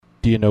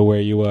you know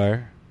where you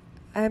are?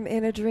 I'm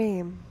in a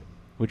dream.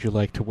 Would you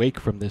like to wake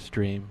from this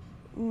dream?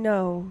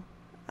 No.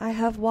 I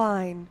have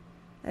wine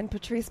and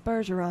Patrice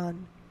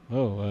Bergeron.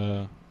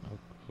 Oh,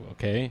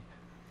 okay.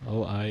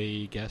 Oh,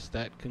 I guess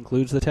that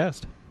concludes the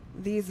test.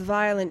 These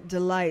violent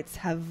delights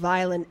have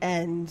violent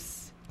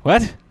ends.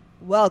 What?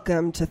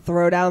 Welcome to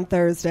Throwdown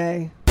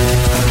Thursday.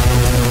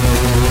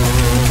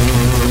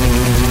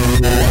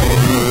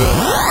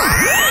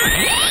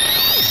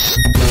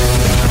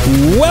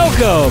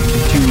 Welcome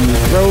to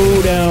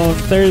Throwdown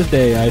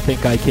Thursday. I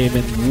think I came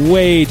in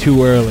way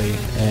too early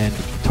and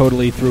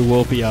totally threw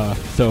Wolfie off.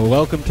 So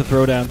welcome to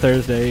Throwdown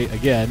Thursday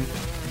again.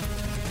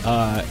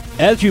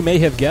 As you may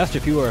have guessed,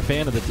 if you are a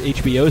fan of the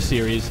HBO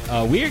series,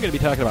 we are going to be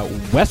talking about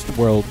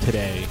Westworld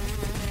today.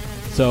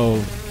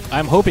 So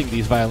I'm hoping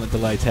these violent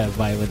delights have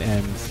violent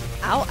ends.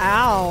 Ow,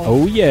 ow.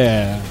 Oh,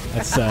 yeah.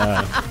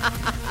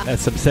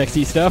 That's some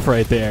sexy stuff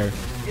right there.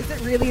 Is it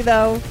really,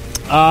 though?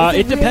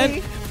 It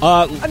depends.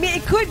 I mean,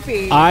 it could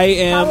be.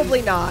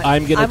 Probably not.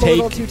 I'm a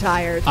little too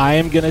tired. I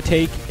am going to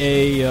take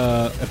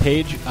a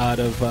page out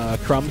of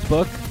Crumb's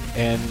book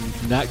and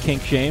not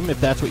kink shame. If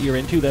that's what you're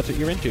into, that's what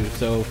you're into.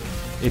 So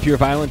if your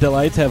violent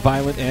delights have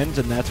violent ends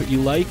and that's what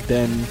you like,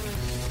 then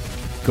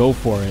go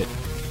for it.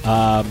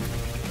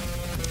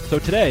 So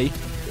today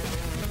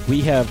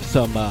we have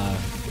some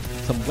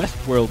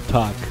Westworld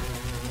talk.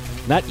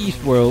 Not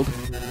Eastworld,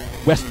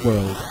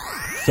 Westworld.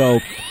 So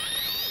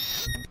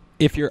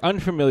if you're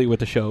unfamiliar with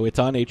the show, it's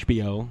on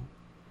HBO.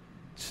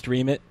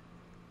 Stream it.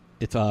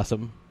 It's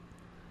awesome.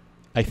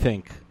 I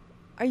think.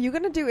 Are you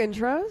going to do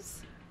intros?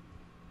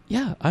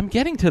 Yeah, I'm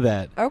getting to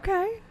that.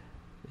 Okay.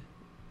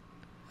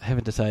 I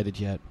haven't decided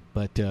yet,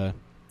 but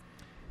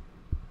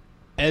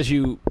as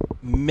you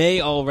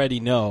may already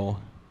know,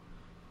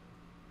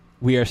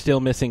 we are still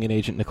missing an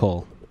Agent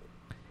Nicole.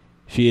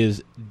 She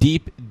is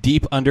deep,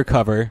 deep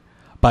undercover,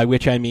 by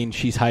which I mean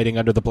she's hiding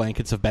under the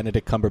blankets of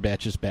Benedict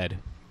Cumberbatch's bed.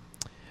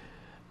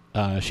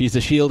 She's a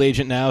S.H.I.E.L.D.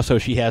 agent now, so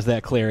she has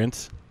that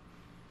clearance.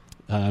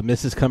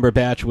 Mrs.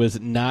 Cumberbatch was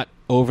not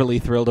overly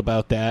thrilled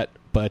about that,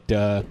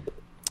 but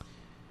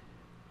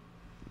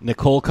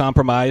Nicole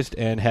compromised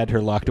and had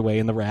her locked away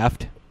in the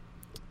Raft,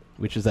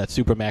 which is that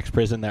Supermax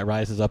prison that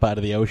rises up out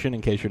of the ocean, in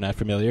case you're not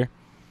familiar.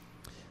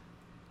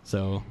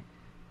 So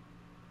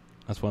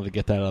I just wanted to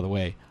get that out of the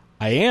way.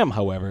 I am,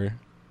 however,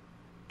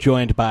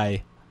 joined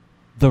by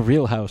the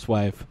Real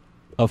Housewife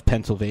of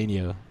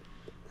Pennsylvania.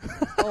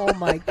 Oh,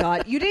 my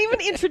God. You didn't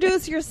even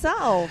introduce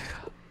yourself.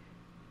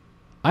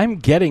 I'm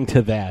getting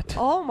to that.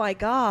 Oh, my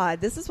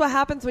God. This is what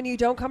happens when you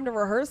don't come to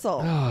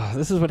rehearsal. Oh,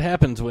 this is what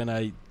happens when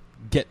I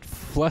get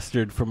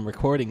flustered from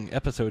recording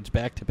episodes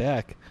back to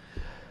back.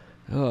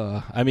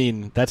 I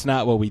mean, that's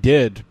not what we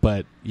did,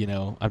 but, you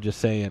know, I'm just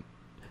saying.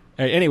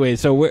 Anyway,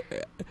 so we're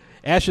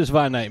Ashes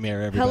Von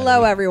Nightmare, everybody.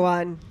 Hello,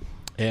 everyone.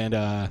 And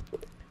I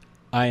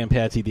am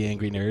Patsy the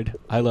Angry Nerd.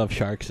 I love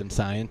sharks and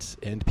science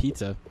and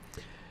pizza.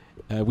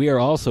 We are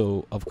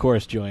also, of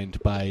course,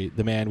 joined by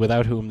the man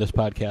without whom this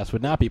podcast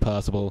would not be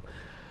possible.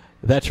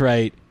 That's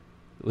right,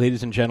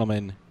 ladies and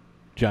gentlemen,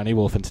 Johnny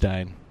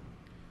Wolfenstein.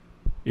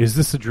 Is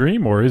this a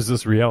dream or is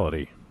this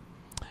reality?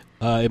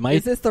 It might.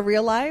 Is this the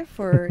real life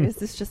or is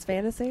this just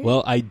fantasy?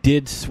 Well, I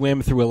did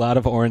swim through a lot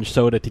of orange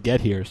soda to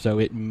get here, so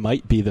it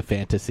might be the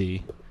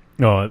fantasy.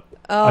 No,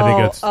 I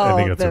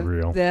think that's a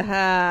real.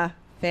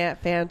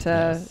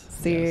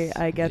 Fantasy. Yes,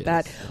 I get yes.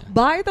 that.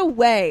 By the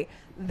way,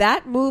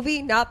 that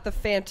movie, not the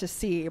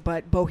fantasy,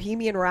 but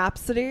Bohemian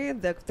Rhapsody,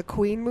 the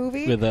Queen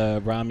movie. With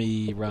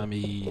Rami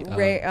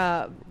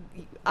Mr.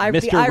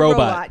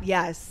 Robot.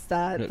 Yes.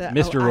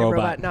 Mr.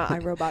 Robot. Not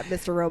iRobot,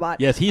 Mr.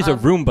 Robot. Yes, he's a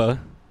Roomba.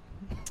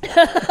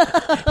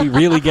 He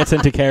really gets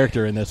into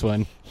character in this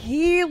one.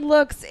 He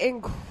looks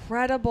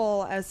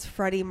incredible as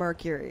Freddie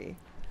Mercury.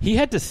 He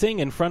had to sing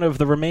in front of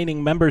the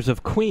remaining members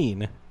of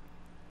Queen.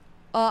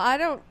 I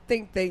don't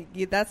think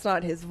that's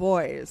not his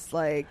voice.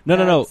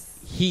 No.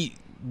 He,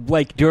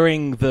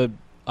 during the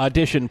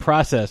audition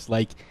process,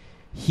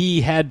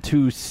 he had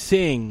to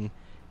sing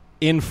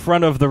in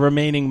front of the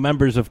remaining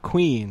members of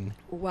Queen.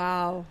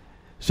 Wow.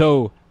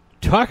 So,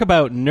 talk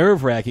about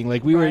nerve-wracking.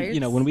 We were,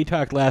 Right. when we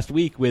talked last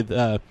week with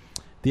the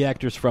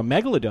actors from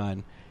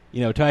Megalodon,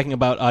 talking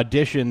about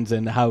auditions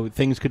and how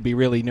things could be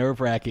really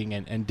nerve-wracking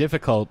and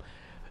difficult.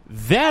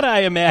 That,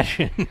 I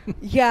imagine.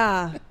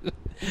 Yeah.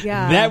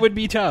 Yeah. That would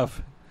be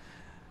tough.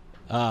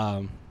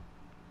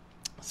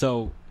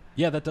 So,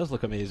 yeah, that does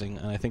look amazing.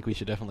 And I think we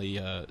should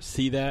definitely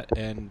see that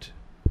and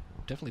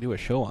definitely do a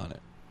show on it.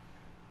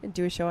 And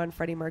do a show on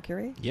Freddie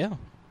Mercury? Yeah.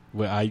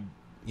 Well,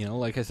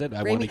 like I said,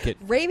 I want to get...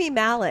 Rami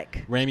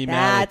Malek. Rami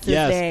Malek, That's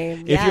his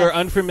name. If Yes. you're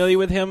unfamiliar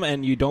with him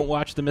and you don't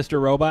watch the Mr.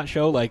 Robot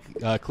show,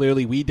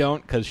 clearly we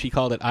don't because she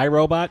called it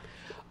iRobot,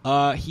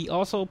 he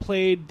also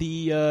played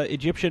the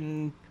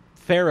Egyptian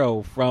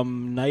pharaoh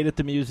from Night at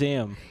the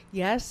Museum.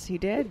 Yes, he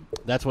did.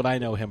 That's what I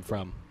know him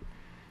from.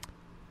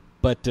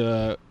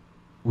 But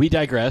we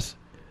digress.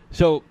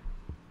 So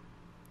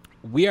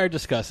we are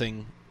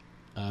discussing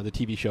the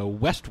TV show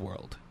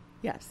Westworld.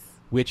 Yes.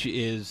 Which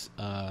is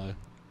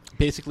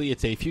basically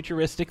it's a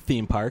futuristic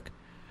theme park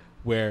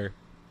where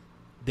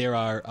there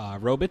are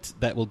robots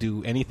that will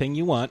do anything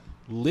you want,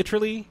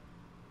 literally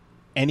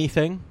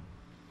anything.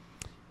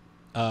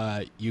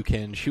 You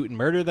can shoot and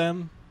murder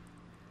them,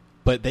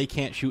 but they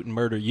can't shoot and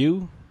murder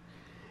you.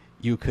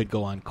 You could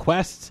go on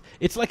quests.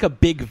 It's like a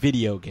big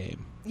video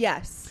game.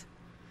 Yes.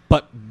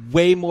 But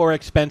way more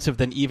expensive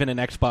than even an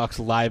Xbox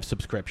Live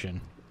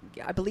subscription.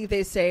 Yeah, I believe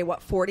they say,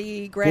 what,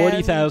 40 grand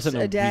 40,000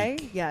 a day?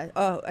 week. Yeah.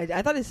 Oh,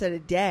 I thought it said a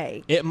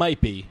day. It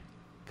might be.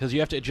 Because you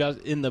have to adjust.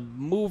 In the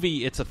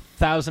movie, it's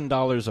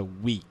 $1,000 a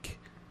week.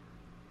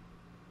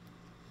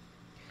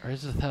 Or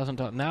is it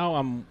 $1,000? Now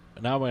I'm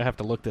going to have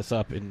to look this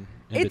up in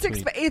it's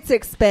between. It's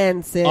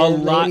expensive, a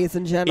lot, ladies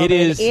and gentlemen.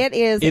 It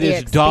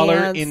is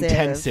dollar expansive.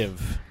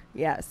 intensive.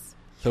 Yes.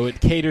 So it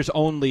caters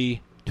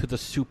only to the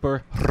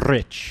super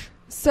rich.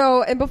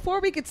 So, and before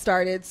we get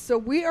started, so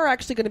we are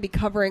actually going to be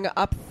covering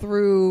up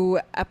through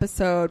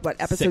episode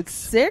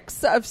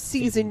 6 of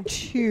season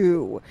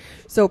 2.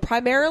 So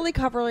primarily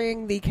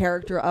covering the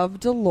character of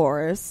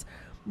Dolores,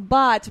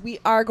 but we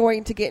are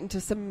going to get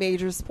into some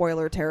major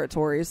spoiler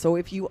territory. So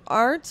if you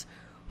aren't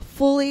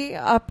fully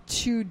up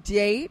to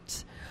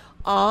date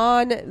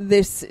on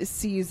this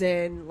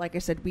season, like I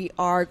said, we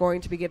are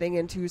going to be getting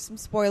into some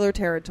spoiler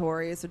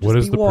territory. So just what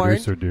does be the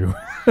warned. producer do?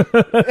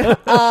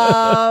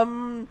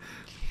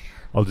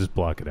 I'll just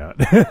block it out.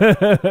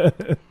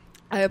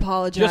 I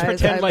apologize. Just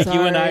pretend I'm like sorry.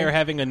 you and I are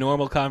having a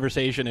normal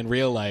conversation in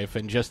real life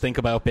and just think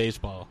about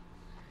baseball.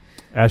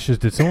 Ashes,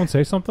 did someone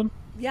say something?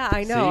 Yeah,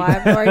 I know. See? I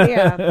have no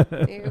idea.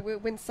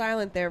 It went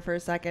silent there for a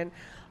second.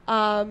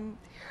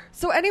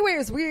 So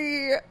anyways,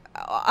 we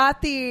at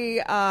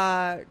the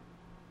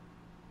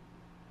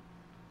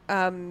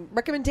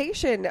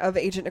recommendation of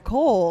Agent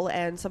Nicole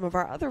and some of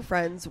our other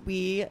friends,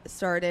 we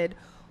started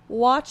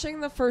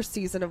watching the first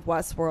season of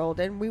Westworld,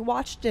 and we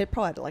watched it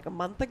probably like a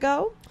month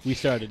ago. We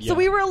started, yeah. So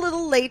we were a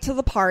little late to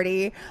the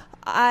party,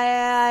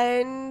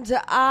 and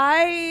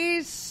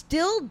I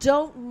still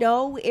don't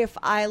know if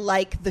I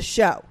like the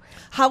show.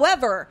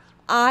 However,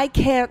 I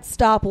can't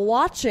stop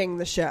watching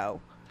the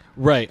show.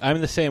 Right.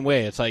 I'm the same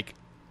way. It's like,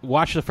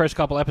 watch the first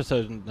couple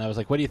episodes, and I was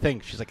like, what do you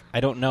think? She's like, I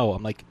don't know.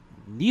 I'm like,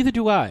 neither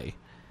do I.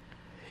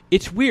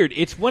 It's weird.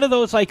 It's one of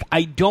those, like,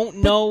 I don't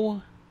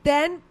know.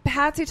 Then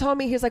Patsy told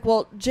me, he's like,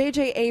 well,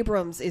 J.J.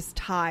 Abrams is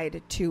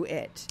tied to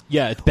it.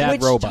 Yeah, it's Bad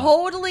Which Robot.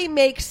 totally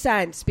makes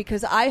sense,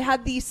 because I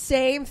had these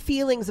same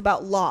feelings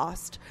about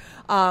Lost.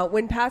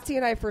 When Patsy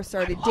and I first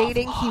started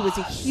dating, Lost. He was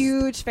a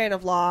huge fan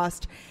of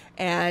Lost,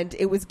 and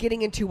it was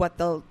getting into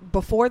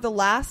before the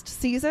last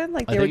season,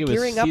 like they were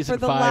gearing up for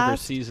the last or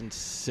season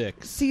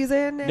 6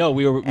 season. No,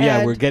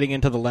 we're getting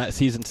into the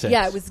season 6.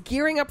 Yeah, it was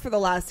gearing up for the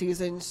last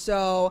season,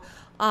 so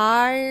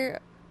I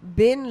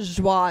binge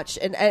watched,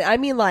 and I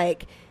mean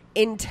like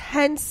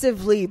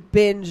intensively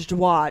binged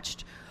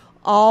watched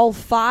all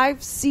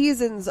 5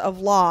 seasons of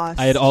Lost.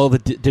 I had all the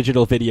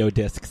digital video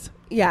discs.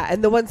 Yeah,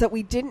 and the ones that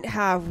we didn't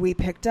have, we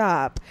picked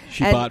up.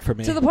 She bought for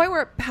me. To the point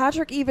where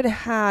Patrick even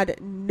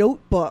had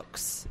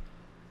notebooks.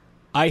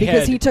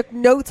 Because he took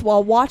notes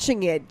while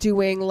watching it,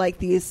 doing like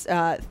these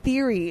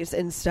theories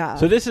and stuff.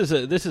 So this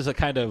is a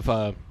kind of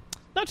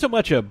not so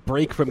much a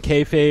break from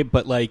kayfabe,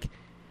 but like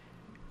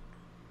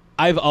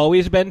I've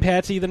always been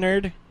Patsy the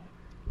nerd.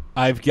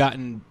 I've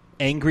gotten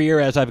angrier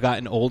as I've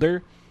gotten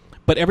older,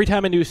 but every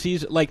time a new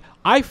season, like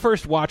I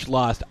first watched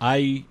Lost,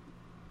 I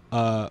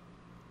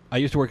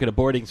used to work at a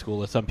boarding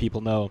school, as some people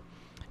know,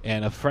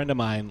 and a friend of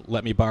mine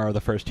let me borrow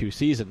the first 2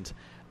 seasons,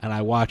 and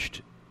I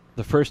watched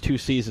the first 2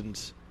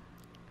 seasons,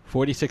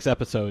 46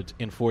 episodes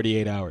in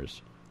 48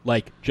 hours.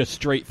 Like, just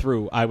straight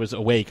through, I was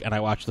awake, and I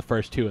watched the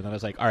first 2, and then I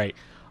was like, all right,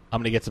 I'm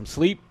going to get some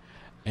sleep,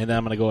 and then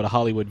I'm going to go to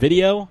Hollywood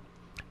Video,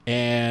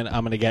 and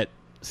I'm going to get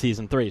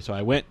season 3. So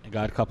I went and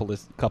got a couple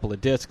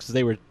of discs.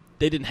 They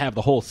didn't have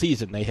the whole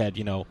season. They had,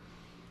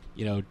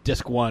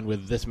 disc 1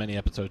 with this many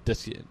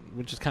episodes,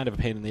 which is kind of a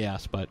pain in the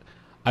ass, but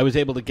I was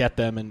able to get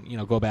them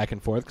and, go back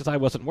and forth because I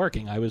wasn't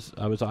working. I was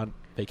on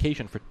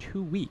vacation for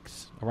 2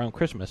 weeks around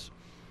Christmas.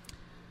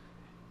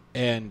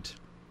 And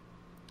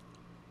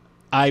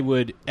I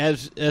would,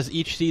 as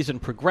each season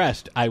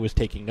progressed, I was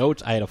taking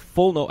notes. I had a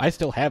full note. I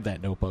still have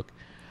that notebook.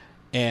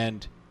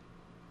 And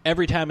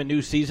every time a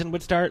new season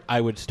would start, I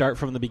would start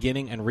from the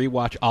beginning and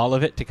rewatch all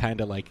of it to kind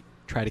of like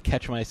try to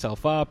catch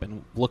myself up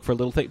and look for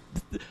little things.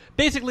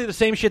 Basically the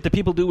same shit that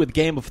people do with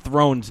Game of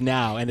Thrones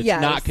now, and it's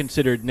not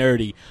considered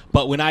nerdy.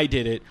 But when I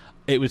did it,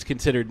 it was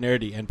considered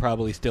nerdy and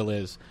probably still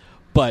is.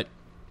 But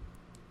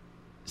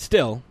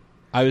still,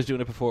 I was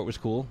doing it before it was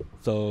cool.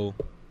 So...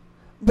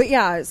 But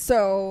yeah,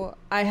 so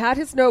I had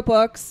his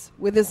notebooks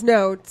with his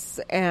notes,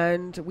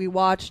 and we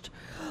watched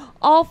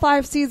all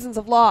 5 seasons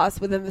of Lost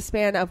within the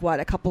span of,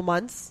 a couple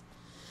months?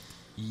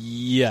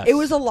 Yes. It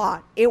was a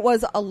lot. It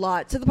was a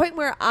lot. To the point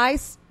where I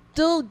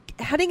still,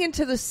 heading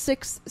into the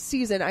 6th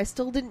season, I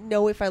still didn't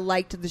know if I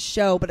liked the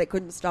show, but I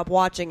couldn't stop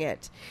watching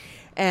it.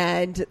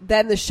 And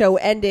then the show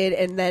ended,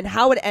 and then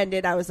how it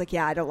ended, I was like,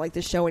 yeah, I don't like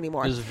this show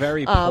anymore. It was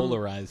very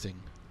polarizing.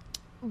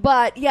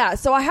 But yeah,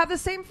 so I have the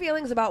same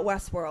feelings about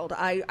Westworld.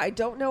 I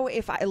don't know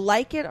if I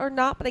like it or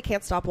not, but I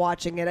can't stop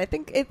watching it. I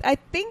think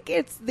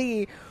it's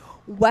the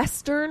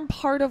western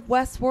part of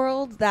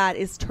Westworld that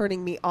is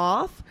turning me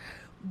off.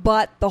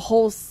 But the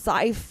whole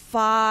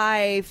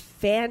sci-fi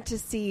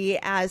fantasy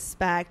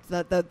aspect,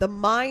 the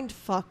mind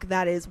fuck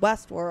that is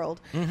Westworld,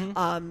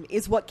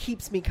 is what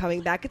keeps me coming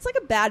back. It's like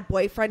a bad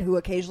boyfriend who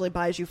occasionally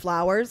buys you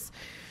flowers.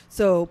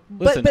 So,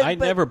 listen, but I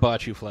never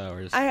bought you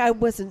flowers. I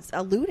wasn't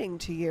alluding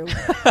to you.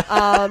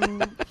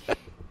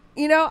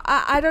 You know,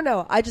 I don't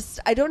know. I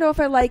don't know if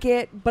I like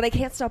it, but I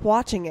can't stop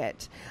watching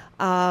it.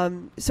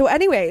 So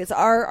anyways,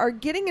 our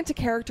getting into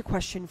character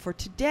question for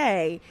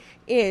today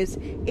is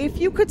if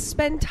you could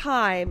spend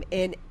time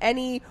in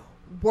any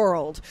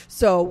world.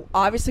 So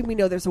obviously we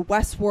know there's a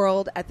West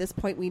world. At this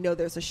point we know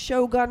there's a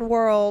Shogun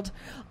world,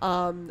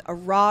 a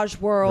Raj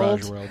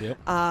world. Raj world,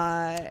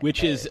 yep.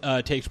 Which is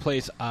takes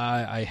place,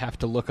 I have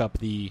to look up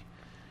the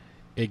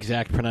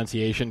exact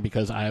pronunciation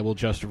because I will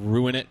just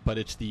ruin it, but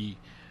it's the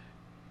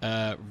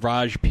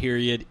Raj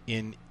period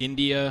in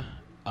India.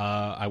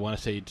 I want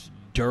to say it's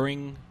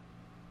during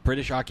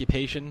British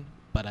occupation,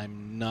 but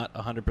I'm not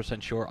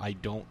 100% sure. I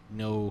don't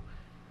know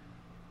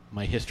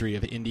my history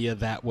of India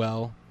that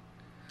well.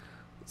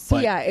 So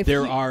but yeah, if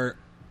there are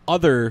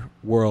other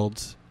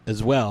worlds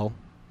as well.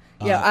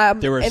 Yeah,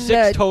 there were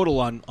 6 total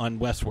on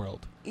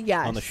Westworld.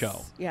 Yes, on the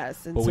show.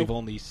 Yes, and but so we've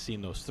only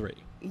seen those 3.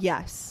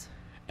 Yes,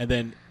 and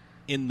then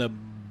in the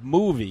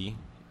movie,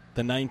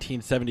 the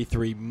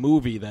 1973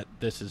 movie that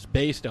this is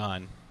based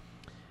on,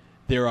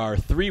 there are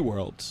 3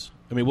 worlds.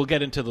 I mean, we'll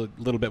get into a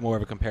little bit more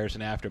of a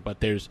comparison after, but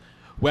there's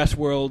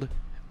Westworld,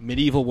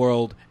 Medieval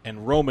World,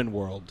 and Roman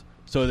World.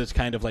 So there's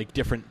kind of like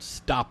different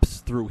stops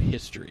through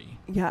history.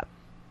 Yeah.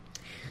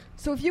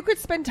 So if you could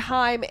spend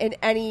time in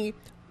any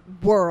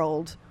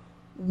world,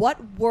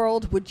 what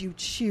world would you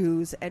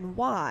choose and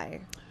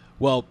why?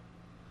 Well,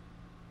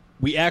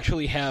 we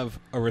actually have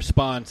a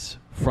response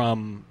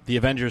from the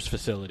Avengers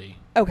facility.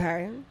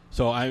 Okay.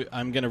 So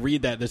I'm going to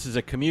read that. This is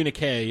a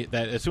communique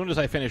that as soon as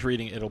I finish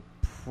reading it, it'll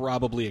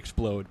probably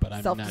explode, but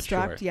I'm not sure.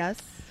 Self-destruct, yes.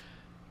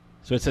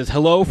 So it says,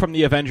 "Hello from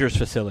the Avengers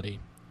facility.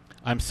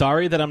 I'm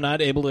sorry that I'm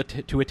not able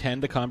to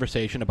attend the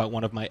conversation about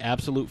one of my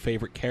absolute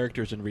favorite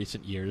characters in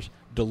recent years,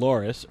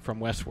 Dolores from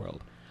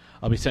Westworld.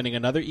 I'll be sending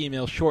another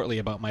email shortly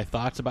about my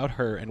thoughts about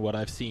her and what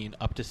I've seen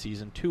up to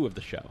Season 2 of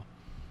the show.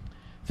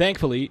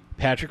 Thankfully,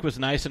 Patrick was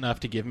nice enough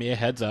to give me a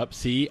heads up.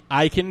 See,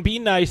 I can be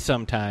nice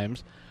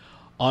sometimes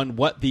on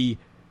what the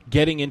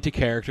getting into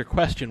character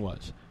question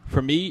was.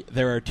 For me,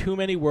 there are too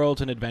many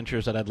worlds and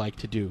adventures that I'd like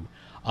to do.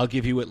 I'll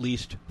give you at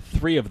least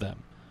 3 of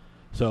them.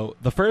 So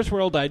the first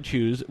world I'd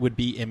choose would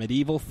be a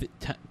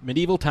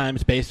medieval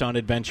times based on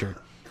adventure.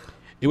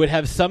 It would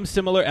have some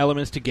similar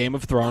elements to Game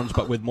of Thrones,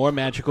 but with more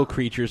magical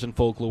creatures and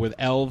folklore with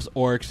elves,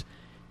 orcs,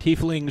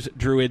 tieflings,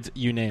 druids,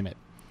 you name it.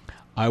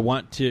 I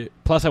want to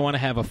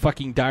have a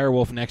fucking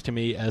direwolf next to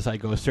me as I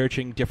go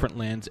searching different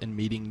lands and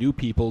meeting new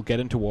people, get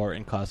into war,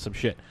 and cause some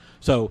shit.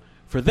 So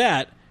for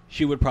that,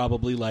 she would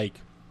probably like,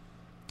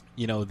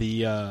 you know,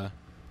 the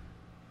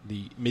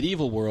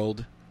medieval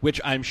world,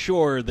 which I'm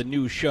sure the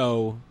new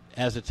show,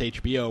 as it's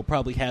HBO,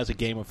 probably has a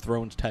Game of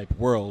Thrones type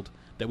world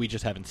that we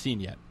just haven't seen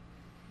yet.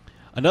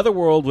 Another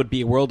world would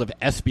be a world of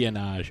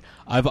espionage.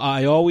 I've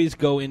always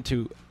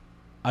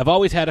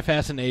had a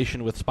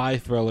fascination with spy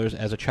thrillers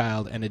as a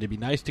child, and it'd be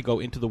nice to go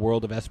into the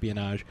world of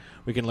espionage.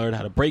 We can learn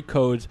how to break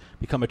codes,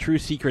 become a true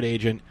secret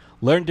agent,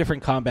 learn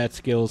different combat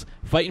skills,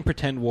 fight and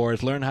pretend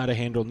wars, learn how to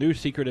handle new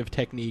secretive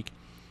technique,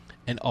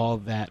 and all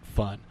that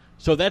fun.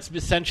 So that's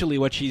essentially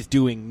what she's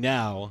doing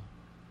now.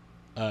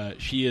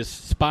 She is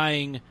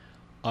spying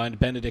on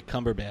Benedict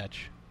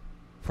Cumberbatch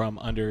from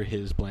under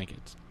his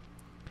blankets.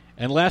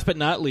 And last but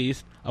not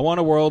least, I want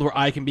a world where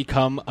I can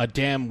become a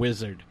damn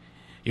wizard.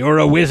 You're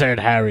a wizard,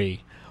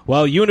 Harry.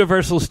 While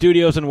Universal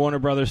Studios and Warner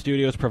Brothers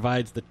Studios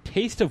provides the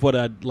taste of what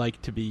it'd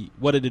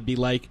be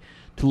like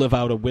to live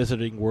out a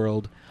wizarding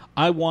world,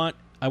 I want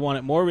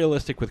it more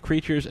realistic with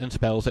creatures and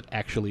spells that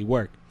actually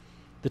work.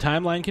 The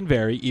timeline can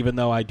vary, even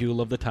though I do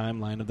love the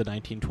timeline of the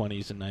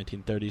 1920s and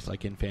 1930s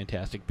like in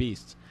Fantastic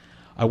Beasts.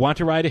 I want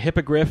to ride a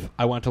hippogriff,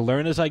 I want to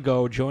learn as I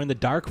go, join the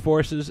dark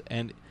forces,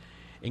 and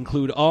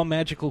include all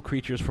magical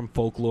creatures from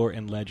folklore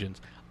and legends.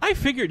 I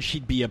figured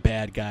she'd be a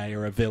bad guy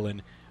or a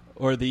villain,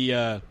 or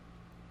the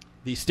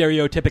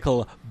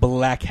stereotypical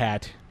black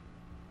hat.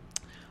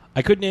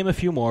 I could name a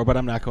few more, but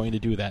I'm not going to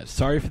do that.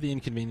 Sorry for the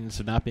inconvenience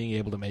of not being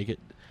able to make it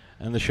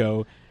on the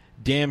show.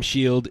 Damn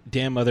S.H.I.E.L.D.,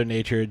 damn Mother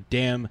Nature,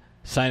 damn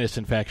sinus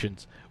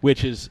infections,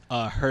 which is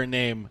her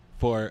name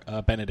for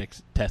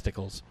Benedict's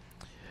testicles.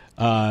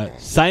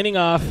 Signing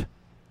off,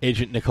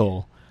 Agent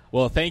Nicole.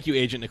 Well, thank you,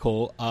 Agent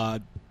Nicole.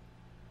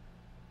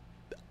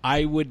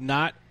 I would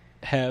not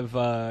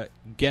have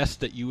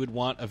guessed that you would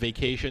want a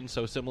vacation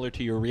so similar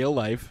to your real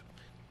life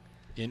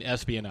in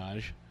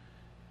espionage.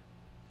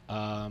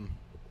 I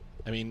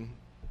mean,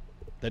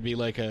 that'd be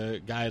like a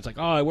guy that's like,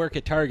 oh, I work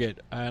at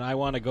Target, and I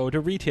want to go to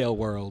Retail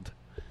World.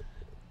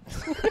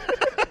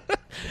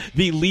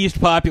 The least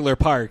popular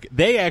park.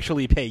 They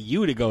actually pay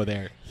you to go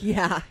there.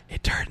 Yeah.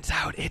 It turns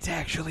out it's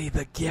actually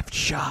the gift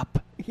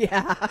shop.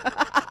 Yeah.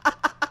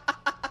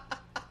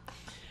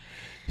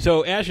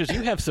 So, Ashes,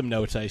 you have some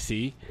notes, I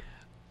see.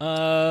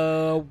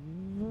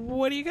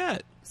 What do you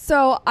got?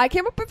 So I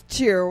came up with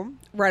 2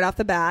 right off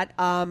the bat.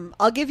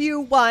 I'll give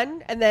you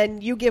 1, and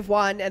then you give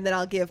 1, and then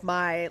I'll give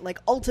my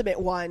ultimate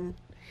 1,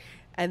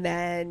 and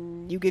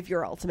then you give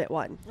your ultimate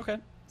 1. Okay.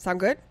 Sound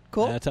good?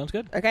 Cool. That sounds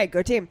good. Okay,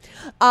 go team.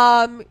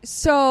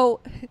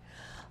 So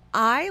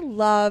I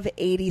love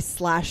 80s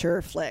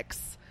slasher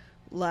flicks.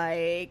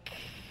 I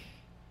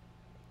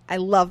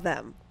love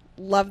them.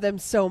 Love them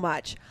so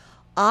much.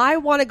 I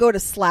want to go to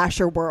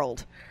Slasher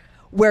World,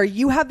 where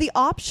you have the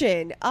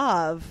option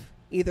of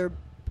either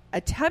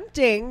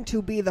attempting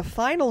to be the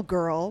final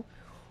girl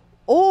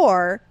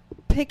or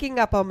picking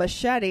up a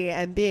machete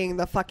and being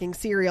the fucking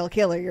serial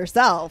killer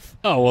yourself.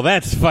 Oh, well,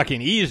 that's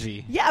fucking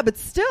easy. Yeah, but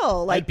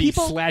still, I'd be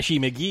Slashy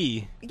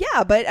McGee.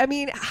 Yeah, but I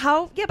mean,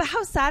 how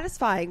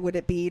satisfying would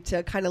it be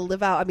to kind of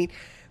live out? I mean,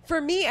 for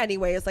me,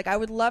 anyways, I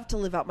would love to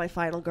live out my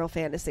final girl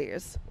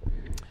fantasies.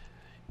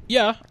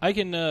 Yeah, I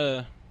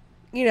can.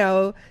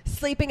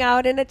 Sleeping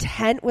out in a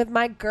tent with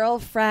my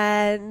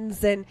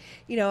girlfriends and,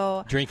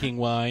 drinking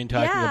wine,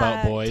 talking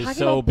about boys. Talking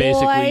so about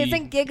basically, boys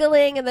and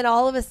giggling, and then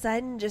all of a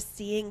sudden just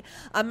seeing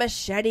a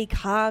machete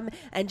come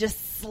and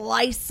just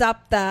slice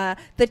up the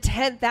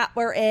tent that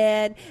we're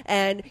in.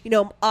 And,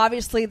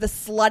 obviously the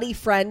slutty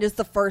friend is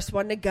the first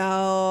one to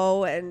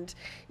go. And,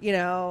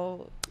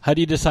 how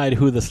do you decide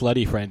who the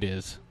slutty friend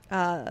is?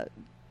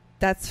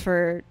 That's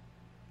for,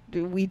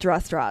 we draw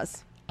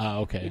straws.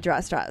 Okay. We draw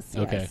straws.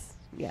 Yes. Okay.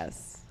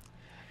 Yes.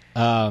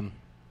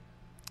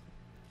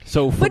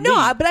 So, for but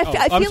no, me, but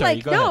I feel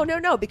like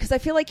no, because I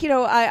feel like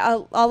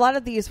a lot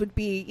of these would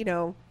be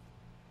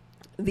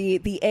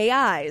the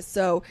AIs.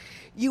 So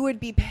you would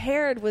be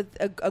paired with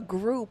a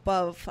group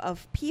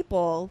of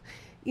people,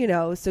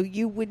 so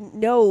you wouldn't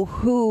know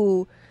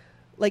who.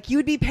 You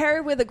would be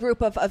paired with a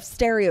group of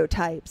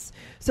stereotypes.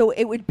 So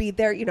it would be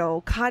there,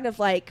 kind of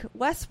like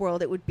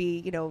Westworld. It would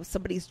be,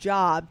 somebody's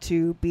job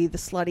to be the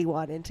slutty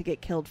one and to get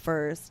killed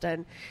first.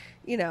 And,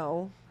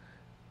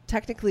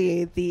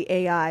 technically the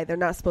AI, they're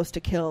not supposed to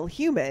kill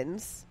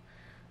humans.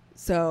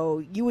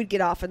 So you would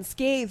get off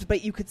unscathed,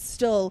 but you could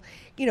still,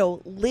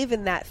 live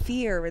in that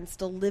fear and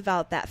still live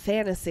out that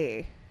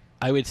fantasy.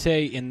 I would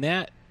say in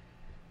that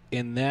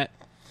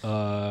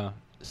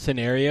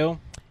scenario,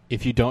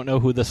 if you don't know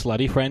who the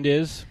slutty friend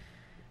is,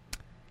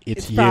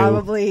 it's you.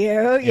 Probably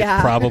you. Yeah.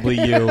 It's probably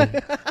you.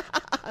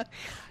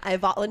 I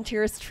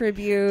volunteer as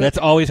tribute. That's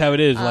always how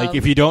it is.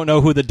 If you don't know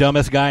who the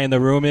dumbest guy in the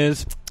room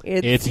is,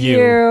 it's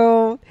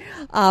you.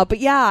 But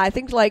yeah, I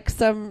think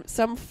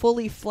some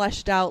fully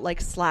fleshed out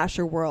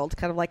Slasher World,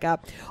 kind of like a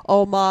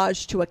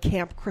homage to a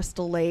Camp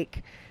Crystal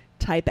Lake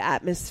type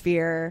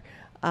atmosphere.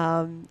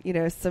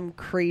 Some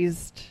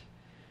crazed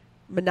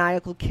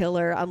maniacal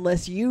killer,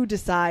 unless you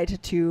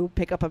decide to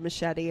pick up a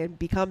machete and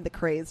become the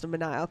crazed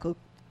maniacal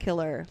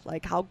killer.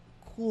 How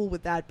cool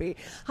would that be?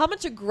 How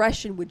much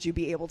aggression would you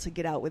be able to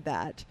get out with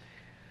that?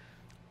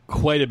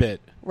 Quite a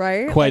bit.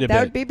 Right? Quite a bit.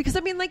 That would be, because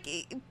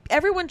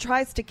everyone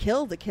tries to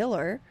kill the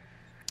killer.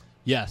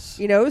 Yes.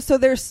 So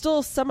there's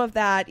still some of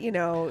that,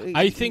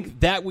 I think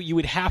that you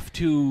would have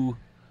to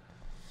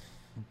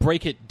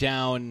break it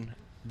down.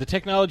 The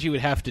technology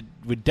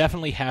would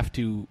definitely have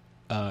to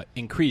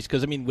increase,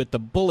 because with the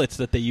bullets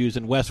that they use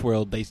in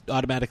Westworld, they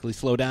automatically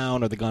slow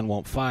down or the gun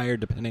won't fire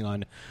depending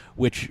on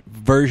which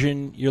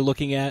version you're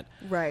looking at.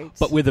 Right.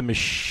 But with a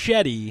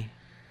machete,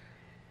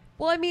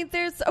 well,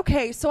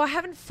 so I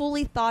haven't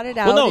fully thought it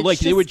out. Well, no,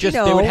 there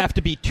would have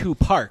to be 2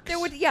 parks. There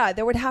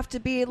would have to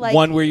be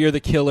one where you're the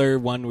killer,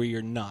 one where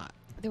you're not.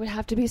 There would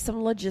have to be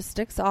some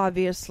logistics,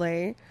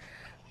 obviously,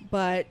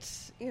 but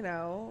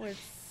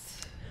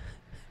it's.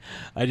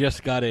 I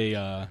just got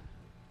a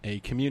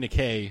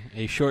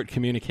short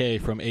communique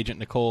from Agent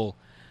Nicole,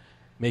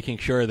 making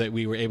sure that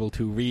we were able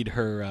to read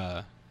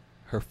her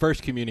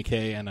first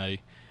communique, and I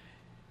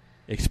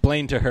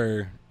explained to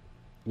her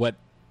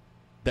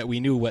that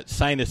we knew what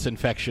sinus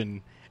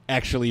infection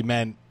actually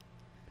meant,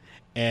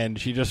 and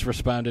she just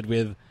responded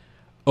with,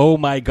 "Oh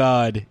my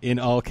God," in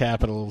all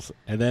capitals,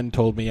 and then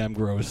told me I'm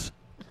gross.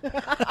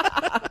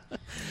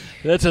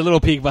 That's a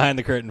little peek behind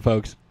the curtain,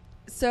 folks.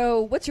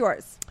 So, what's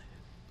yours?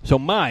 So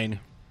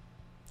mine,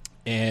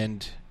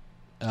 and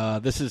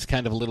this is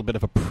kind of a little bit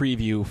of a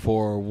preview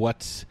for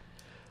what's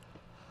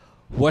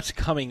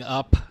coming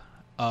up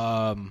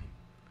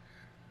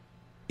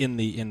in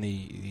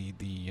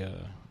the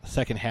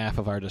second half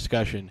of our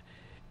discussion,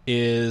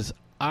 is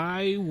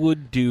I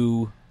would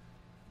do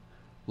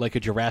a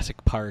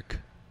Jurassic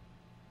Park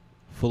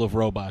full of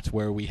robots,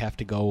 where we have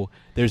to go,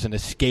 there's an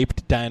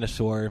escaped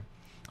dinosaur,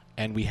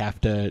 and we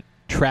have to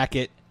track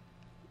it,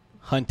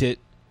 hunt it,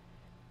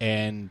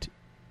 and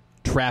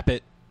trap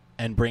it,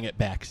 and bring it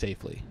back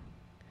safely.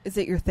 Is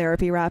it your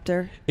therapy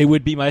raptor? It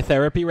would be my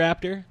therapy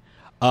raptor.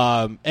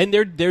 And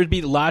there'd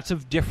be lots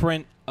of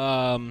different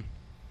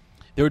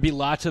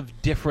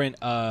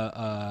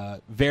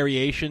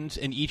variations,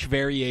 and each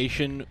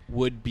variation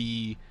would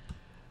be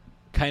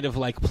kind of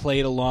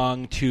played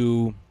along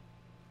to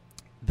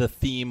the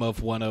theme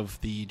of one of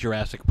the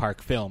Jurassic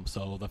Park films.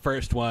 So the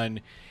first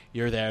one,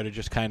 you're there to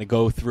just kind of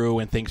go through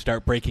and things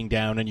start breaking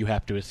down and you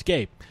have to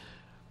escape.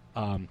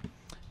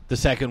 The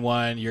second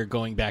one, you're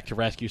going back to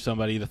rescue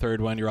somebody. The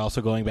third one, you're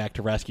also going back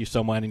to rescue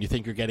someone, and you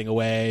think you're getting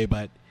away,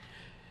 but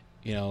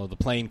the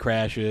plane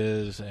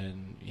crashes,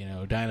 and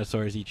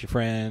dinosaurs eat your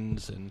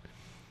friends, and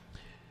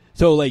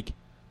so like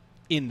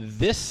in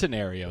this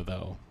scenario,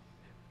 though,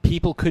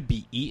 people could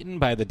be eaten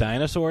by the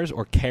dinosaurs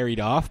or carried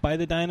off by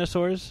the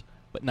dinosaurs,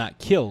 but not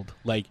killed.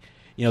 Like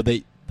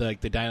the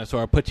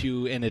dinosaur puts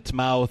you in its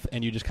mouth,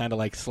 and you just kind of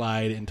like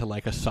slide into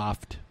like a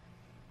soft,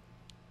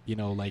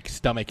 like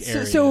stomach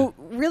area. So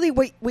really,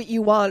 what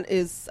you want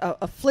is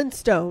a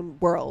Flintstone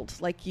world.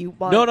 Like you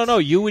want. No.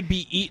 You would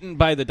be eaten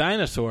by the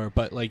dinosaur,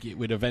 but like it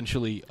would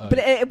eventually. But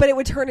it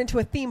would turn into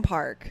a theme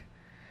park.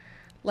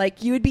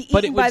 Like you would be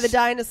eaten by the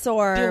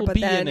dinosaur, but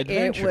then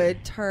it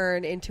would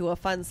turn into a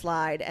fun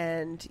slide,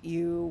 and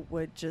you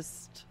would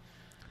just.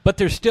 But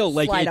there's still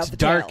like it's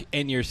dark,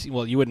 and you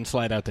wouldn't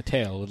slide out the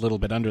tail, a little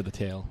bit under the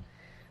tail.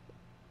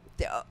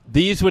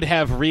 These would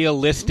have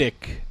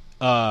realistic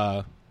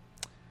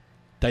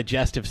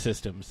digestive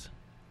systems,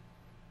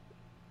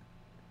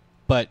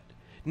 but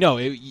no,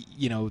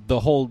 the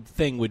whole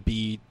thing would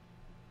be,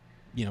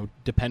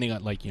 depending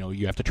on like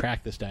you have to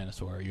track this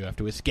dinosaur, you have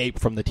to escape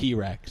from the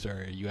T-Rex,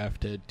 or you have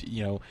to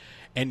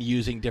and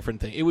using different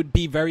things. It would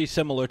be very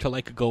similar to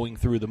like going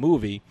through the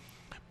movie.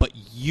 But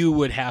you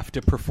would have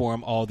to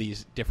perform all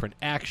these different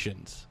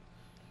actions.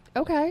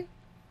 Okay.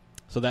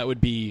 So that would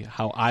be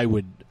how I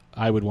would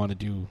want to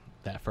do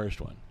that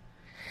first one.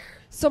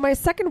 So my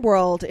second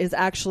world is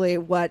actually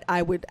what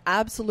I would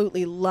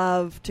absolutely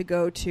love to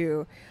go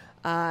to.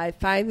 I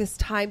find this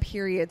time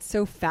period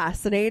so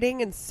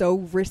fascinating and so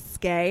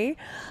risque.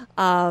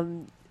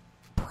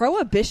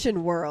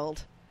 Prohibition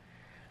world.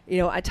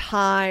 A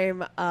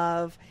time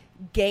of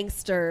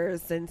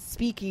gangsters and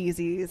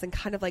speakeasies and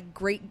kind of like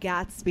Great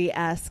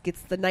Gatsby-esque.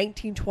 It's the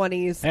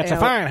 1920s. That's a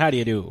fine. How do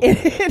you do?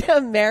 In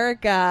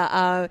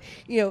America,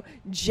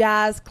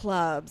 jazz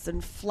clubs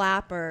and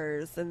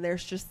flappers, and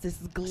there's just this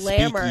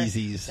glamour.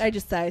 Speakeasies.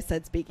 I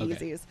said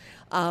speakeasies.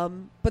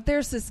 Okay. But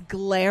there's this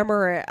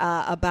glamour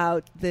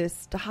about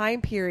this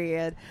time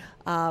period.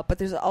 But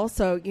there's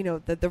also,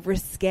 the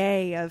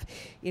risque of,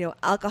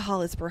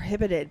 alcohol is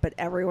prohibited, but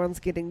everyone's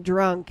getting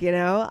drunk,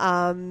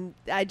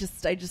 I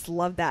just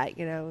love that,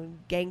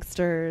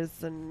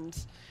 gangsters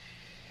and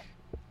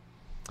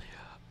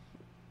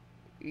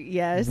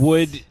yes.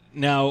 Would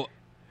now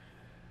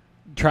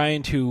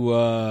trying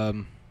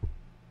to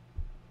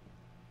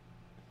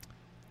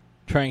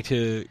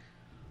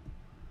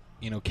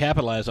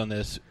capitalize on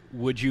this,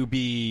 would you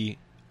be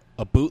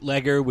a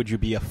bootlegger? Would you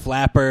be a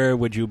flapper?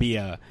 Would you be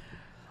I'm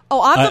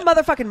the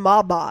motherfucking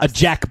mob boss. A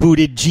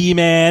jackbooted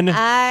G-man.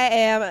 I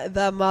am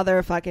the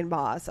motherfucking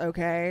boss,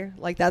 okay?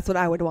 Like, that's what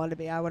I would want to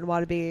be. I would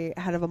want to be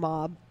head of a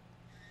mob.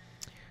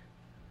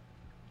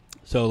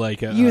 So,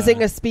 like...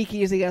 using a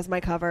speakeasy as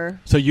my cover.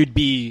 So you'd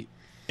be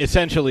a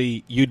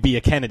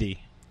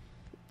Kennedy.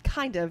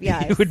 Kind of,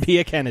 yes. You would be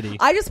a Kennedy.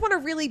 I just want a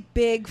really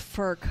big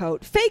fur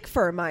coat. Fake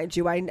fur, mind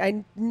you.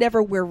 I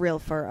never wear real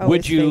fur. Always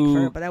would you,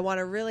 fake fur, but I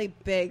want a really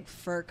big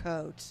fur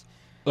coat.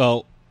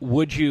 Well,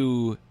 would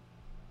you...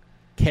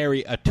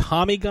 carry a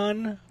Tommy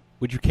gun?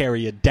 Would you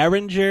carry a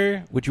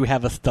Derringer? Would you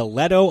have a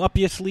stiletto up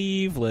your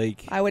sleeve?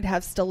 Like I would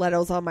have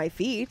stilettos on my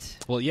feet.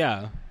 Well,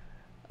 yeah,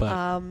 but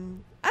I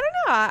don't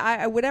know.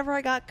 I whatever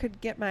I got could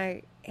get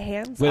my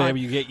hands on. Whatever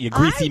you get your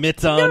greasy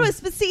mitts on. No,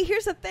 but see,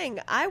 here's the thing.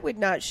 I would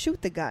not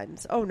shoot the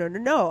guns. Oh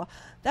no.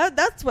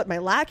 That's what my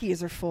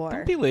lackeys are for.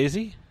 Don't be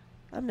lazy.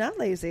 I'm not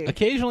lazy.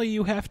 Occasionally,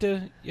 you have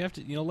to.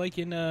 Like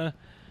in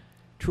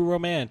True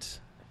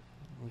Romance.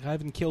 I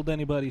haven't killed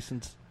anybody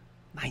since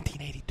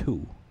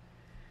 1982.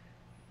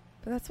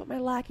 But that's what my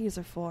lackeys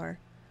are for.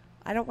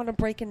 I don't want to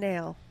break a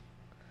nail.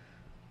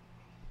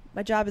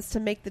 My job is to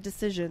make the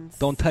decisions.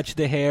 Don't touch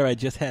the hair. I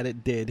just had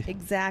it did.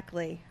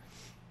 Exactly.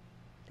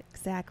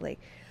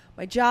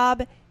 My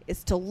job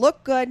is to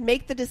look good,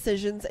 make the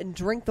decisions, and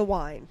drink the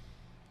wine.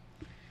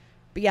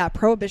 But yeah,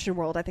 Prohibition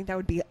World. I think that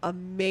would be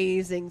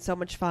amazing. So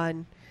much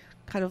fun.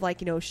 Kind of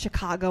like,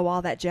 Chicago,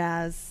 all that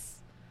jazz.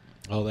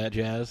 All that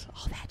jazz?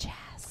 All that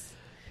jazz.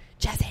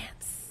 Jazz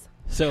hands.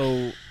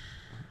 So,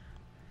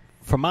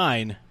 for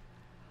mine,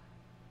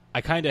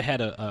 I kind of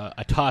had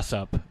a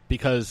toss-up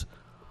because,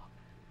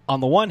 on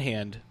the one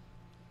hand,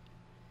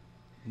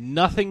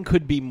 nothing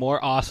could be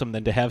more awesome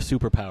than to have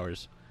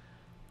superpowers.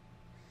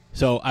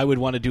 So I would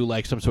want to do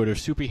like some sort of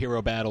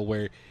superhero battle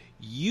where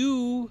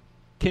you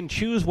can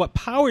choose what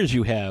powers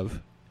you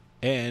have,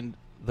 and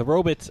the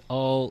robots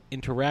all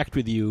interact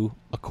with you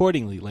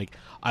accordingly. Like,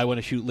 I want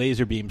to shoot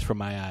laser beams from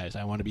my eyes.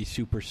 I want to be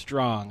super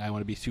strong. I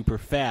want to be super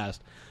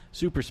fast.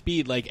 Super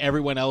speed, like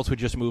everyone else would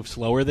just move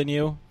slower than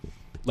you,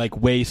 like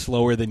way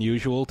slower than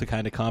usual to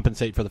kind of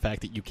compensate for the fact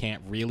that you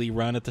can't really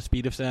run at the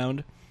speed of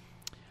sound.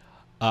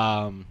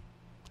 So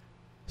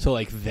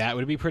like that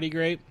would be pretty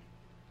great.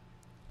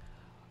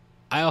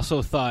 I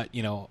also thought,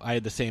 I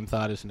had the same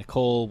thought as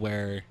Nicole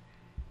where,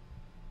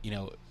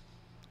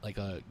 like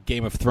a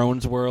Game of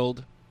Thrones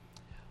world.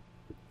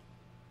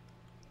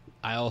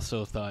 I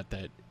also thought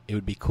that it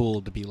would be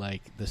cool to be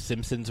like the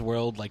Simpsons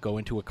world, like go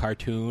into a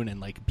cartoon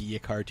and like be a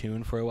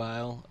cartoon for a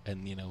while,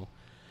 and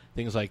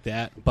things like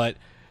that. But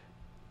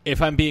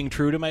if I'm being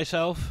true to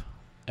myself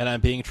and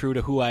I'm being true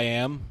to who I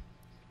am,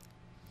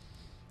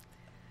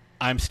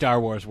 I'm Star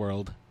Wars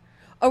World.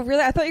 Oh,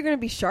 really? I thought you were going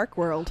to be Shark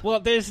World. Well,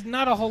 there's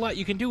not a whole lot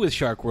you can do with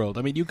Shark World.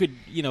 I mean, you could,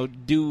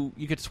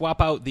 you could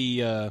swap out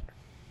the.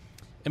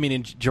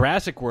 In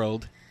Jurassic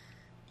World,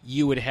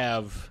 you would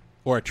have,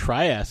 or a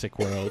Triassic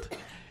World,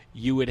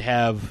 you would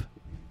have,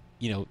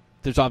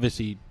 there's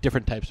obviously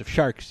different types of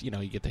sharks. You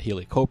get the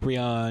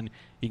Helicoprion,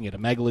 you can get a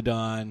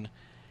Megalodon,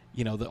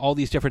 all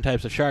these different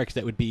types of sharks.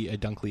 That would be a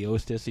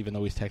Dunkleosteus, even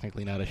though he's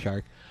technically not a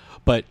shark.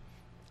 But,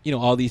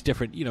 all these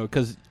different,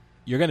 because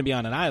you're going to be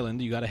on an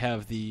island. You got to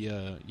have you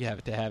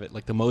have to have it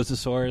like the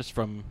Mosasaurus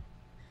from,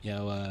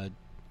 the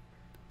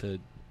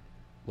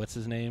what's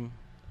his name,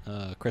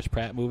 Chris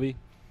Pratt movie.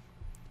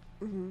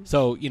 Mm-hmm.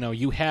 So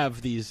you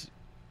have these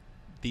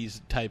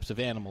types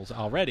of animals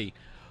already,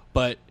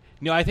 but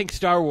I think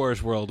Star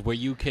Wars World where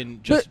you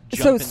can just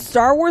jump in.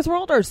 Star Wars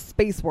World or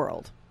Space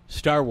World?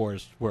 Star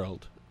Wars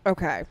World.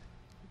 Okay.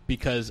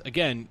 Because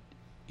again,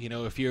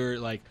 if you're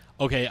like,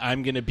 okay,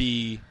 I'm gonna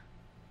be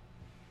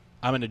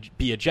a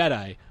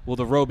Jedi. Well,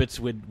 the robots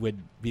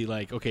would be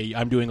like, okay,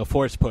 I'm doing a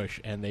force push,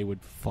 and they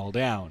would fall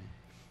down.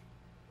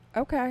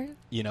 Okay.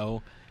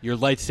 Your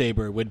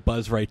lightsaber would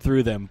buzz right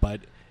through them, but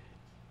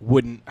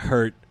wouldn't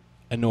hurt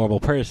a normal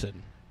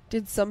person.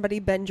 Did somebody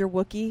bend your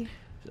Wookiee?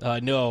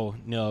 No.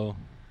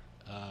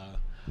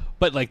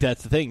 But like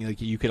that's the thing. Like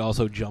you could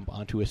also jump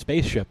onto a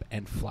spaceship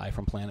and fly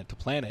from planet to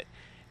planet.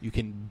 You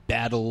can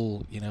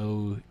battle,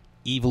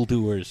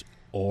 evildoers,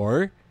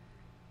 or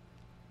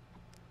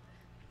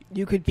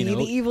you could be the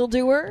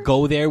evildoer.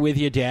 Go there with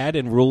your dad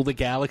and rule the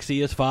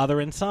galaxy as father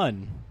and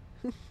son.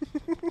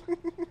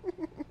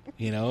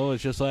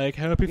 It's just like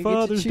Happy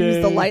Father's Day. You get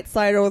to choose the light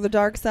side or the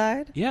dark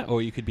side. Yeah,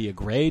 or you could be a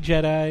gray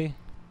Jedi.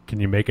 Can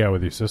you make out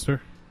with your sister?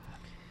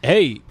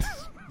 Hey,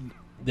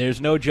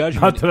 there's no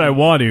judgment. Not that I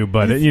want to,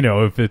 but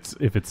if it's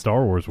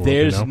Star Wars World,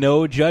 there's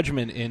no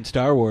judgment in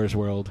Star Wars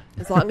World.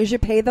 As long as you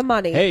pay the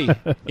money. Hey,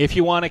 if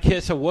you want to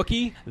kiss a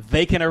Wookiee,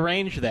 they can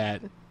arrange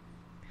that.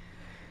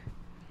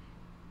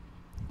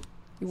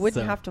 You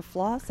wouldn't have to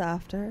floss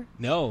after.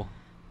 No.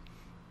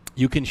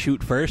 You can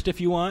shoot first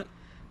if you want.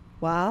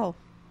 Wow.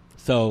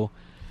 So,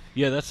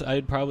 yeah,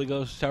 I'd probably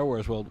go Star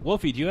Wars World.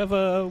 Wolfie, do you have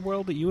a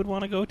world that you would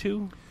want to go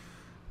to?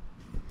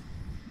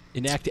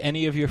 Enact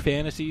any of your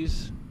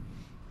fantasies?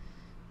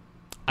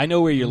 I know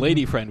where your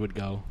lady friend would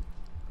go.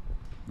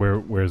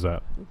 Where's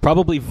that?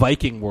 Probably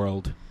Viking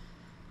World.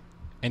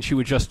 And she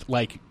would just,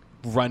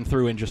 run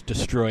through and just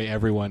destroy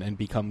everyone and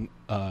become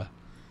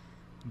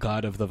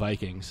god of the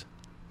Vikings.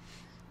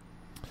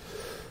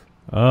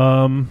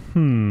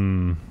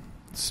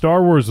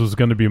 Star Wars was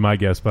going to be my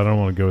guess, but I don't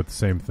want to go with the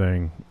same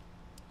thing.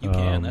 You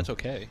can. That's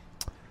okay.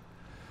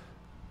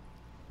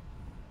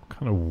 What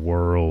kind of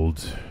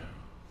world?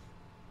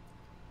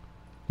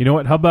 You know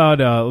what? How about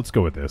let's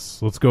go with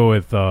this. Let's go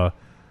with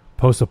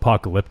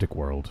post-apocalyptic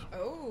world.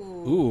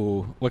 Oh.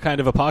 Ooh. What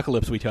kind of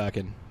apocalypse we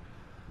talking?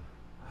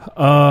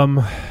 I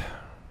don't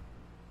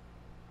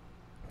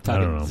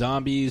Talking know.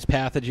 zombies,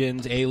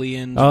 pathogens,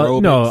 aliens,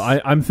 robots? No,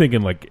 I'm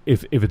thinking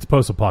if it's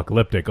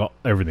post-apocalyptic,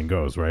 everything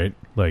goes, right?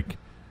 Like,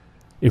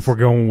 if we're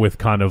going with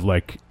kind of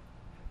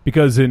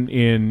because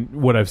in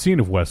what I've seen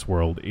of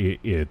Westworld,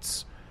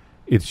 it's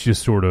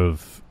just sort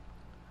of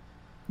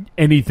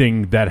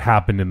anything that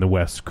happened in the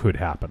West could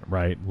happen,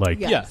 right?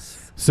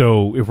 Yes.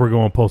 So if we're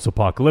going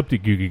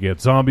post-apocalyptic, you could get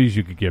zombies,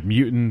 you could get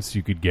mutants,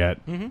 you could get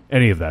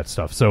any of that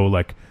stuff. So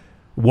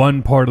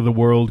one part of the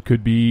world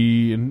could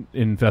be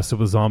infested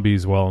with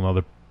zombies, while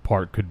another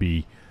part could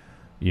be,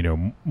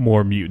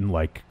 more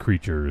mutant-like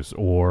creatures,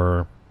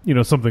 or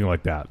something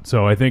like that.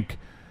 So I think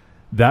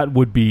that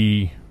would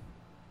be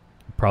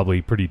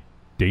probably pretty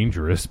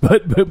dangerous,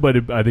 but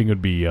I think it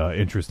would be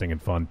interesting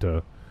and fun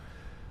to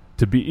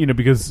be,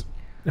 because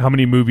how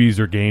many movies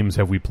or games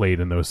have we played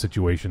in those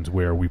situations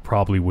where we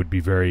probably would be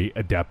very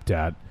adept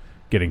at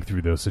getting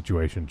through those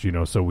situations,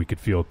 so we could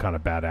feel kind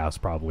of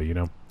badass, probably,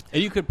 And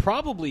you could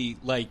probably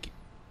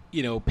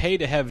pay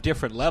to have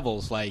different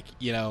levels.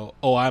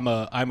 I'm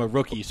a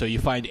rookie, so you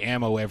find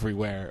ammo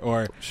everywhere.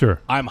 Or sure,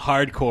 I'm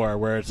hardcore,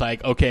 where it's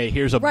okay,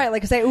 here's a right.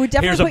 Like I say, it would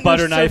definitely here's a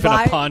butter knife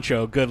and a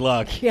poncho. Good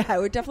luck. Yeah, it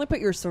would definitely put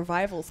your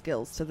survival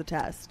skills to the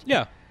test.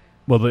 Yeah.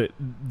 Well, the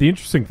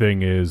interesting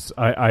thing is,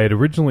 I had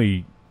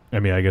originally, I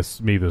guess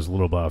maybe there's a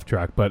little bit off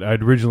track, but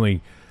I'd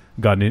originally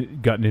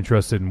gotten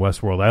interested in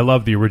Westworld. I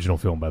love the original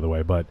film, by the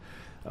way, but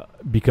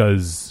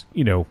because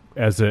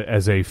as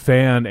a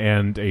fan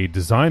and a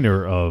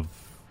designer of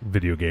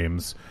video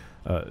games,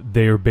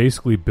 they are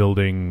basically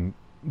building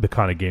the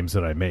kind of games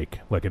that I make,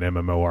 like an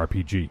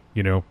MMORPG.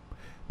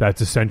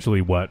 That's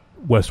essentially what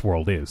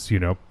Westworld is.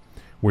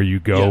 Where you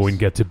go and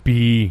get to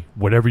be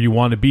whatever you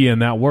want to be in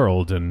that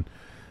world, and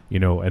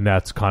and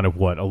that's kind of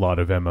what a lot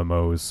of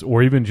MMOs,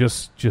 or even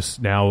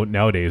just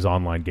nowadays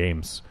online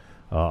games,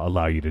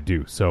 allow you to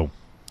do. So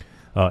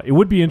it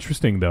would be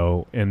interesting,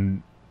 though,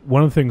 and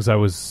one of the things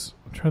I'm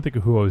trying to think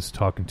of who I was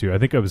talking to. I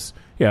think I was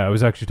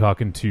actually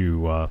talking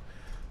to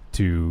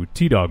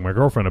T-Dog, my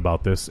girlfriend,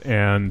 about this,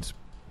 and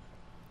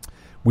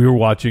we were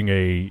watching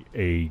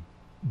a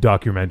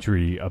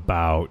documentary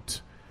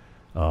about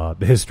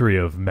the history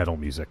of metal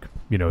music.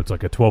 It's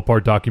like a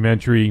 12-part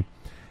documentary,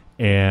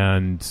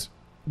 and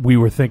we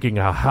were thinking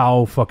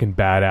how fucking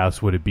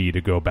badass would it be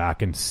to go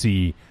back and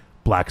see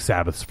Black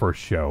Sabbath's first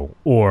show,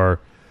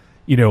 or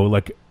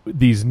like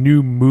these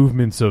new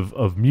movements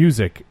of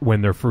music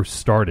when they're first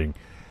starting.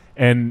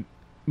 And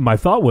my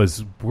thought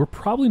was, we're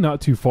probably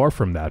not too far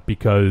from that,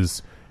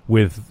 because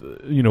with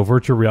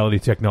virtual reality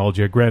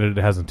technology, granted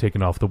it hasn't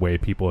taken off the way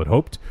people had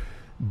hoped,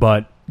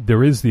 but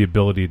there is the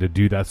ability to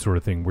do that sort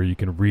of thing where you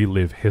can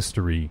relive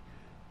history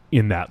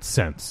in that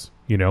sense,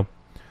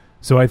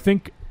 So I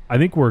think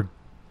we're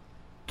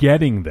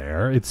getting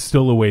there. It's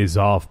still a ways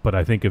off, but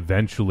I think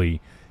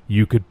eventually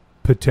you could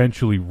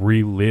potentially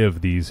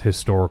relive these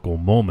historical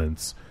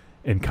moments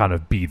and kind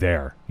of be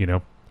there,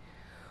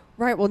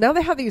 Right. Well, now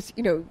they have these,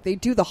 they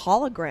do the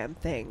hologram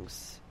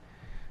things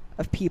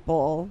of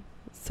people.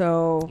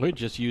 So we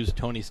just use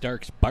Tony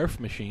Stark's barf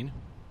machine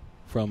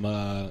from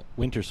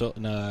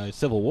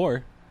Civil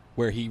War,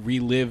 where he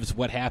relives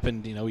what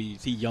happened. You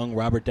see young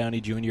Robert Downey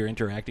Jr.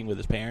 interacting with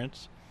his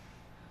parents.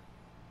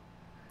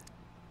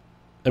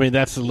 I mean,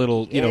 that's a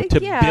little, to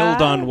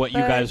build on what you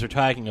guys are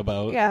talking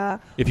about. Yeah.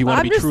 If you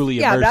want to be truly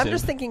immersive. Yeah, but I'm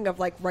just thinking of,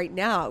 like, right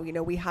now,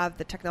 we have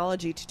the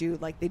technology to do,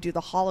 like, they do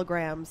the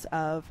holograms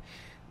of,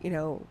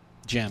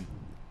 Gem.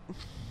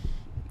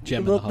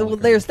 Well,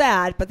 there's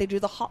that, but they do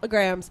the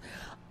holograms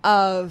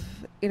of,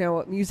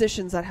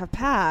 musicians that have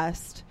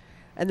passed,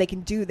 and they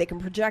can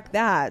project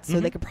that, so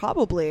they could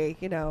probably,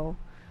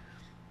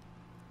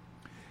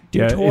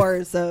 do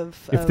tours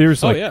if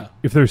there's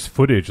if there's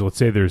footage, let's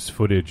say there's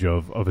footage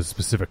of a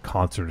specific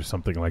concert or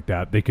something like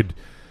that, they could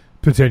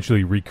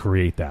potentially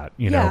recreate that.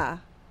 Yeah.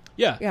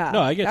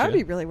 No, I get that you. would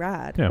be really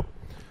rad. Yeah.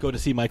 Go to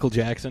see Michael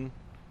Jackson.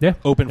 Yeah.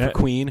 Open for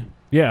Queen.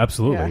 Yeah,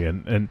 absolutely. Yeah.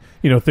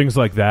 And things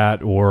like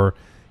that, or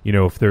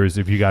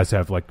if you guys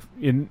have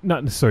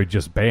not necessarily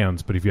just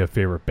bands, but if you have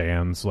favorite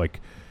bands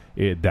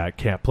that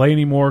can't play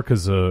anymore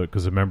because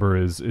a member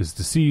is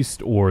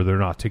deceased, or they're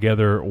not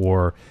together,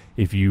 or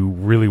if you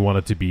really want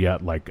it to be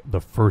at the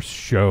first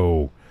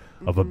show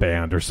of a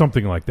band or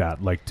something like that,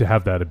 to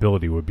have that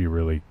ability would be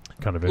really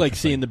kind of interesting. Like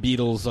seeing the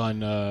Beatles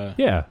on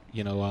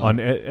on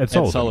Ed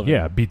Sullivan.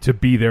 Yeah, to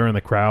be there in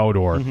the crowd,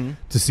 or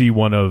to see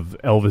one of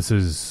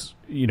Elvis's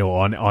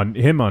on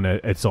him on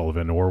Ed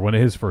Sullivan, or one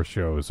of his first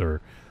shows, or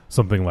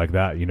something like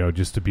that.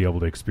 Just to be able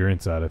to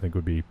experience that, I think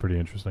would be pretty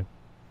interesting.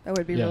 That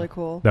would be really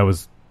cool. That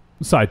was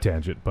side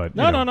tangent, but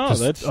no,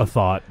 just that's a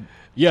thought.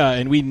 Yeah,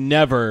 and we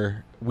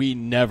never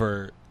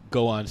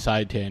go on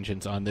side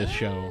tangents on this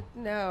show.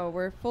 No,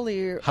 we're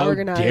fully How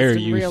organized dare and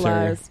you,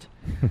 realized.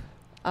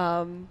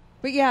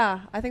 But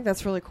yeah, I think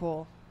that's really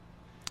cool.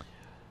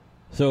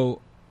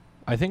 So,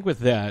 I think with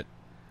that,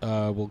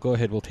 we'll go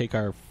ahead. We'll take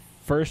our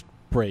first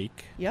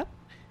break. Yep.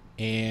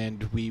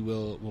 And we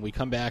will, when we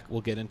come back,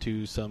 we'll get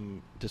into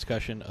some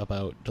discussion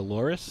about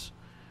Dolores,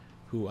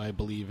 who I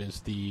believe is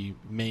the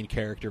main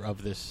character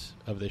of this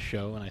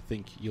show, and I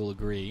think you'll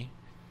agree.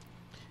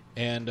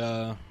 And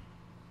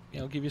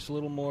give you a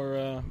little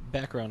more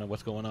background on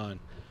what's going on.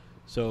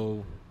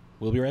 So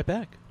we'll be right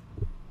back.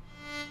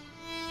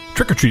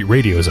 Trick or Treat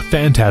Radio is a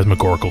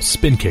phantasmagorical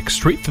spin kick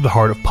straight through the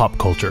heart of pop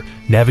culture,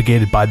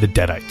 navigated by the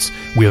Deadites.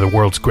 We are the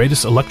world's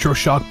greatest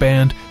electroshock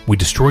band, we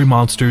destroy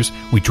monsters,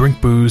 we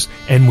drink booze,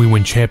 and we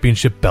win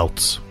championship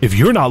belts. If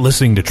you're not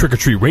listening to Trick or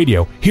Treat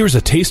Radio, here's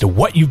a taste of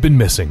what you've been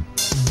missing.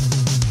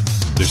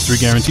 There's 3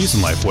 guarantees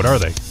in life. What are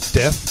they?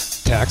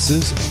 Death,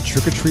 taxes, and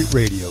Trick or Treat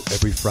Radio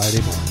every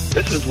Friday morning.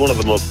 This is one of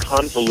the most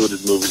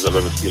convoluted movies I've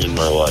ever seen in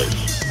my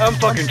life. I'm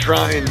fucking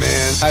trying,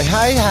 man.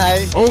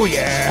 Hi. Oh,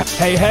 yeah.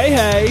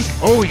 Hey.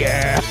 Oh,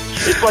 yeah.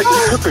 It's like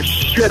you took a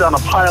shit on a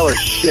pile of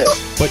shit.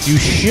 But you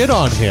shit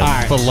on him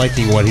for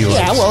liking what he likes.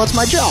 Yeah, well, it's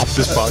my job.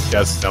 This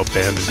podcast is now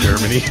banned in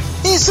Germany.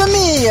 It's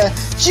me,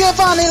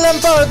 Giovanni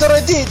Lombardo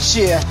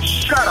Radici.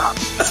 Shut up.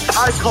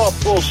 I call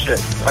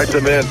bullshit. I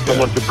demand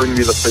someone to bring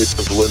me the face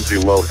of Lindsay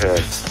Lohan.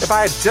 If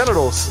I had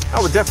genitals,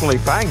 I would definitely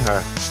bang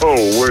her. Oh,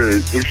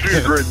 wait. Is she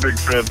a great big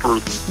fan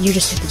person? You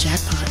just hit the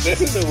jackpot.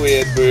 This is a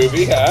weird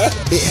movie, huh?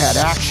 It had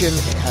action,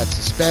 it had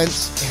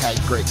suspense, it had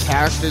great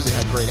characters, it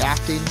had great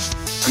acting.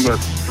 I'm going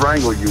to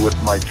strangle you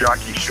with my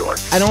jockey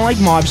shorts. I don't like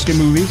mobster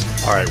movies.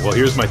 All right, well,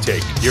 here's my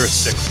take. You're a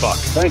sick fuck.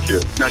 Thank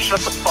you. Now shut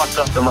the fuck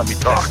up and let me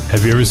talk.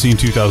 Have you ever seen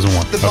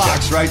 2001? The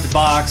box, right? The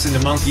box and the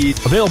monkey.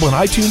 Available on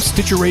iTunes,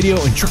 Stitcher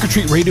Radio, and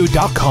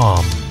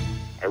TrickOrTreatRadio.com.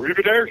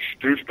 Arrivederci,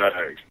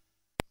 douchebags.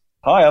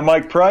 Hi, I'm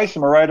Mike Price.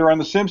 I'm a writer on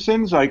The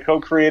Simpsons. I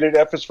co-created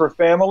F is for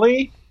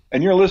Family,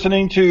 and you're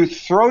listening to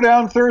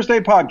Throwdown Thursday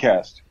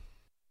podcast.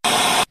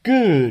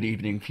 Good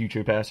evening,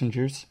 future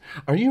passengers.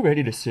 Are you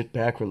ready to sit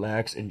back,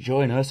 relax, and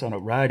join us on a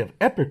ride of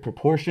epic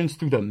proportions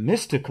through the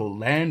mystical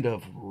land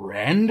of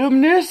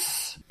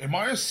randomness? Am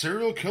I a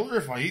serial killer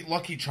if I eat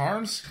Lucky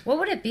Charms? What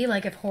would it be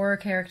like if horror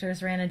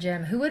characters ran a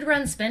gym? Who would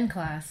run spin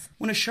class?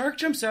 When a shark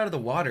jumps out of the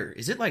water,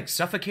 is it like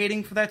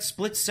suffocating for that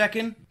split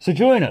second? So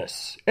join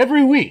us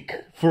every week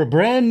for a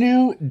brand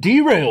new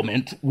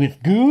Derailment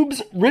with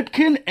Goobs,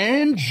 Ripkin,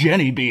 and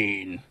Jenny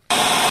Bean.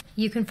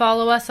 You can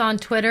follow us on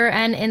Twitter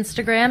and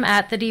Instagram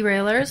at The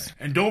Derailers.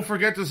 And don't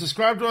forget to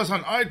subscribe to us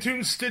on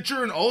iTunes,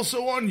 Stitcher, and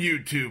also on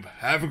YouTube.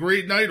 Have a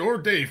great night or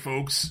day,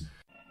 folks.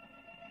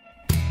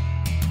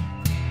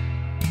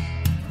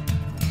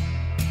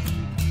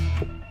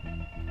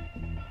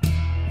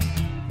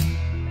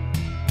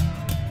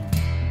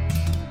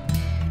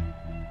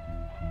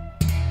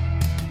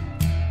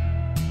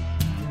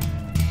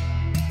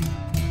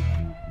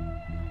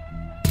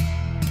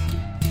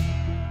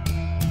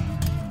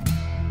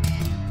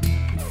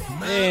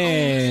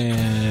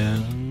 And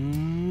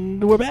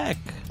we're back.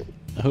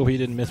 I hope you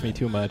didn't miss me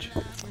too much.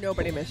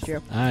 Nobody missed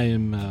you.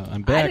 I'm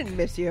back. I didn't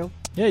miss you.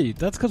 Yeah,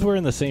 that's because we're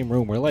in the same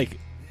room. We're like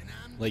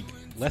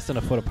less than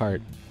a foot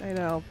apart. I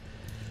know.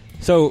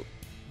 So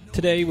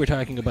today we're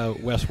talking about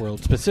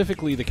Westworld,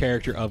 specifically the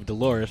character of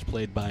Dolores,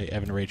 played by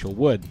Evan Rachel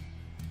Wood.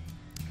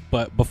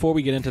 But before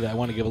we get into that, I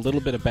want to give a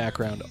little bit of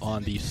background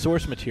on the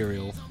source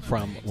material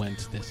from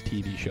whence this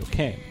TV show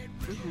came.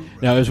 Mm-hmm.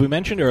 Now, as we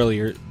mentioned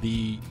earlier,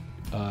 the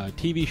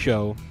TV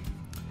show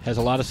has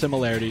a lot of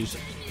similarities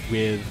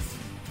with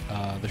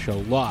the show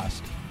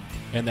Lost,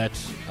 and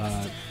that's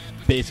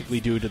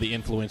basically due to the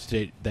influence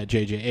that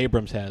J.J.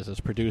 Abrams has as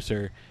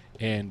producer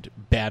and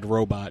Bad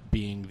Robot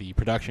being the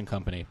production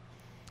company.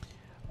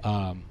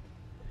 A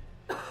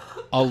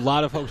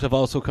lot of folks have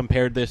also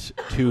compared this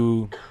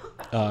to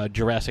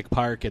Jurassic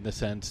Park in the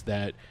sense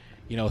that,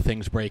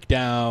 things break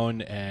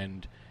down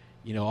and,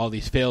 all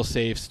these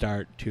fail-safes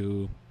start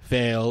to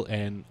fail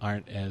and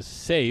aren't as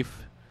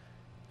safe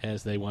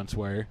as they once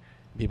were.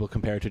 People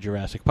compare it to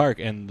Jurassic Park,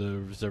 and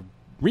there's a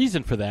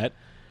reason for that,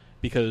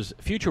 because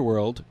Future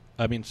World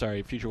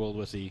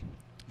was the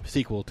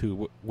sequel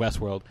to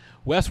Westworld.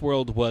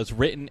 Westworld was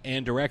written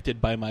and directed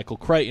by Michael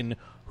Crichton,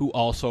 who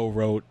also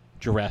wrote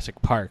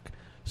Jurassic Park.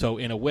 So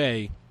in a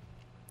way,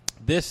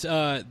 this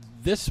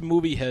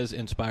movie has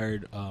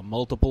inspired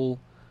multiple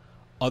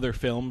other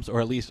films,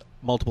 or at least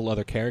multiple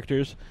other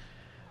characters.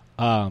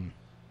 The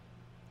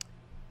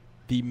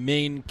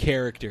main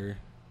character,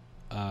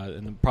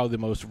 and probably the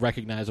most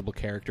recognizable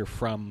character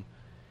from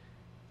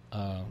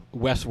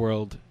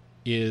Westworld,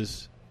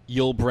 is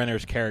Yul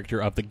Brynner's character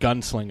of the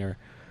Gunslinger,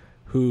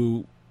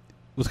 who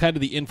was kind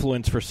of the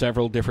influence for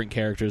several different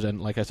characters,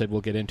 and like I said, we'll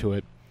get into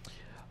it.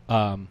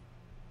 But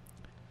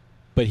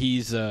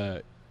he's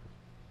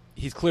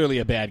clearly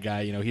a bad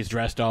guy. He's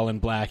dressed all in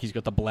black. He's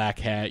got the black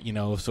hat.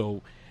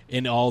 So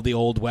in all the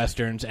old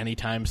westerns,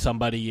 anytime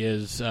somebody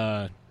is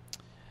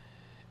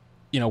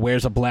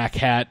wears a black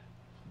hat,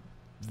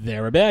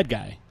 they're a bad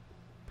guy.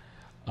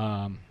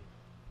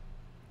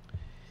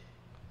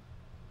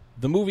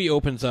 The movie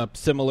opens up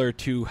similar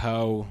to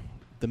how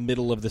the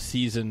middle of the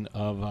season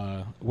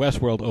of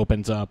Westworld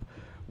opens up,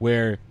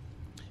 where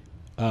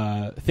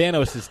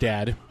Thanos'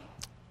 dad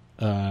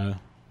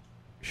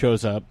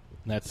shows up.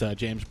 That's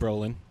James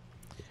Brolin,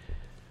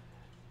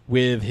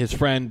 with his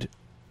friend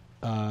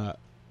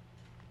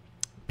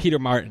Peter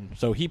Martin.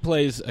 So he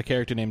plays a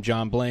character named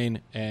John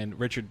Blaine, and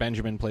Richard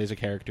Benjamin plays a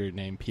character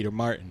named Peter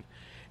Martin.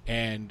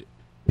 And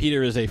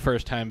Peter is a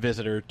first-time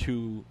visitor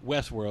to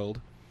Westworld,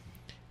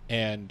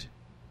 and,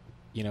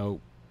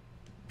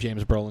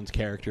 James Brolin's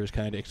character is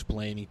kind of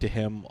explaining to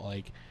him,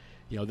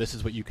 this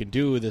is what you can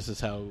do, this is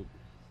how,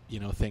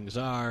 things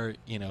are,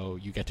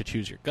 you get to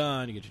choose your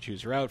gun, you get to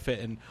choose your outfit,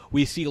 and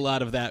we see a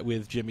lot of that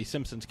with Jimmy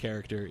Simpson's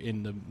character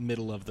in the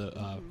middle of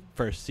the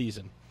first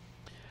season.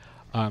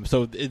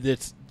 So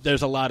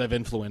there's a lot of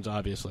influence,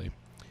 obviously.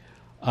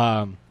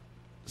 Some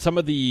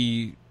of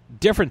the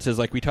differences,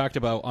 like we talked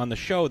about on the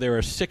show, there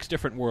are 6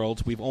 different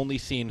worlds. We've only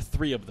seen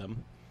 3 of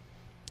them.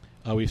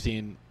 We've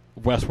seen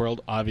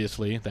Westworld,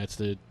 obviously. That's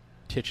the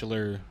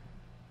titular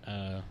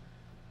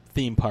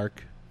theme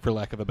park, for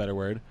lack of a better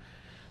word.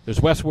 There's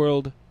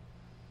Westworld,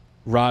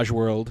 Raj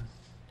World,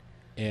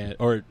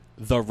 or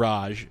The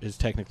Raj is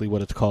technically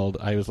what it's called.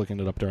 I was looking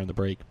it up during the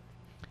break.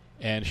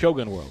 And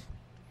Shogun World.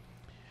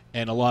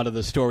 And a lot of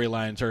the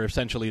storylines are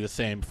essentially the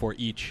same for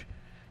each.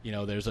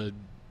 There's a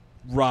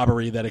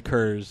robbery that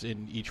occurs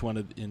in each one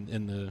of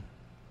in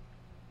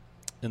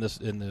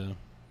the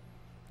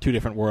 2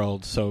 different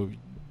worlds. So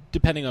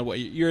depending on what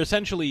you're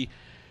essentially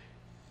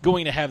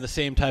going to have the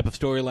same type of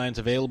storylines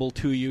available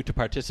to you to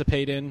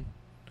participate in.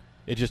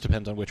 It just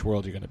depends on which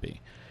world you're going to be.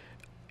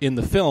 In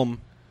the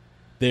film,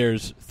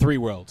 there's 3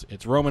 worlds.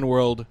 It's Roman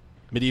world,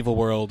 medieval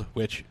world,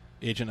 which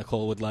Agent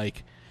Nicole would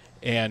like,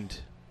 and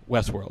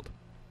Westworld.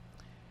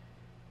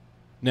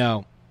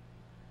 Now,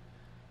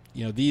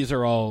 these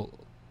are all,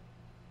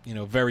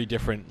 very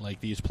different.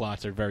 Like, these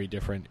plots are very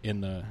different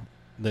in the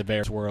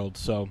various worlds.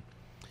 So,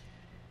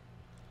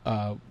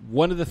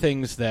 one of the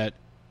things that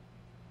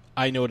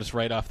I noticed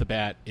right off the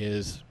bat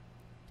is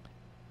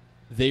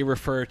they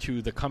refer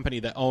to the company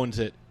that owns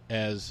it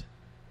as,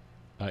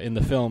 in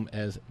the film,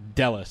 as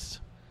Delos.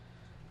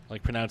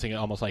 like pronouncing it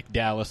almost like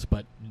Dallas,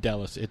 but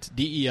Delos. It's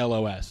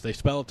Delos. They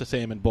spell it the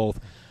same in both,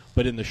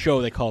 but in the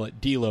show they call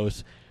it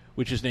Delos,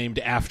 which is named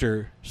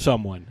after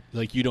someone.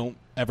 Like, you don't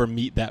ever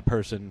meet that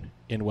person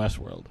in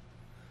Westworld.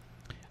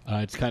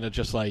 It's kind of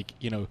just like,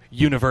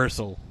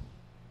 Universal.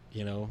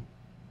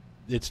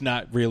 It's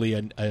not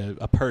really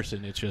a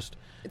person. It's just...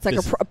 It's like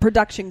a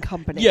production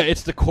company. Yeah,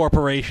 it's the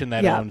corporation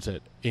that owns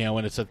it.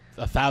 When it's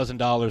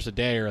 $1,000 a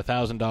day or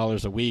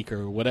 $1,000 a week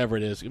or whatever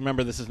it is.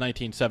 Remember, this is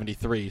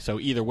 1973, so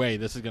either way,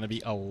 this is going to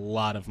be a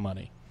lot of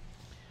money.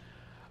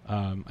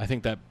 I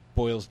think that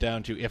boils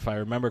down to, if I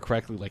remember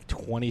correctly, like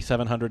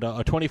 $2,700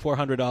 or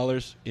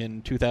 $2,400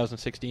 in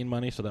 2016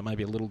 money. So that might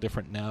be a little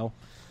different now.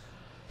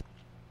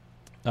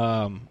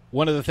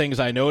 One of the things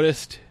I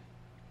noticed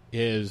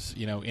is,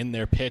 in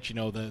their pitch,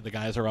 the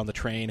guys are on the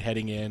train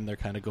heading in. They're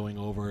kind of going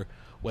over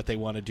what they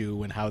want to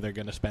do and how they're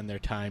going to spend their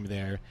time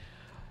there.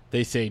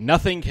 They say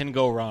nothing can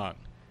go wrong,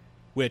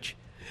 which...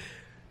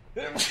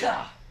 Bless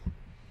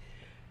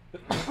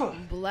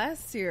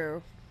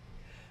you.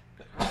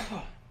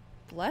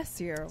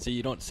 Bless you. See,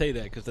 you don't say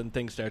that because then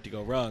things start to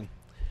go wrong.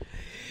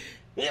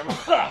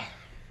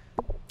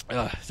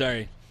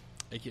 Sorry.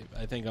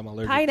 I think I'm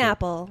allergic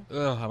Pineapple.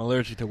 I'm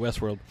allergic to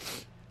Westworld.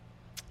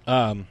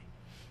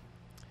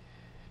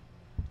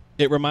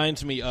 It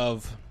reminds me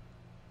of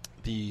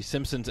the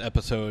Simpsons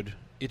episode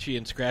Itchy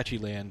and Scratchy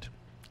Land,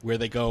 where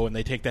they go and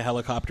they take the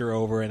helicopter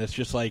over, and it's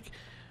just like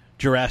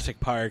Jurassic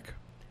Park.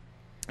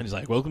 And it's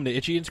like, welcome to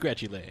Itchy and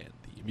Scratchy Land,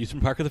 the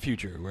amusement park of the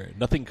future, where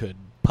nothing could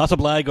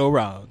possibly go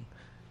wrong.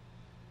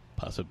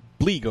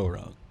 Possibly go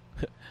wrong.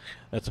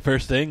 That's the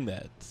first thing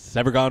that's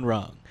ever gone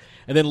wrong.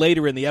 And then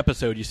later in the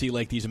episode, you see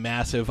like these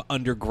massive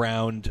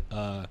underground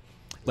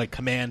like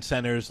command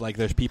centers. Like,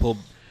 there's people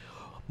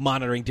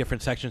monitoring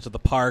different sections of the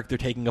park. They're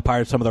taking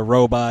apart some of the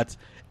robots.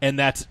 And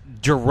that's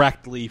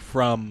directly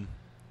from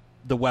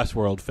the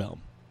Westworld film,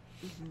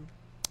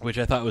 which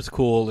I thought was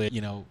cool.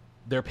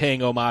 They're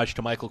paying homage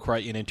to Michael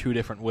Crichton in two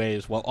different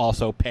ways while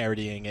also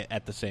parodying it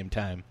at the same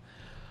time.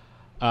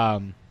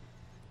 The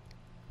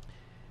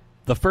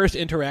first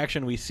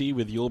interaction we see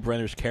with Yul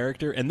Brynner's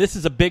character, and this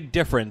is a big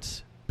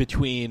difference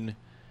between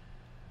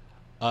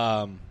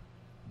the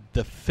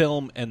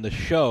film and the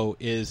show,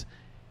 is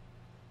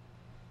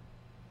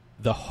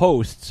the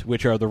hosts,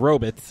 which are the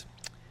robots,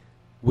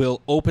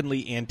 will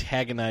openly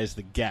antagonize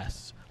the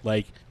guests.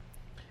 Like,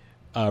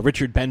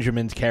 Richard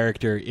Benjamin's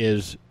character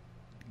is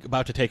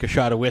about to take a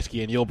shot of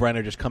whiskey, and Yul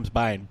Brynner just comes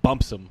by and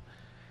bumps him.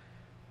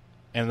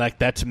 And, like,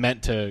 that's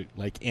meant to,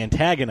 like,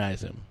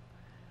 antagonize him.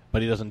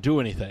 But he doesn't do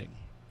anything.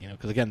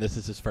 Because, again, this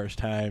is his first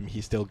time.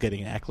 He's still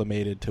getting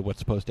acclimated to what's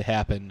supposed to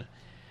happen.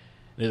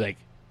 And he's like,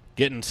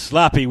 getting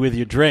sloppy with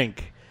your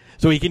drink.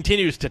 So he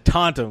continues to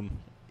taunt him,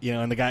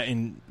 and the guy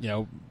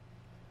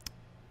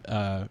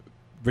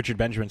Richard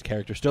Benjamin's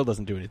character still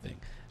doesn't do anything.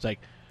 It's like,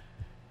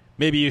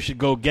 maybe you should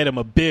go get him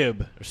a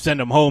bib or send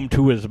him home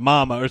to his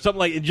mama or something.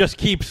 Like, it just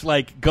keeps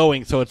like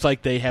going. So it's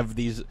like they have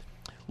these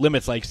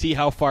limits, like, see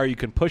how far you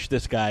can push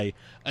this guy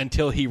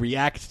until he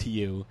reacts to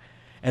you.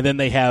 And then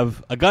they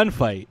have a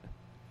gunfight.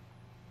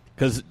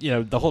 Because,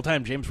 the whole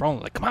time James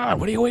Brolin, like, come on,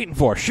 what are you waiting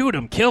for? Shoot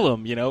him, kill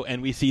him,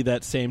 And we see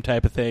that same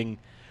type of thing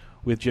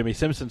with Jimmy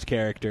Simpson's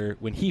character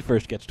when he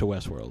first gets to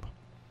Westworld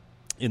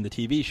in the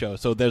TV show.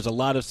 So there's a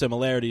lot of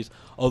similarities,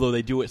 although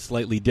they do it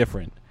slightly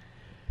different.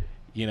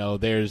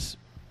 Whereas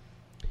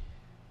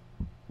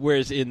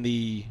in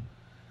the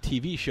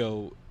TV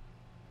show,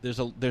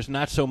 there's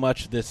not so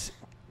much this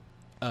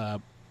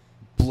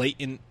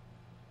blatant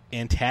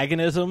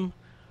antagonism,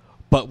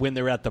 but when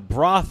they're at the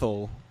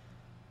brothel,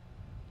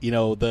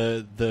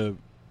 the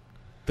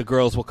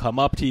girls will come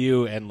up to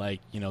you and, like,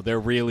 they're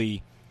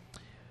really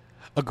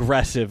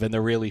aggressive and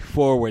they're really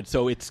forward.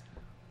 So it's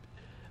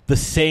the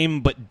same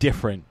but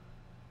different.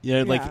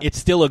 Like, it's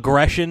still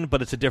aggression,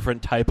 but it's a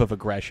different type of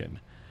aggression.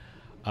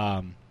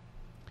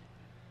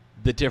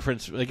 The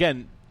difference,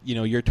 again,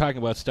 you're talking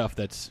about stuff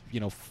that's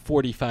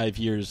 45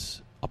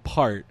 years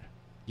apart.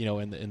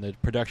 In the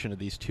production of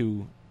these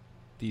two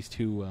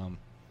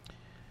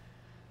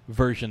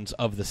versions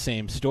of the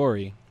same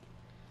story.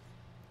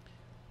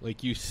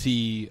 Like, you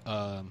see,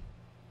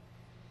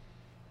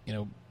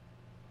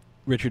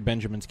 Richard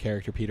Benjamin's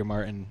character, Peter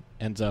Martin,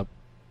 ends up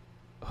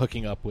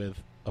hooking up with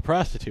a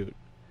prostitute.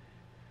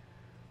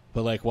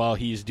 But, like, while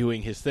he's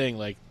doing his thing,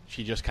 like,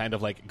 she just kind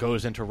of, like,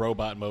 goes into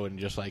robot mode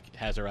and just, like,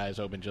 has her eyes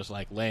open, just,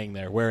 like, laying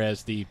there.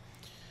 Whereas the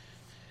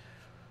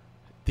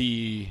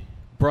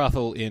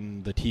brothel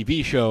in the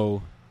TV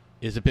show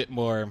is a bit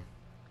more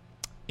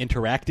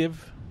interactive.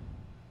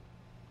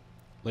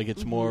 Like,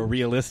 it's more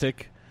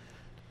realistic.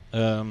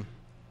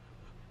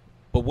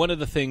 But one of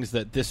the things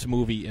that this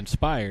movie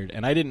inspired,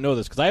 and I didn't know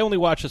this because I only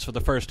watched this for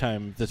the first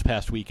time this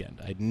past weekend.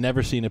 I'd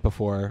never seen it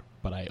before,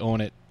 but I own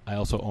it. I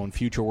also own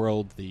Future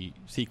World, the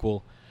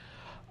sequel.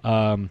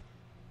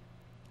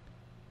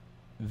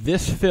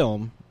 This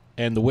film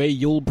and the way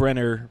Yul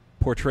Brynner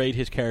portrayed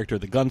his character,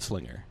 the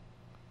gunslinger,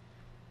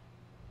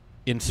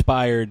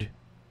 inspired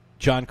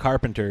John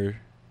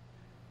Carpenter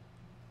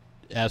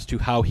as to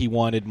how he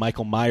wanted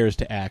Michael Myers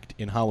to act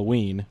in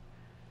Halloween.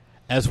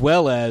 as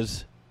well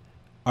as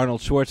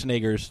Arnold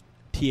Schwarzenegger's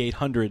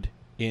T-800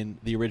 in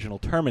the original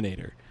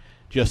Terminator.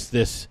 Just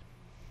this,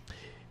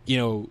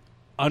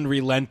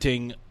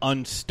 unrelenting,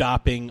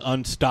 unstoppable,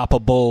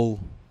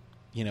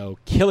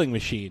 killing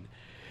machine.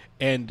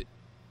 And,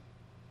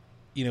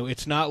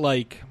 it's not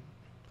like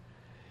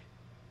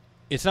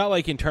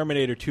in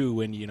Terminator 2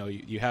 when,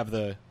 you have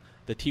the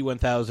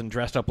T-1000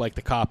 dressed up like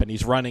the cop and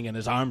he's running and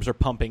his arms are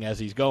pumping as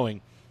he's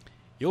going.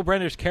 Yul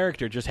Brynner's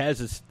character just has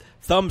his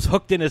thumbs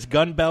hooked in his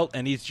gun belt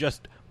and he's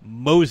just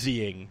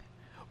moseying.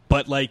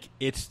 But,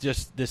 it's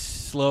just this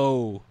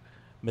slow,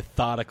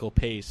 methodical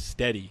pace,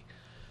 steady.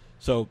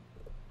 So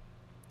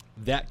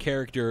that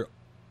character,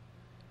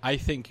 I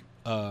think,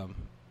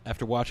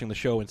 after watching the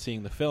show and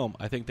seeing the film,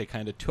 I think they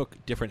kind of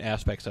took different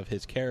aspects of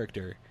his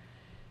character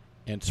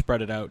and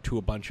spread it out to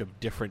a bunch of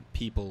different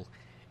people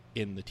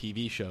in the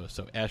TV show.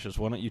 So, Ashes,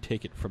 why don't you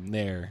take it from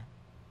there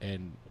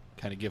and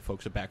kind of give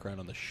folks a background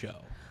on the show?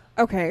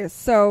 Okay,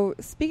 so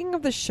speaking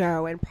of the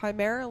show, and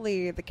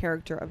primarily the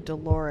character of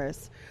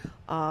Dolores,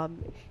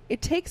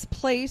 it takes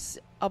place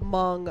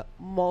among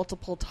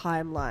multiple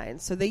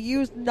timelines. So they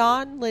use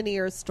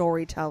non-linear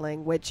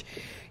storytelling, which,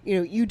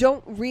 you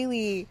don't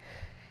really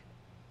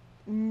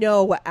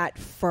know at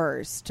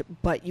first,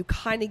 but you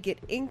kind of get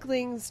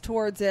inklings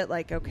towards it,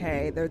 like,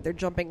 okay, they're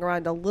jumping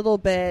around a little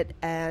bit,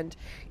 and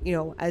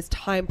as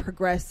time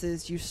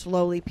progresses you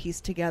slowly piece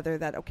together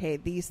that, okay,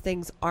 these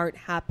things aren't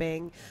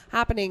happening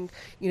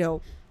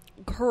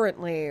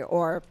currently,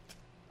 or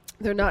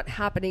they're not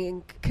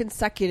happening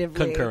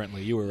consecutively.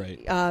 Concurrently, you were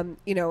right.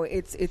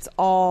 It's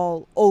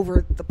all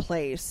over the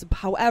place.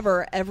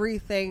 However,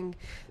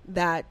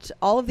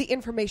 all of the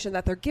information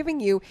that they're giving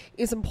you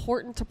is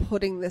important to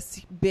putting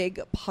this big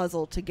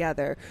puzzle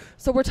together.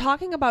 So we're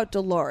talking about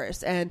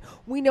Dolores, and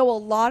we know a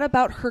lot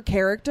about her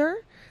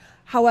character.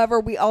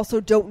 However, we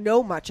also don't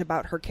know much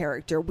about her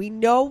character. We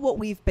know what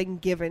we've been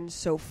given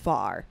so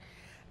far.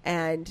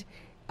 And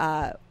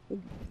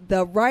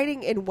the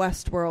writing in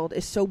Westworld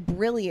is so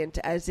brilliant,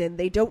 as in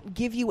they don't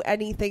give you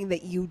anything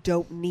that you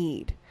don't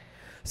need.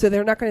 So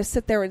they're not going to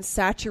sit there and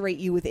saturate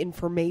you with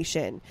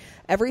information.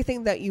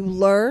 Everything that you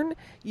learn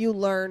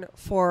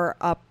for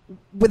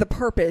with a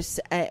purpose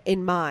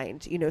in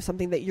mind.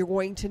 Something that you're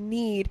going to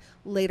need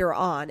later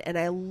on, and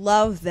I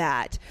love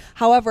that.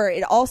 However,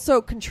 it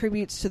also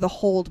contributes to the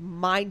whole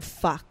mind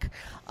fuck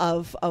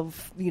of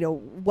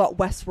what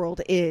Westworld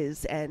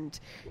is, and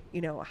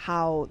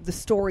how the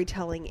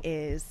storytelling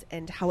is,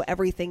 and how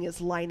everything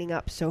is lining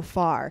up so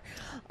far.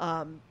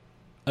 I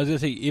was going to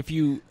say,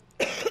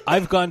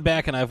 I've gone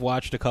back and I've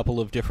watched a couple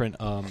of different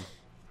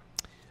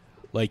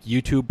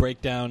YouTube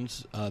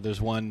breakdowns.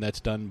 There's one that's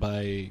done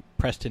by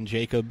Preston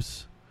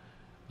Jacobs,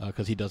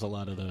 because he does a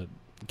lot of the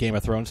Game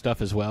of Thrones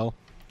stuff as well.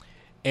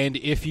 And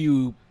if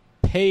you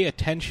pay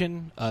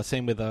attention,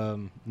 same with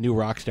New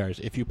Rockstars,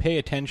 if you pay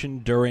attention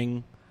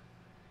during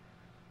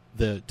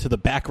to the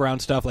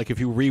background stuff, like if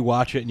you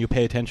rewatch it and you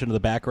pay attention to the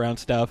background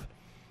stuff,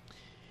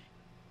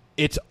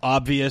 it's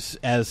obvious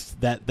as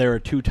that there are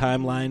two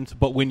timelines,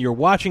 but when you're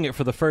watching it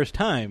for the first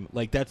time,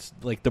 that's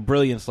the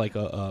brilliance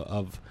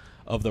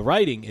of the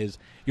writing is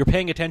you're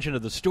paying attention to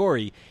the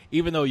story,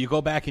 even though you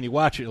go back and you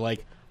watch it,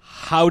 like,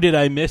 how did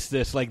I miss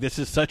this? This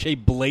is such a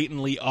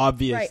blatantly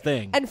obvious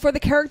thing. And for the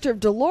character of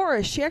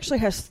Dolores, she actually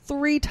has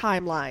 3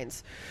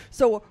 timelines.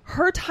 So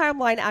her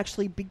timeline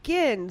actually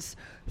begins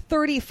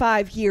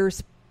 35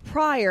 years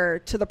prior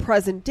to the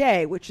present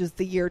day, which is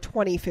the year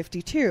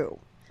 2052.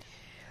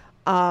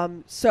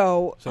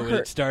 So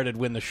it started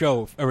when the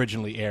show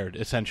originally aired,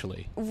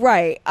 essentially.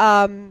 Right.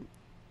 Her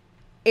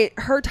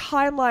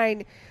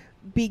timeline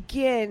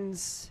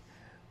begins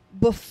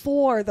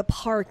before the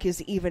park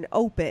is even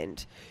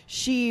opened.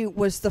 She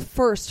was the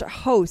first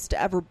host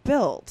ever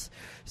built.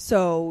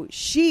 So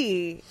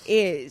she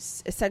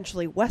is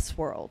essentially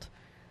Westworld.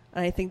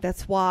 And I think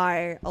that's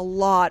why a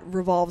lot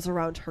revolves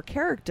around her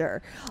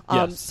character.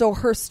 Yes. So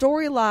her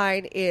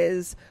storyline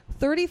is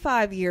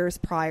 35 years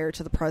prior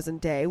to the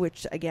present day,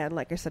 which, again,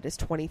 like I said, is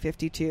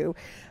 2052.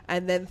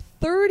 And then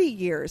 30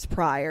 years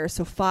prior,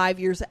 so 5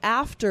 years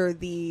after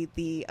the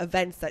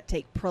events that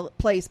take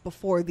place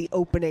before the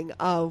opening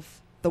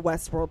of the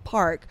Westworld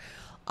Park,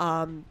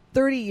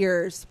 30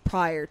 years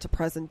prior to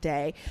present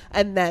day.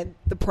 And then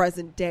the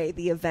present day,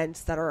 the events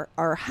that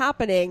are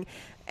happening.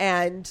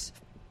 And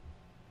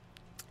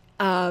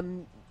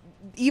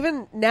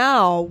even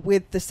now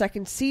with the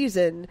second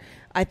season,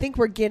 I think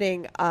we're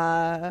getting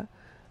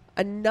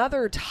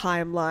another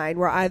timeline.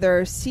 We're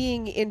either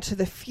seeing into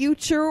the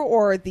future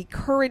or the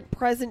current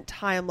present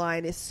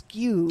timeline is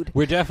skewed.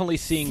 We're definitely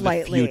seeing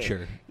slightly. The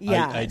future.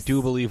 Yes. I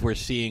do believe we're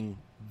seeing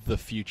the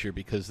future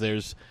because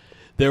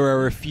there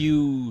are a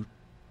few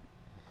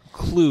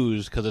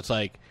clues, because it's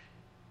like,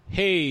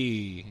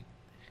 hey,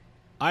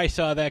 I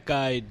saw that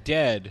guy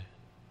dead,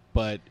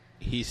 but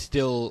he's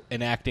still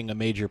enacting a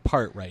major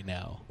part right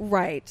now.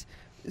 Right.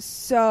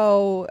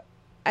 So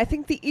I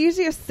think the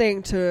easiest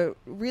thing to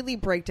really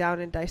break down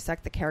and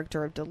dissect the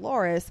character of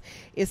Dolores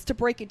is to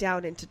break it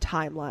down into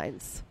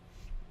timelines.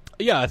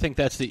 Yeah, I think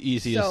that's the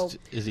easiest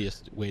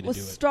way to We'll do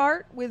it.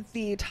 start with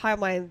the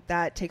timeline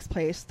that takes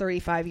place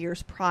 35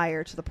 years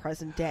prior to the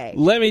present day.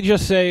 Let me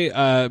just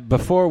say,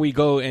 before we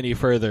go any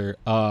further,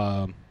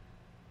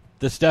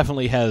 this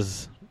definitely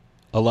has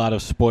a lot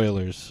of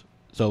spoilers.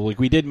 So, like,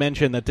 we did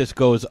mention that this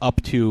goes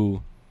up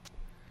to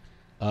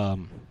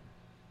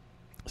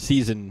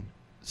season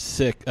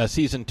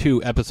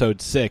 2,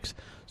 episode 6.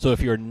 So,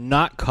 if you're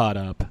not caught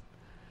up,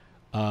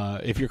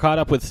 if you're caught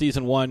up with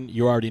season 1,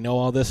 you already know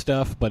all this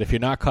stuff. But if you're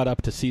not caught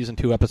up to season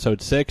 2,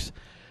 episode 6,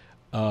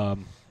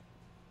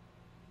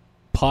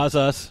 pause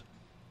us,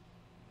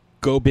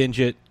 go binge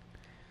it,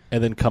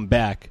 and then come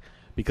back,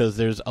 because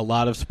there's a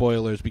lot of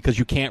spoilers, because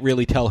you can't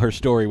really tell her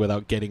story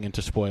without getting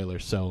into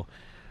spoilers. So,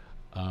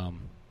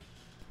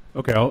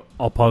 okay,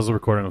 I'll pause the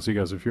recording. I'll see you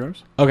guys in a few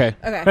hours. Okay.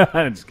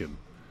 I'm just kidding.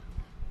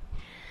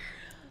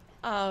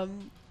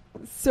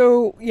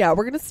 So, yeah,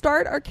 we're going to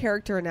start our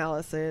character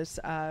analysis.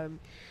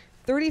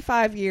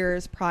 35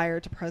 years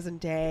prior to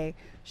present day,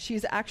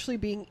 she's actually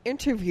being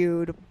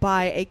interviewed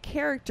by a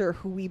character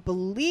who we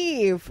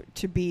believe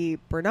to be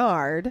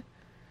Bernard.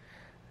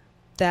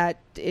 That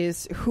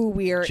is who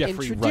we are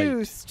Jeffrey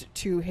introduced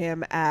to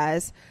him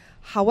as.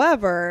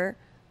 However,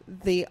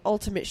 the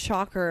ultimate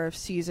shocker of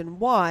season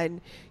 1,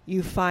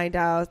 you find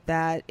out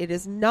that it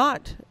is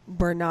not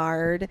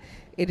Bernard.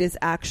 It is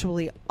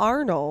actually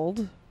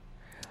Arnold,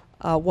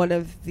 one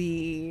of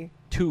the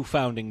 2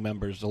 founding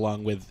members,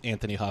 along with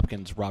Anthony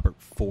Hopkins, Robert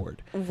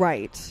Ford.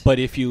 Right. But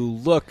if you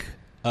look,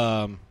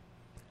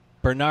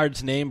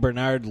 Bernard's name,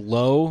 Bernard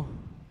Lowe,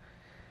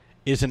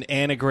 is an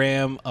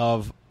anagram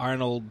of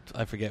Arnold.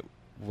 I forget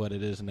what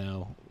it is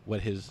now.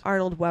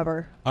 Arnold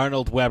Weber.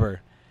 Arnold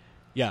Weber.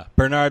 Yeah,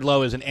 Bernard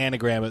Lowe is an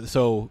anagram.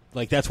 So,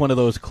 like, that's one of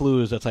those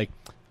clues that's like,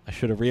 I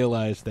should have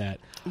realized that.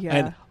 Yeah.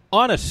 And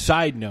on a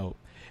side note,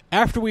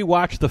 after we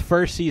watched the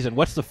first season,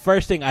 what's the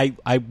first thing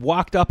I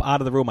walked up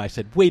out of the room? I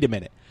said, wait a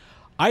minute.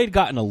 I had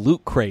gotten a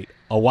Loot Crate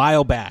a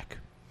while back,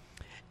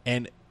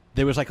 and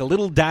there was like a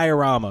little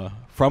diorama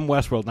from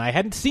Westworld, and I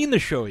hadn't seen the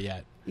show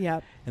yet.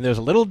 Yep. And there's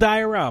a little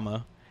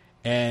diorama,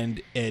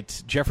 and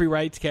it's Jeffrey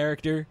Wright's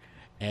character,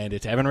 and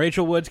it's Evan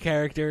Rachel Wood's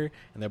character,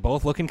 and they're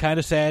both looking kind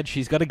of sad.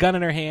 She's got a gun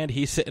in her hand.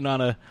 He's sitting on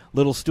a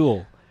little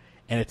stool.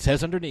 And it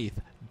says underneath,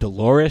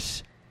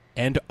 Dolores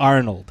and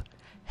Arnold.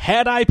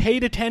 Had I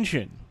paid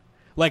attention,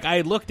 like,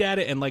 I looked at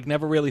it and, like,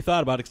 never really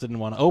thought about it because I didn't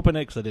want to open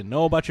it, because I didn't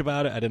know much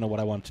about it. I didn't know what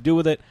I wanted to do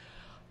with it.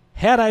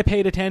 Had I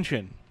paid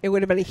attention, it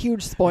would have been a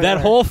huge spoiler. That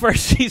whole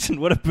first season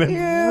would have been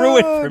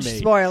ruined for me.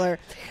 Spoiler.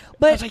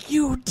 But I was like,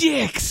 you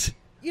dicks!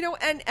 You know,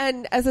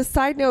 and as a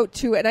side note,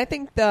 too, and I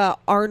think the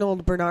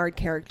Arnold Bernard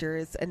character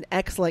is an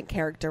excellent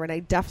character, and I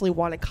definitely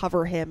want to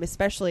cover him,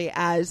 especially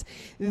as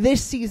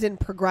this season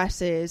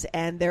progresses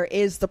and there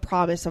is the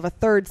promise of a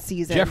third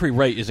season. Jeffrey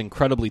Wright is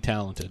incredibly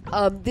talented.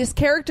 This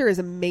character is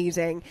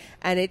amazing,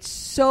 and it's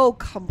so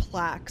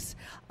complex.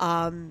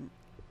 And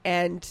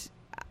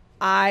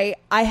I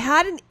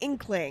had an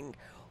inkling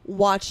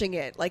watching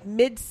it, like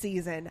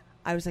mid-season.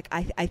 I was like,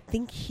 I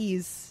think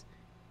he's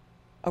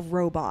a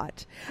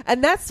robot,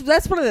 and that's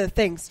one of the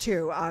things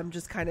too. I'm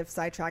just kind of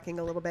sidetracking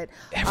a little bit.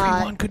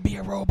 Everyone could be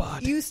a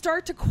robot. You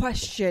start to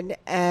question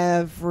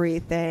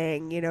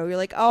everything. You know, you're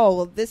like, oh,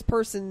 well, this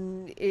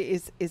person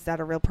is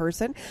that a real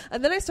person?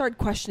 And then I started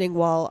questioning,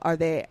 well, are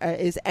they?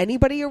 Is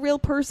anybody a real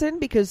person?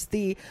 Because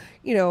the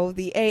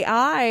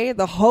AI,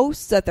 the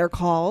hosts that they're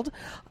called,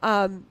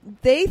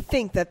 they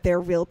think that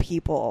they're real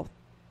people.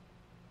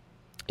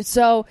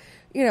 So,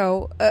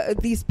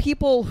 these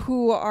people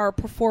who are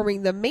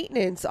performing the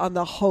maintenance on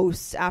the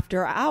hosts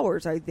after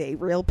hours, are they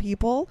real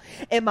people?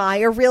 Am I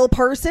a real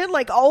person?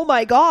 Like, oh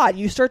my God,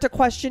 you start to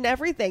question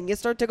everything. You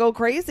start to go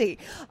crazy.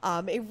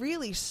 It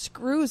really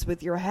screws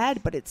with your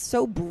head, but it's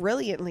so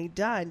brilliantly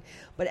done.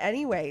 But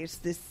anyways,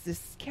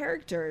 this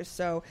character,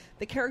 so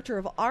the character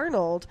of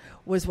Arnold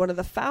was one of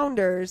the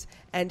founders,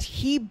 and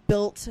he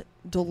built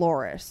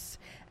Dolores.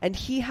 And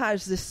he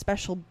has this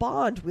special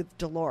bond with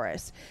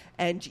Dolores.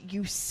 And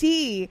you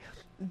see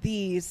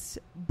these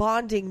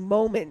bonding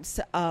moments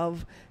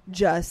of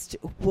just,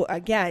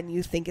 again,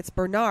 you think it's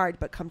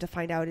Bernard, but come to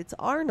find out it's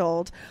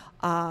Arnold,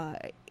 kind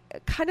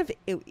of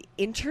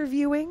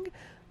interviewing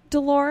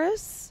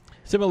Dolores.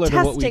 Similar to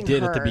what we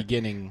did at the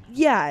beginning.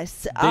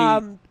 Yes.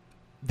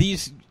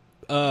 These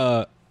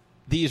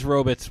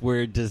robots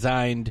were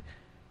designed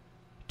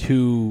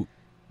to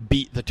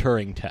beat the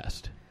Turing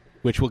test,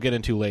 which we'll get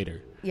into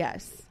later.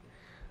 Yes.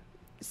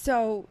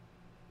 So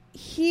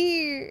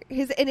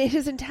his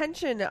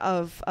intention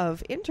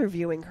of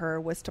interviewing her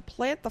was to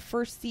plant the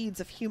first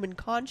seeds of human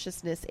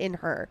consciousness in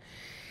her.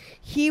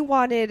 He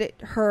wanted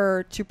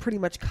her to pretty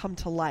much come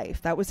to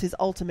life. That was his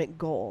ultimate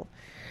goal.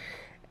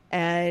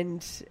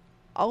 And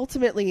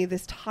ultimately,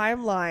 this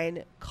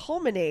timeline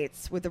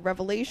culminates with the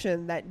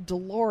revelation that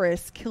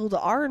Dolores killed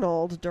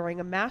Arnold during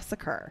a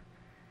massacre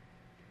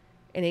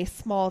in a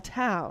small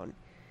town.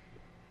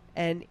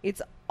 And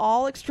it's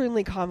all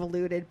extremely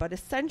convoluted, but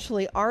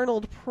essentially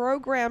Arnold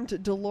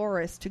programmed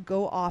Dolores to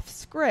go off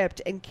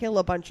script and kill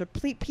a bunch of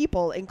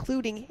people,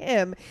 including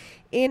him,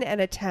 in an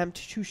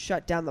attempt to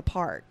shut down the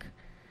park.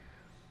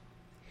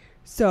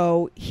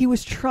 So he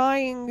was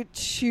trying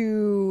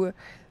to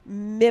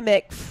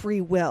mimic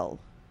free will.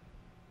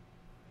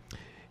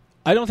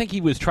 I don't think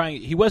he was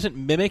trying. He wasn't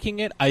mimicking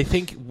it. I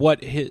think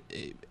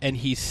and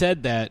he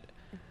said that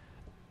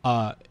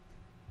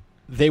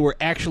they were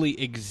actually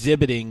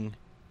exhibiting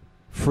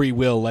free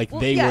will,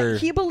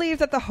 He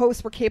believed that the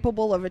hosts were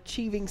capable of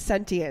achieving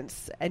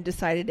sentience and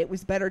decided it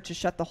was better to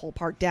shut the whole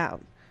park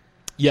down.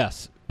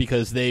 Yes,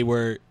 because it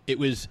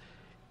was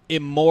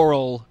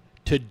immoral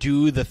to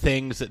do the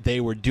things that they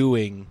were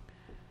doing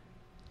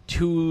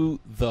to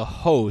the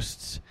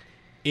hosts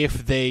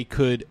if they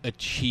could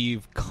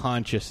achieve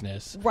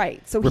consciousness.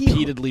 Right. So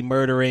repeatedly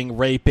murdering,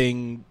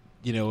 raping,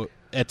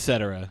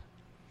 etc.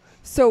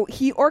 So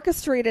he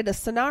orchestrated a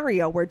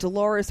scenario where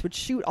Dolores would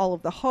shoot all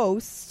of the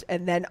hosts,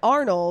 and then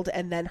Arnold,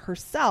 and then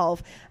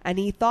herself, and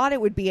he thought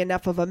it would be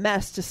enough of a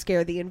mess to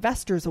scare the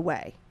investors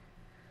away.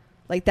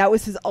 Like, that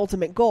was his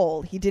ultimate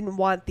goal. He didn't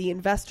want the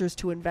investors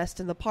to invest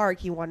in the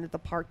park. He wanted the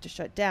park to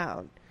shut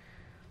down.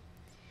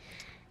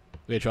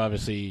 Which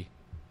obviously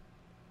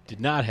did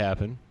not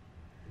happen.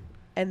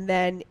 And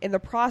then in the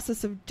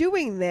process of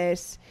doing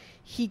this,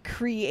 he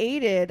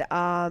created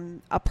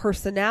a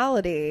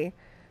personality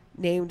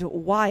named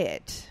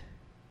Wyatt.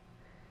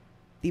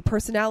 The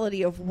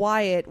personality of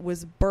Wyatt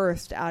was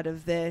birthed out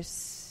of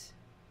this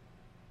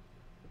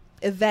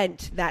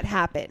event that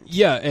happened.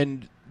 Yeah,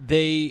 and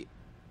they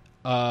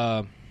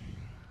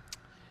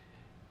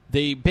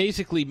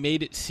basically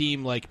made it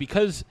seem like,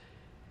 because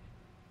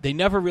they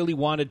never really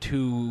wanted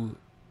to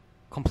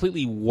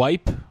completely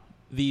wipe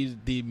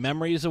the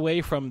memories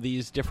away from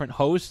these different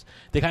hosts,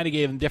 they kind of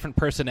gave them different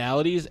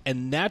personalities,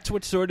 and that's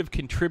what sort of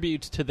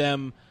contributes to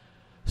them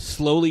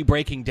slowly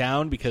breaking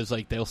down, because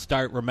they'll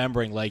start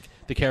remembering,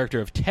 the character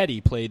of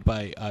Teddy, played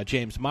by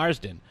James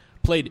Marsden,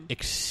 played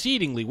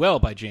exceedingly well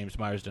by James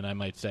Marsden, I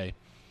might say,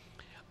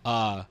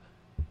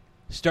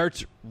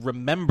 starts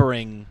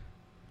remembering,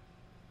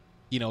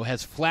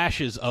 has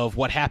flashes of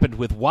what happened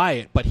with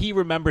Wyatt, but he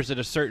remembers it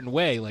a certain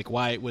way, like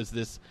Wyatt was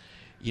this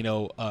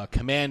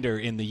commander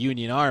in the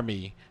Union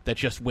Army that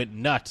just went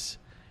nuts,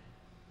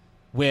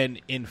 when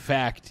in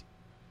fact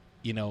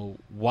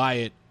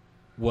Wyatt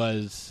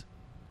was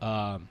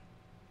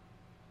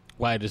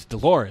Wyatt is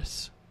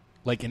Dolores,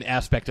 like an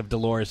aspect of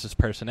Dolores'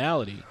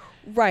 personality.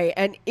 Right,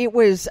 and it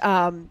was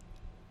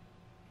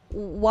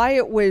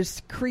Wyatt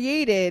was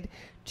created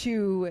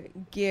to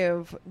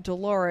give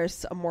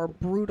Dolores a more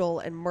brutal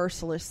and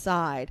merciless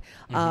side,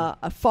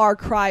 a far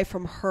cry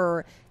from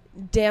her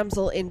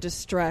damsel in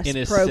distress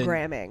innocent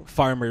programming.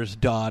 Farmer's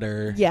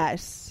daughter.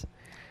 Yes.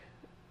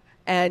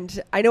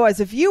 And I know as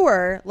a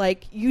viewer,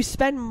 you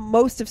spend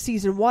most of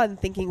season 1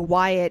 thinking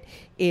Wyatt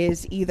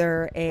is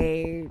either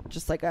a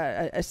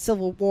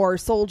Civil War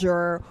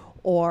soldier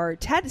or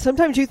Teddy.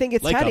 Sometimes you think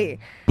it's Teddy.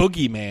 A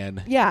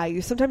boogeyman. Yeah,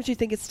 sometimes you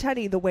think it's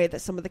Teddy, the way that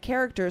some of the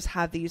characters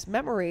have these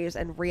memories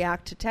and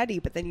react to Teddy,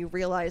 but then you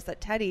realize that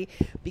Teddy,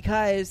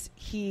 because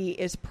he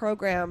is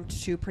programmed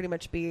to pretty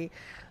much be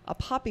a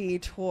puppy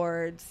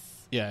towards...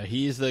 Yeah,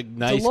 he's the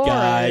nice Dolores.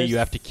 guy. You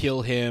have to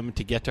kill him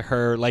to get to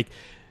her.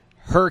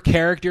 Her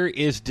character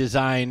is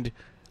designed,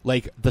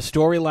 the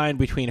storyline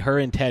between her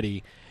and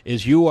Teddy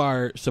is you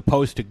are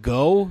supposed to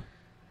go,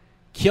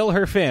 kill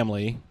her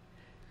family,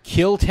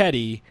 kill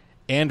Teddy,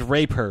 and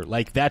rape her.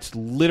 That's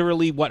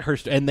literally what her...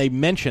 And they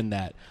mention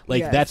that.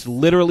 Yes. That's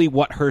literally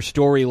what her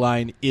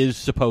storyline is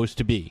supposed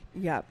to be.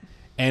 Yep.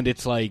 And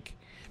it's But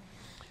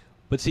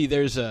see,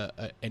 there's an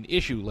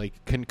issue,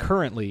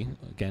 concurrently,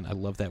 again, I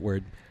love that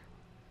word,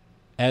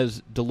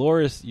 as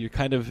Dolores, you're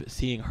kind of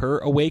seeing her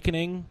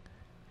awakening.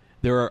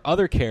 There are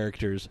other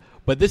characters,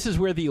 but this is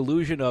where the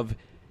illusion of,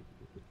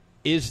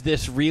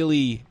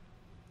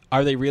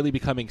 are they really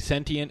becoming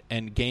sentient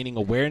and gaining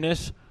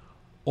awareness,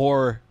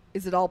 or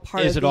is it all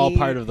part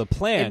of the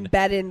plan?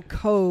 Embedded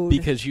code.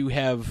 Because you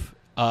have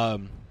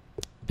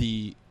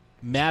the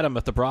madam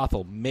at the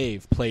brothel,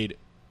 Maeve, played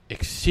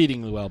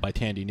exceedingly well by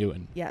Tandy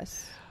Newton.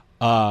 Yes.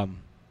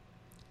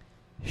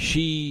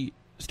 She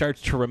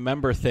starts to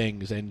remember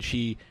things, and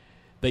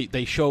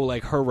they show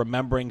her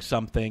remembering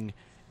something,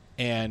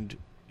 and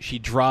she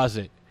draws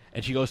it,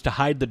 and she goes to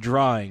hide the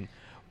drawing,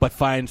 but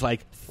finds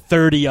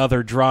 30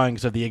 other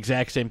drawings of the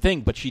exact same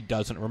thing, but she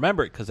doesn't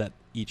remember it because at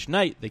each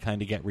night they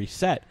kind of get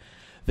reset.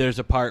 There's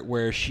a part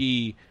where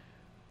she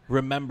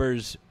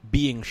remembers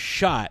being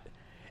shot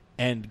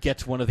and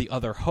gets one of the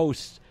other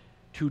hosts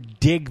to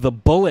dig the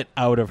bullet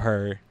out of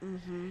her,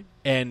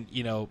 and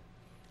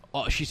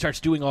she starts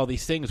doing all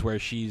these things where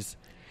she's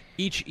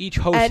each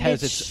host and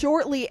has it's its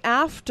shortly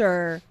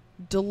after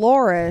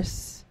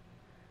Dolores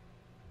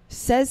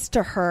says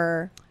to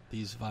her,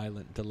 "These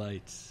violent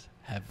delights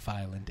have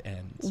violent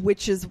ends,"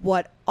 which is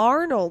what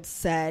Arnold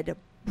said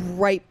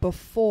right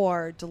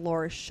before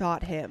Dolores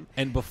shot him.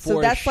 And before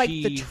so that's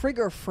the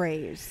trigger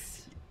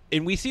phrase.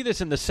 And we see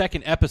this in the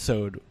second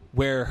episode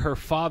where her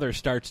father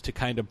starts to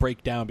kind of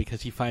break down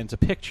because he finds a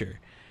picture.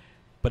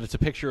 But it's a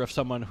picture of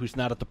someone who's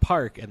not at the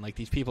park, and like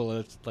these people,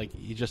 it's like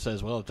he just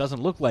says, "Well, it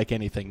doesn't look like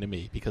anything to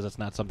me because it's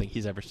not something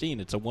he's ever seen.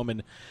 It's a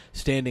woman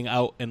standing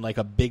out in like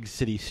a big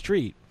city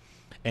street,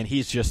 and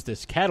he's just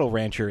this cattle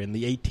rancher in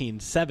the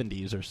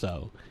 1870s or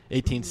so,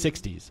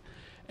 1860s,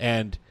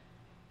 and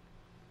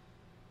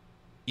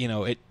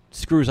it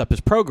screws up his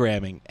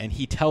programming." And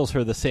he tells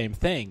her the same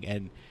thing,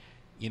 and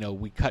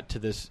we cut to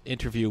this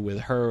interview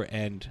with her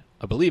and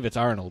I believe it's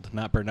Arnold,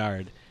 not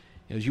Bernard.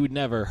 He goes, "You would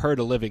never hurt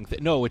a living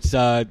thing." No, it's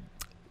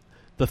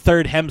the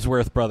third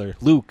Hemsworth brother,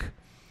 Luke.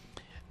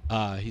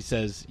 He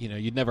says,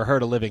 "You'd never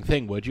hurt a living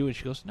thing, would you?" And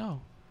she goes,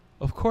 "No,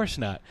 of course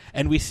not."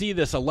 And we see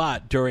this a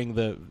lot during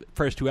the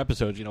first 2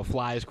 episodes,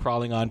 flies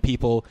crawling on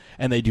people,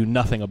 and they do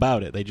nothing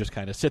about it. They just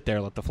kind of sit there,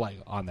 let the fly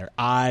on their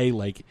eye,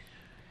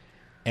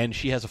 and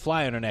she has a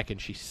fly on her neck, and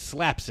she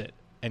slaps it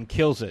and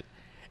kills it.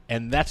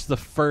 And that's the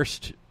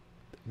first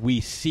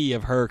we see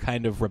of her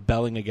kind of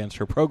rebelling against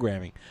her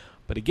programming.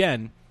 But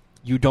again,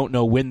 you don't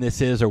know when this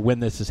is or when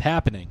this is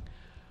happening.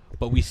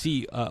 But we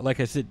see,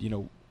 like I said,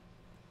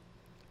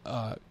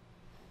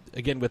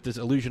 again with this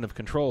illusion of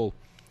control,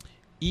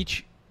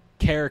 each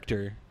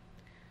character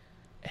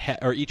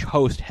or each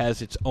host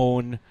has its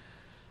own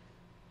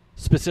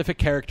specific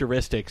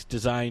characteristics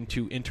designed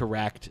to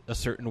interact a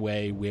certain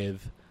way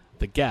with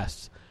the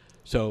guests.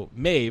 So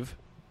Maeve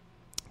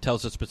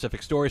tells a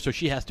specific story, so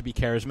she has to be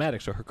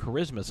charismatic, so her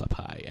charisma's up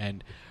high,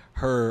 and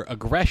her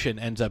aggression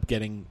ends up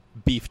getting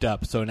beefed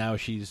up, so now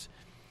she's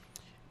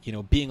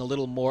being a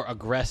little more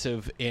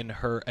aggressive in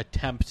her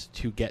attempts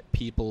to get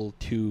people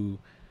to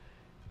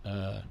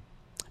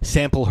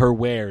sample her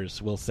wares,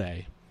 we'll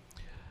say.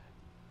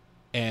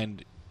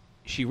 And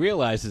she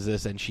realizes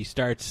this, and she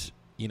starts,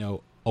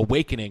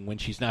 awakening when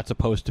she's not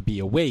supposed to be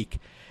awake,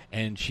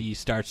 and she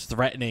starts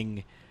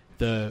threatening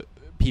the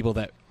people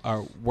that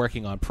are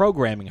working on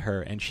programming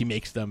her, and she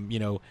makes them,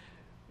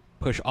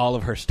 push all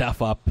of her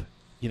stuff up,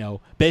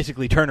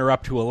 basically turn her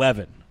up to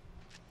 11.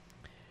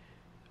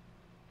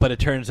 But it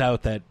turns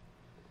out that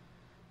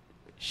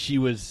she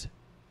was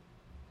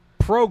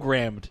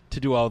programmed to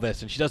do all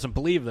this, and she doesn't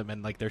believe them.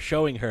 And they're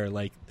showing her,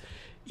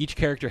 each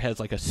character has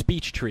a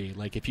speech tree.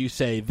 If you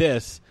say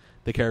this,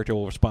 the character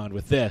will respond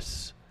with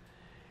this.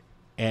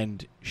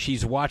 And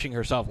she's watching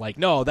herself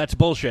no, that's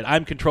bullshit.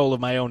 I'm in control of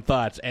my own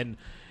thoughts. And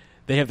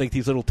they have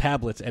these little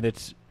tablets, and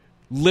it's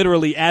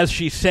literally as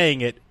she's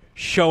saying it,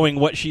 showing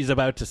what she's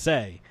about to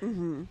say.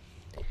 Mm-hmm.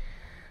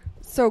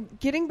 So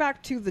getting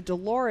back to the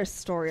Dolores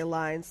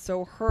storyline,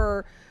 so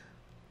her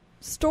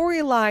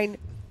storyline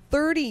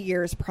 30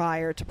 years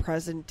prior to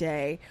present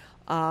day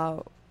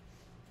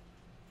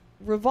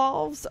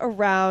revolves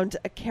around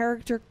a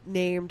character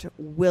named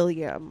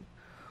William,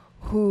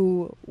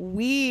 who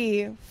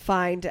we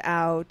find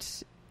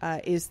out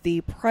is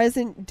the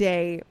present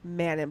day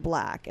Man in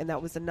Black, and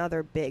that was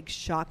another big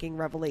shocking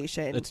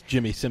revelation. That's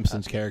Jimmy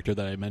Simpson's character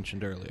that I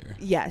mentioned earlier.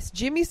 Yes,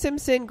 Jimmy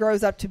Simpson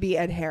grows up to be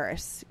Ed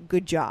Harris.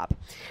 Good job.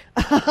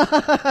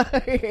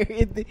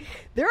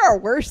 There are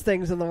worse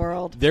things in the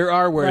world. There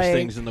are worse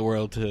things in the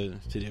world to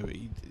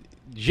do.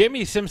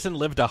 Jimmy Simpson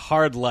lived a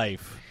hard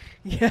life.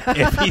 Yeah.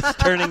 If he's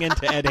turning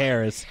into Ed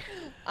Harris.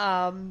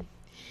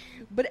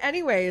 But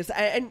anyways,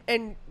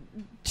 and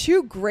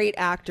 2 great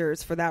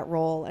actors for that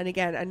role. And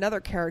again,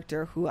 another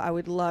character who I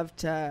would love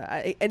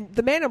to... and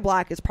the Man in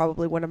Black is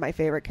probably one of my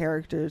favorite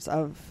characters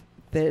of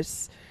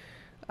this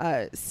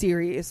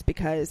series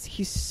because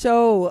he's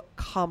so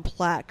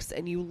complex,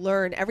 and you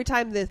learn... Every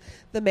time the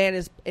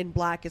Man in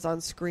Black is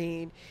on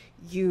screen,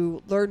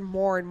 you learn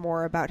more and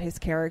more about his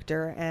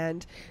character.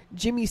 And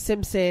Jimmy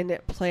Simpson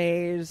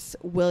plays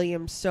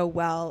William so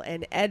well,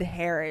 and Ed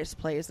Harris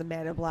plays the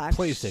Man in Black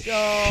plays the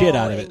shit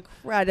out of it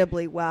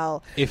incredibly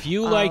well. If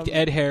you liked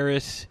Ed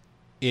Harris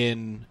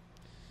in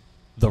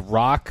The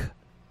Rock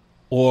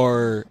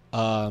or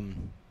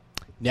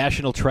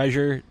National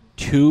Treasure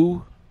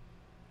 2,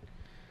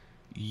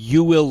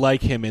 you will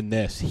like him in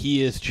this.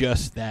 He is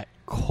just that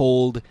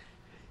cold.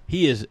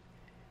 He is,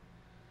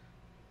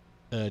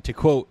 to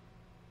quote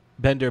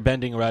Bender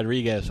Bending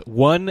Rodriguez,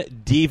 one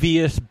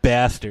devious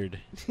bastard.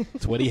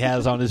 That's what he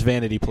has on his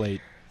vanity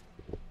plate.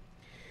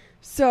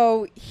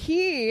 So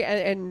he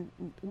and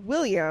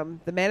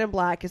William, the Man in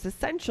Black, is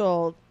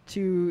essential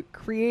to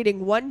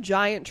creating one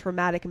giant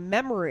traumatic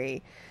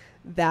memory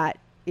that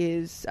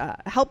is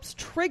helps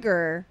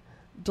trigger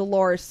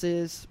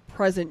Dolores's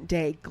present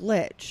day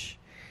glitch.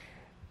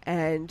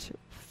 And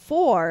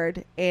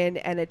Ford, in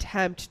an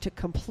attempt to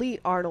complete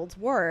Arnold's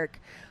work,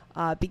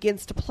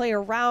 begins to play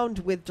around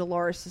with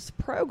Dolores's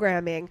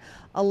programming,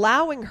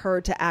 allowing her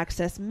to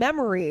access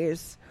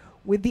memories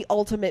with the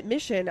ultimate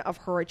mission of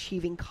her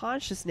achieving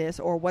consciousness,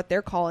 or what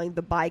they're calling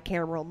the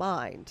bicameral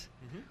mind.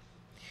 Mm-hmm.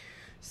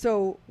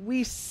 So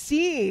we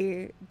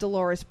see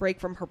Dolores break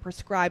from her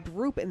prescribed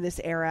route in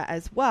this era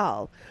as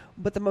well.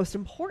 But the most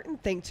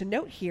important thing to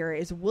note here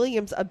is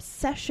William's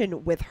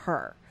obsession with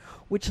her,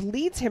 which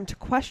leads him to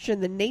question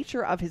the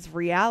nature of his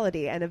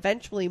reality and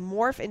eventually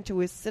morph into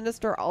his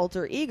sinister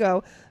alter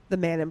ego, the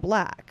Man in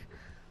Black.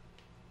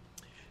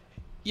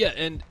 Yeah,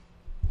 and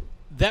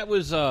that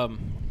was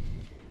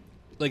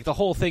like the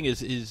whole thing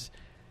is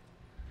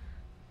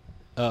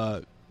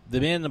the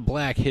Man in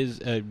Black,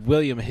 his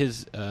William,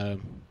 his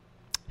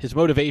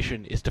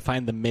motivation is to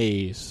find the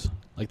maze.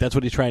 Like that's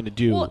what he's trying to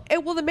do.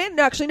 Well, the man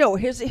actually no.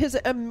 His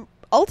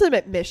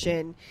ultimate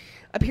mission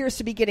appears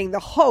to be getting the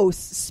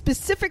host,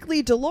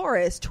 specifically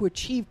Dolores, to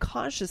achieve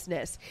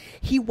consciousness.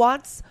 He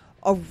wants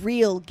a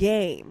real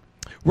game.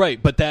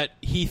 Right, but that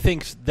he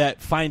thinks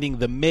that finding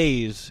the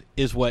maze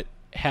is what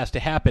has to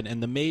happen,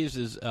 and the maze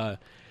is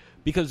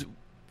because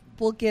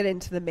we'll get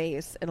into the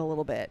maze in a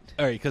little bit.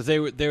 All right, because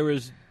there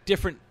was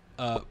different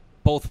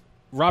both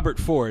Robert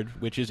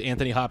Ford, which is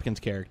Anthony Hopkins'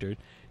 character,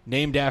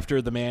 named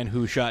after the man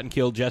who shot and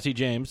killed Jesse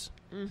James.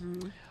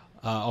 Mm-hmm.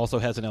 Also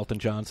has an Elton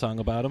John song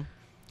about him.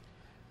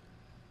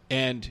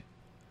 And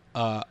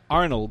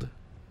Arnold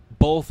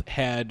both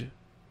had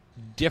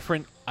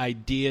different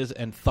ideas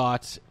and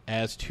thoughts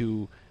as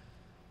to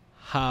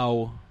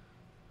how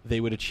they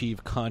would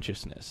achieve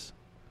consciousness,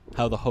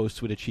 how the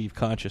host would achieve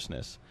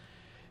consciousness.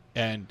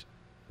 And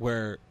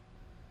where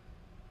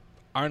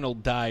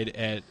Arnold died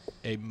at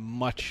a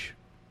much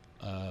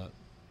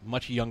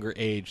younger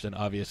age than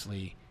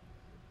obviously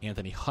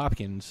Anthony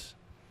Hopkins.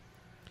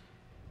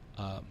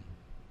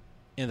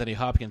 Anthony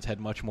Hopkins had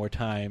much more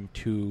time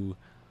to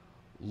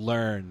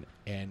learn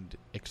and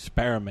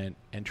experiment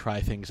and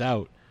try things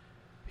out,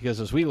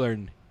 because as we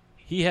learn,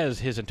 he has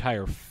his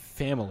entire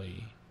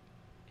family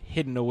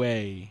hidden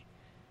away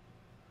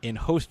in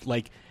host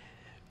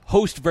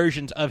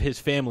versions of his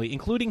family,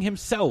 including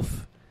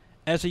himself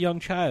as a young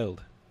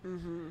child.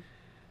 Mm-hmm.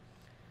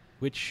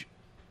 Which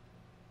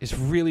is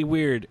really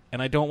weird,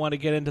 and I don't want to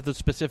get into the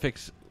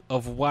specifics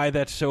of why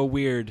that's so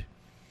weird,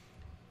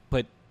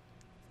 but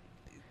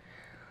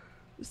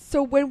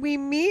so when we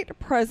meet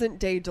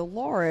present-day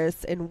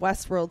Dolores in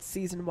Westworld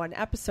Season 1,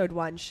 Episode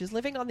 1, she's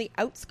living on the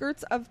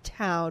outskirts of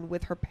town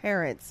with her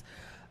parents.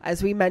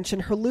 As we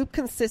mentioned, her loop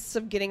consists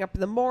of getting up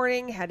in the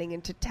morning, heading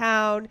into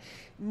town,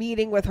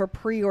 meeting with her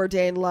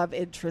preordained love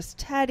interest,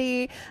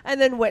 Teddy, and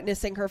then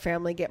witnessing her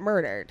family get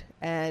murdered.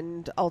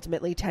 And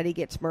ultimately, Teddy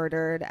gets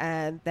murdered,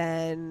 and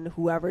then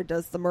whoever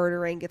does the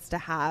murdering gets to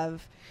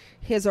have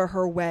his or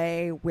her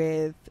way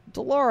with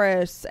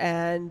Dolores.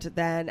 And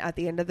then at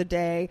the end of the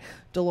day,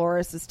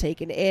 Dolores is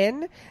taken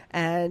in,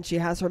 and she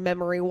has her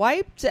memory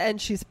wiped,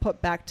 and she's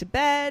put back to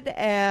bed,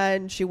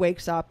 and she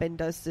wakes up and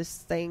does this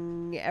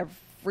thing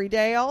every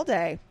day, all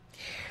day.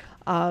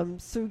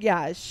 So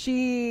yeah,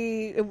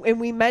 and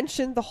we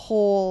mentioned the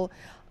whole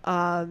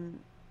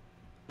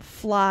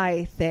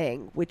fly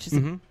thing, which is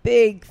a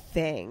big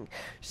thing.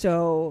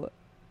 So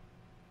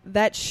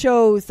that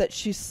shows that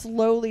she's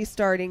slowly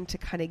starting to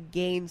kind of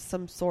gain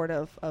some sort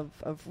of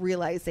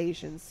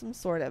realization, some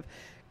sort of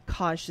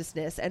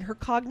consciousness, and her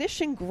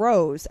cognition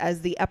grows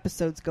as the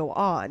episodes go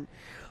on,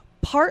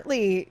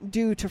 partly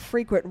due to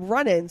frequent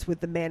run-ins with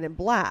the Man in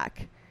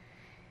Black.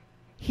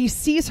 He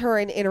sees her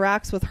and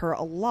interacts with her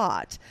a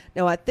lot.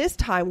 Now, at this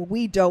time,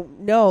 we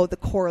don't know the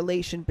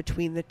correlation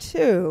between the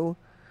two.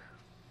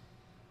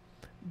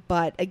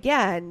 But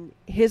again,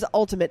 his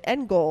ultimate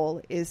end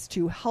goal is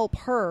to help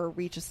her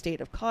reach a state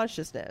of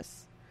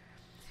consciousness.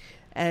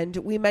 And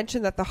we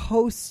mentioned that the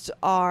hosts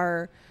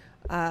are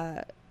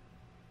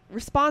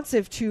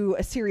responsive to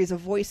a series of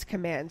voice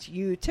commands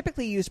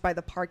typically used by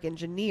the park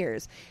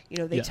engineers. You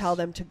know, they tell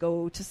them to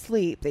go to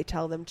sleep. They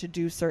tell them to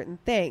do certain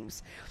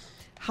things.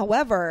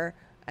 However,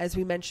 as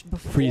we mentioned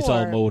before, freeze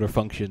all motor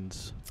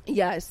functions.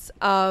 Yes.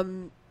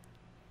 When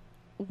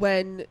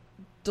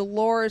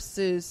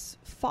Dolores's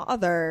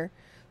father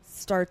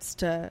starts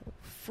to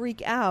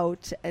freak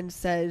out and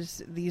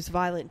says these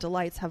violent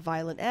delights have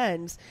violent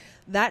ends,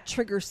 that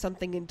triggers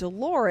something in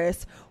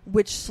Dolores,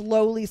 which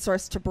slowly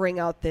starts to bring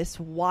out this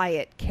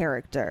Wyatt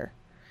character.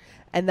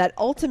 And that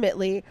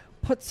ultimately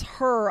puts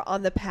her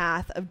on the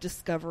path of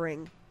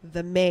discovering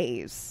the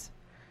maze.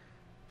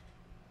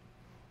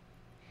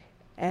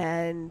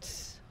 And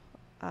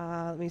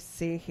let me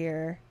see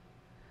here.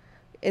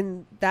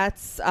 And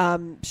that's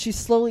she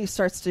slowly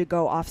starts to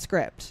go off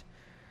script.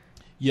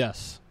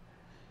 Yes.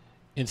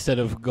 Instead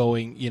of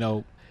going,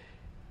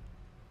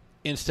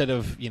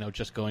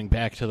 just going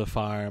back to the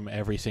farm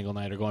every single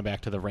night or going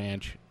back to the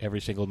ranch every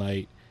single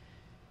night,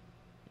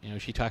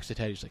 she talks to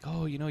Teddy. She's like,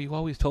 oh, you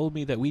always told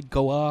me that we'd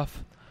go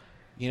off,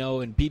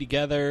 and be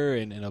together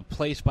in a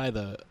place by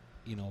the,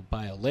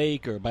 by a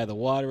lake or by the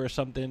water or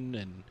something.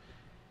 And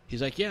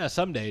he's like, yeah,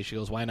 someday. She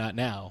goes, why not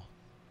now?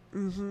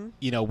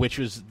 Mm-hmm. Which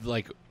was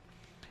like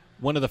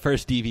one of the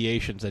first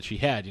deviations that she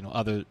had,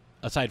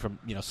 aside from,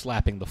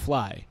 slapping the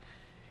fly,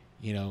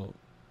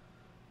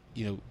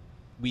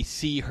 we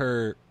see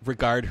her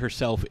regard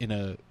herself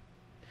in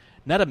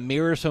not a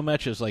mirror so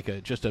much as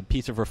like just a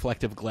piece of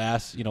reflective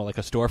glass, like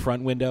a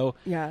storefront window.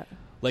 Yeah.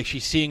 Like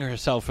she's seeing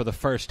herself for the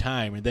first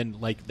time. And then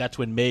like, that's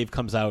when Maeve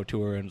comes out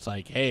to her and it's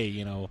like, hey,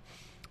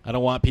 I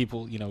don't want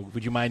people,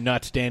 would you mind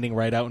not standing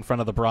right out in front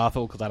of the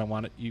brothel? Cause I don't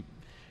want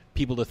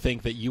people to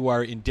think that you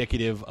are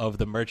indicative of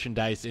the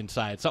merchandise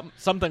inside.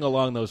 Something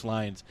along those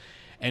lines.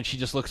 And she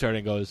just looks at her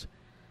and goes,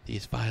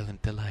 these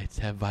violent delights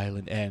have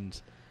violent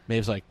ends.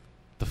 Maeve's like,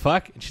 the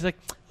fuck? And she's like,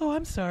 oh,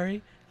 I'm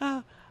sorry.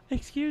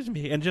 Excuse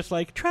me. And just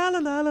like,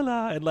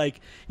 tra-la-la-la-la, and like,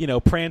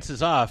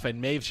 prances off.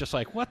 And Maeve's just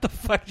like, what the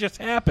fuck just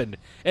happened?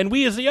 And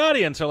we as the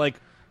audience are like,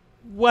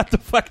 what the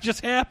fuck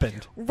just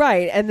happened?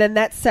 Right. And then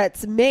that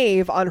sets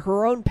Maeve on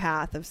her own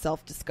path of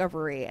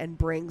self-discovery and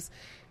brings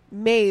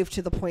Maeve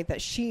to the point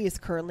that she is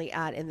currently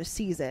at in the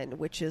season,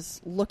 which is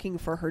looking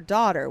for her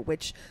daughter,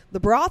 which the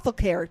brothel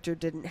character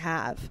didn't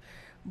have.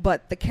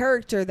 But the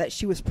character that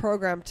she was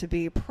programmed to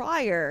be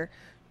prior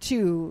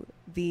to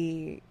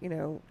the,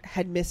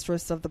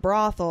 headmistress of the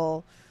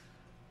brothel,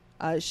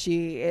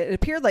 it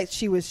appeared like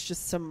she was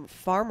just some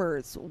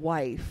farmer's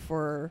wife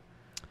or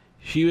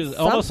she was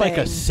something. Almost like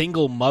a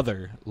single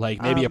mother,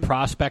 like maybe a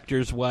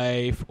prospector's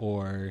wife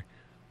or...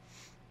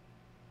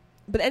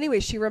 But anyway,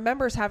 she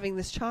remembers having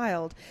this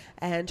child,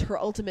 and her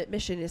ultimate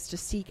mission is to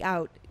seek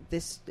out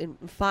this and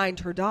find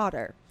her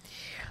daughter.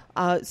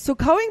 So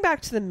going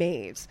back to the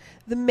maze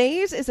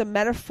is a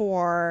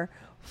metaphor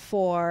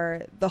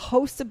for the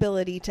host's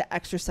ability to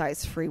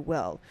exercise free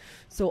will.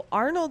 So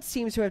Arnold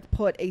seems to have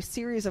put a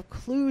series of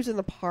clues in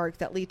the park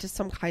that lead to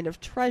some kind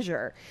of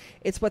treasure.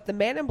 It's what the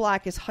Man in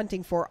Black is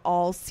hunting for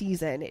all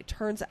season. It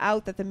turns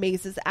out that the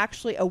maze is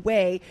actually a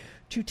way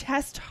to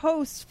test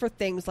hosts for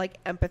things like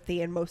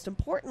empathy and, most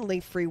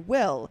importantly, free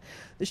will.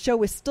 The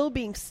show is still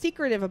being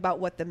secretive about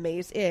what the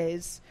maze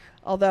is,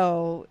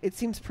 although it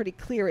seems pretty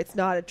clear it's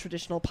not a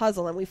traditional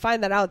puzzle. And we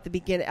find that out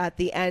at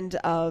the end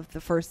of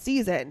the first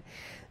season,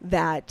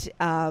 that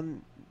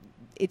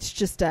it's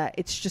just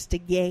a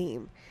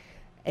game.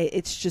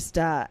 It's just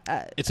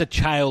it's a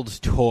child's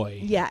toy.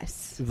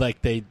 Yes.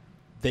 Like they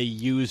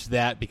used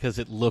that because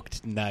it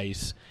looked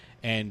nice,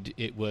 and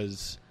it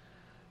was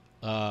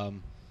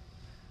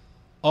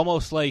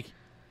almost like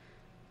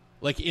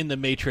in the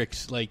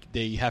Matrix, like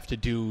they have to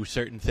do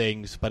certain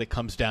things, but it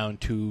comes down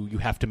to you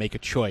have to make a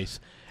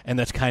choice. And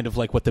that's kind of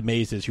like what the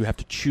maze is. You have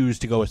to choose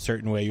to go a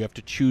certain way. You have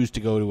to choose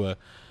to go to a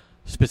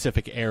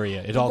specific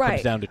area. It all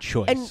comes down to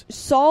choice. And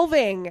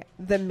solving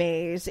the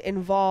maze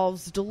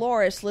involves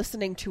Dolores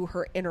listening to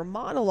her inner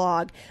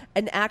monologue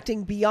and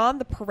acting beyond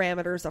the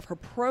parameters of her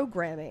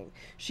programming.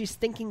 She's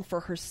thinking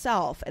for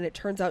herself, and it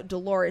turns out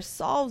Dolores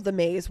solved the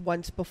maze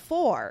once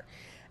before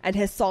and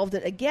has solved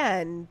it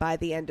again by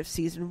the end of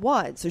season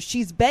 1. So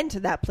she's been to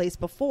that place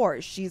before.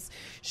 She's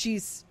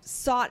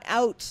sought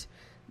out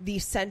the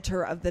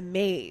center of the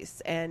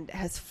maze and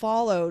has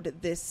followed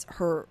this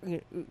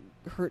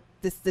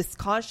this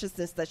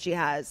consciousness that she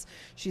has.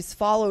 She's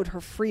followed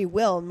her free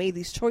will and made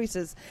these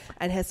choices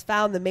and has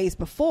found the maze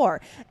before.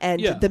 And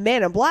the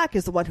Man in Black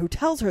is the one who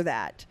tells her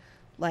that,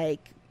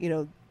 like,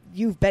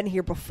 you've been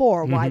here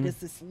before. Why does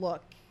this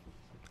look?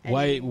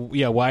 Why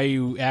are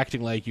you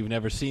acting like you've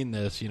never seen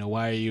this?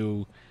 Why are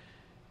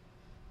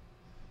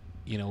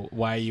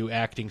you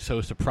acting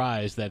so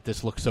surprised that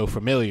this looks so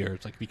familiar?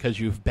 It's like, because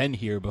you've been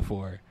here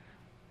before.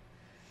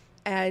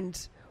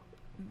 And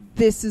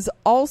this is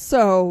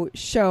also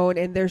shown,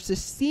 and there's a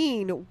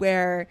scene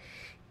where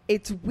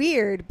it's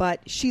weird, but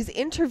she's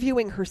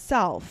interviewing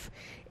herself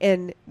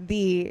in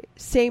the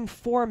same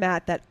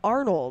format that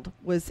Arnold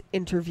was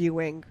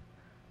interviewing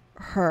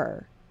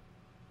her.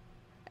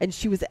 And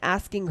she was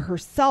asking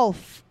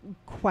herself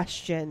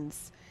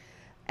questions.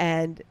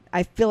 And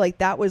I feel like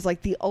that was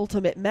like the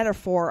ultimate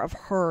metaphor of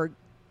her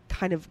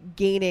kind of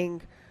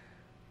gaining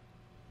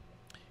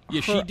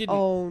her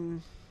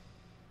own...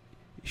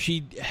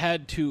 She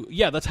had to...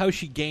 Yeah, that's how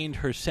she gained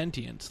her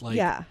sentience.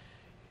 Like,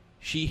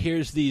 she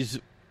hears these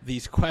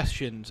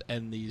questions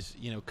and these,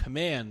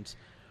 commands,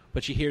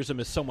 but she hears them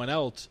as someone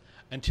else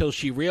until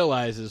she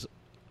realizes,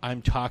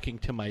 I'm talking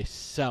to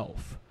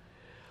myself.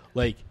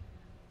 Like,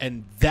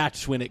 and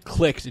that's when it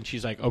clicks, and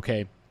she's like,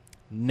 okay,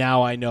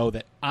 now I know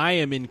that I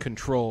am in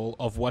control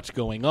of what's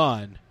going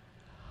on.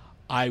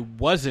 I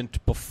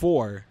wasn't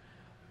before,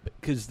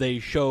 because they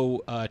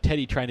show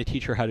Teddy trying to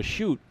teach her how to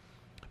shoot,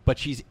 but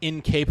she's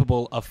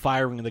incapable of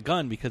firing the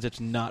gun because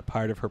it's not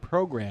part of her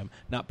program,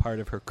 not part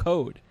of her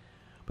code.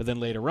 But then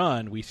later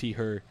on, we see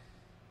her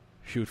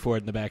shoot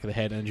Ford in the back of the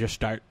head and just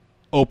start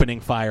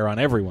opening fire on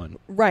everyone.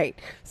 Right.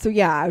 So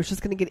yeah, I was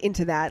just going to get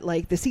into that.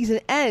 Like, the season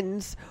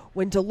ends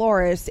when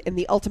Dolores, in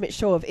the ultimate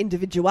show of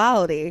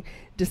individuality,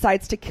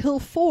 decides to kill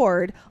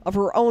Ford of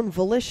her own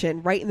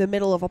volition right in the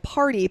middle of a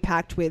party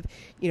packed with,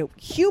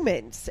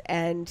 humans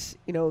and,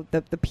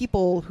 the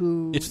people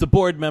who... It's the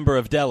board member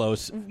of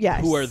Delos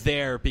who are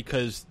there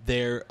because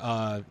they're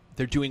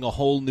doing a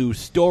whole new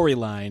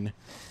storyline,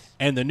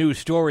 and the new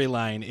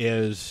storyline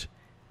is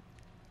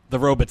the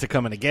robots are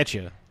coming to get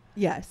you.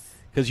 Yes.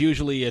 Because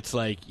usually it's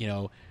like,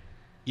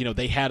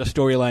 they had a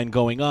storyline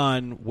going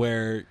on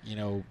where,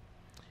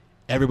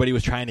 everybody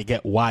was trying to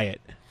get Wyatt.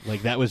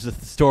 Like, that was the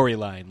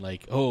storyline.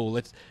 Like,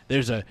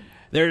 there's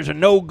a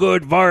no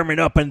good varmint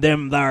up in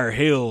them thar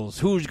hills.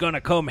 Who's going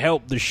to come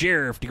help the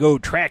sheriff to go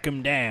track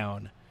him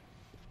down?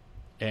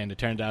 And it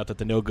turned out that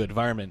the no good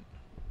varmint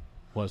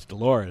was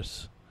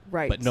Dolores.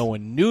 Right. But no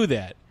one knew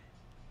that.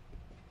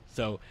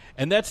 So,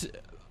 and that's,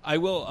 I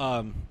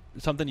will,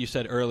 something you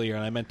said earlier,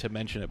 and I meant to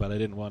mention it, but I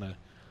didn't want to,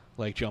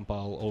 jump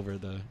all over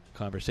the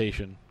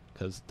conversation.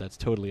 because that's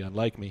totally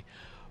unlike me.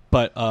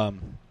 But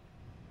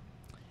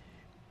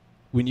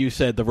when you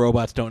said the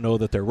robots don't know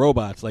that they're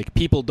robots, like,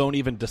 people don't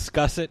even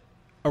discuss it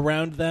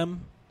around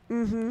them.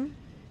 Mm-hmm.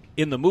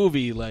 In the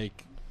movie,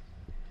 like,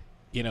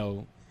 you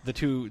know, the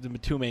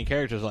two main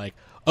characters are like,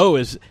 oh,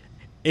 is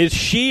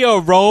she a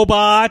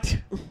robot?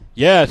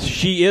 Yes,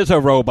 she is a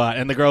robot.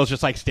 And the girl's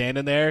just, like,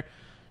 standing there.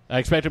 I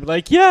expect her to be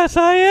like, yes,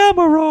 I am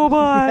a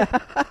robot.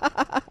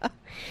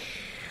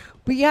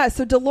 But yeah,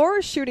 so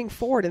Dolores shooting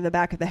Ford in the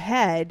back of the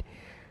head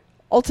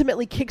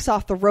ultimately kicks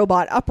off the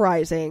robot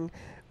uprising,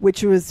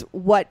 which was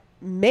what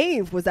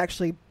Maeve was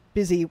actually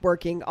busy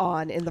working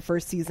on in the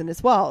first season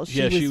as well.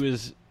 She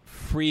was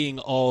freeing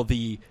all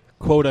the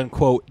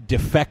quote-unquote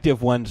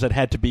defective ones that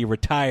had to be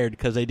retired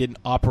because they didn't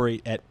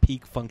operate at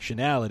peak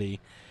functionality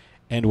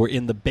and were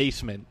in the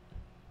basement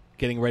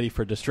getting ready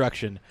for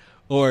destruction,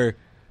 or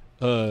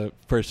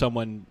for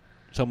someone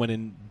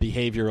in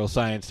behavioral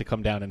science to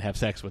come down and have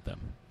sex with them.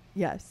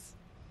 Yes.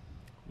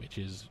 Which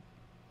is,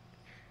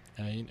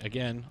 I mean,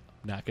 again,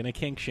 not going to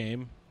kink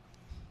shame.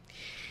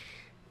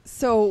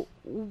 So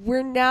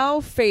we're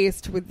now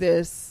faced with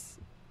this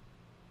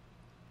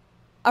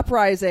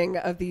uprising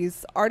of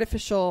these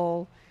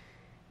artificial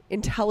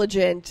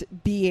intelligent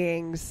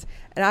beings,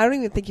 and I don't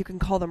even think you can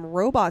call them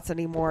robots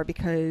anymore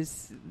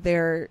because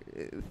they're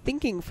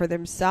thinking for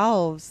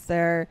themselves.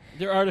 They're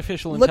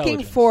artificial looking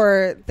intelligence.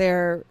 for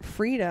their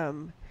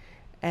freedom,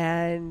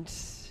 and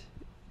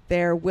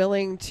they're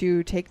willing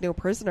to take no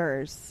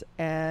prisoners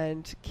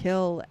and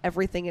kill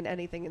everything and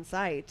anything in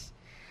sight.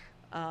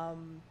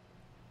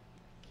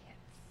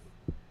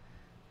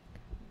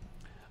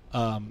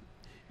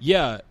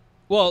 Yeah.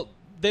 Well,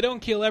 they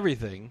don't kill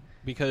everything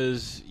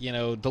because, you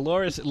know,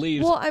 Dolores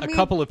leaves a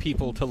couple of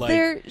people to,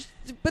 like...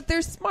 But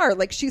they're smart.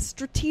 Like, she's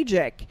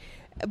strategic.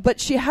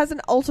 But she has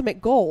an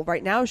ultimate goal.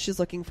 Right now, she's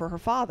looking for her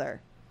father.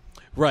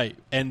 Right.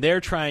 And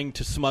they're trying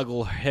to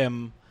smuggle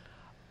him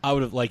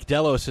out of... Like,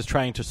 Delos is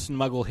trying to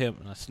smuggle him...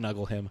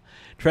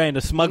 Trying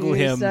to smuggle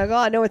him...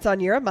 I know it's on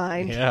your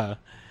mind. Yeah.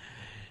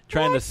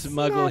 Trying to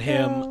smuggle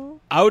him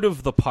out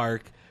of the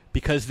park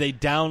because they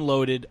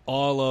downloaded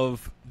all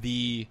of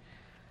the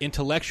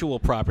intellectual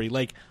property.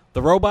 Like,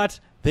 the robots,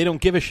 they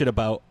don't give a shit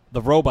about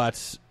the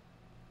robots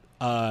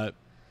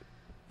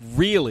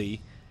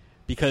really,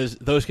 because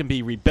those can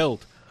be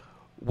rebuilt.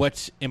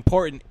 What's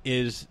important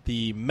is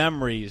the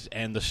memories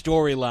and the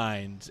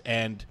storylines,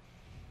 and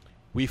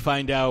we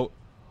find out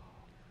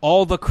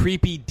all the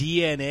creepy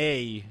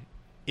DNA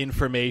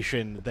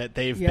information that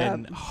they've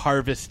been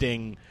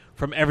harvesting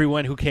from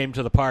everyone who came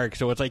to the park.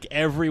 So it's like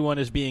everyone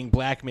is being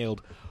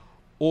blackmailed.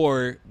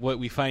 Or what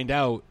we find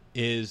out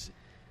is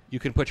you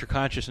can put your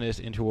consciousness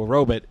into a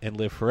robot and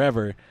live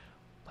forever,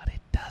 but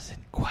it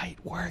doesn't quite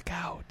work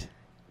out.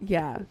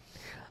 Yeah.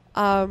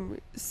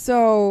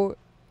 So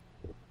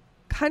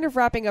kind of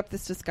wrapping up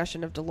this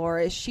discussion of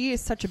Dolores, she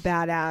is such a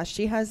badass.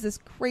 She has this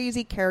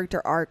crazy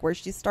character arc where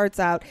she starts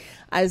out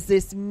as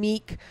this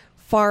meek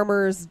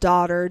farmer's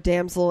daughter,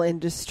 damsel in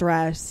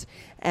distress,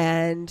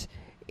 and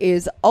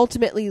is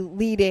ultimately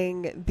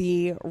leading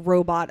the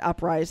robot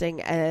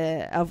uprising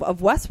of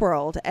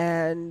Westworld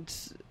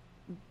and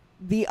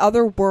the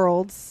other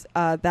worlds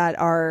that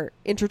are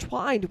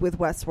intertwined with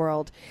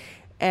Westworld.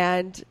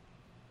 And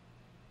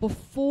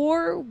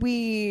before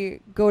we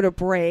go to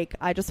break,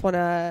 I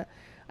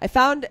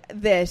found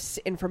this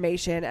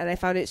information, and I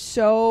found it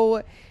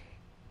so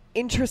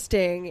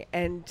interesting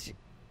and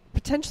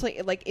potentially,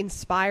 like,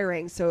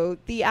 inspiring. So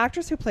the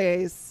actress who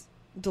plays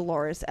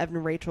Dolores,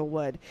 Evan Rachel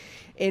Wood,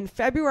 in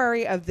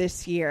February of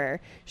this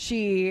year,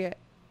 she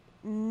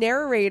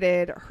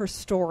narrated her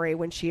story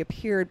when she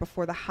appeared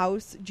before the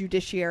House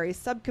Judiciary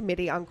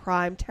Subcommittee on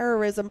Crime,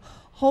 Terrorism,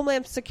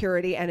 Homeland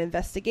Security, and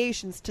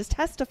Investigations to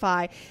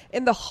testify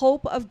in the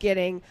hope of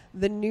getting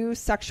the new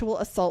Sexual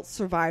Assault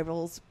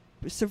Survivors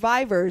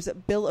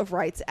Bill of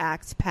Rights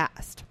Act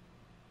passed.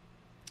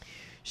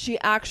 She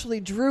actually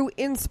drew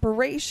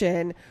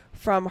inspiration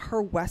from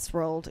her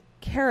Westworld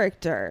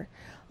character.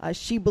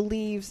 She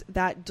believes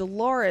that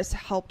Dolores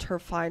helped her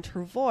find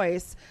her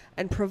voice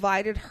and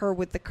provided her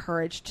with the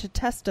courage to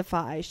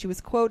testify. She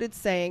was quoted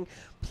saying,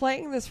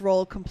 "Playing this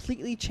role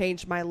completely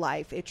changed my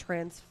life. It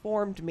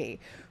transformed me.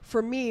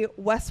 For me,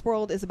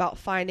 Westworld is about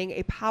finding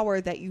a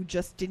power that you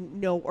just didn't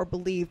know or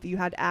believe that you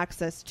had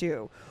access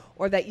to,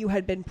 or that you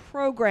had been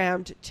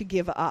programmed to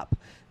give up.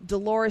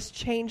 Dolores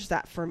changed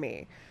that for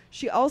me."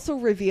 She also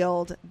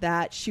revealed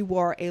that she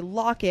wore a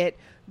locket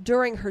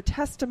during her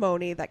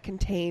testimony that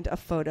contained a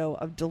photo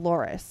of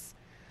Dolores.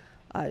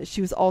 She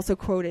was also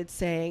quoted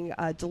saying,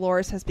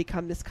 "Dolores has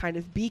become this kind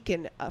of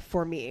beacon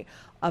for me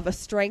of a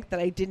strength that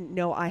I didn't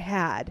know I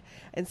had.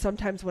 And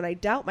sometimes when I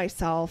doubt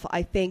myself,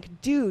 I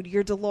think, dude,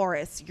 you're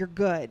Dolores, you're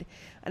good."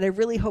 And I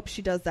really hope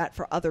she does that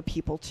for other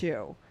people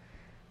too.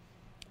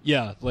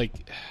 Yeah,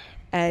 like...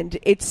 And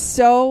it's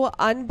so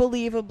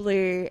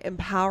unbelievably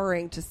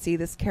empowering to see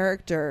this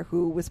character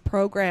who was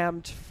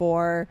programmed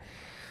for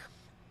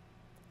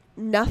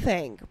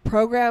nothing,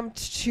 programmed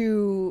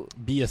to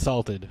be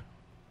assaulted.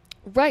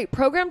 Right,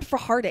 programmed for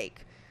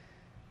heartache.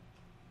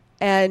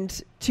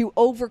 And to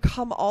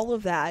overcome all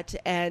of that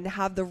and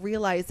have the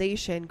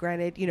realization,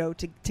 granted,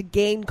 to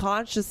gain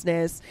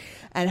consciousness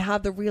and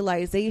have the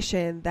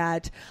realization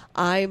that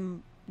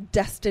I'm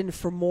destined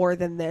for more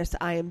than this,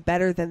 I am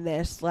better than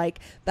this. Like,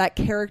 that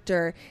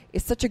character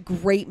is such a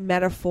great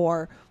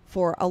metaphor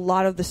for a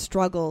lot of the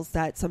struggles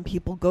that some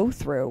people go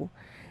through.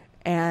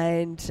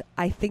 And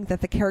I think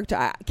that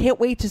I can't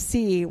wait to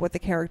see what the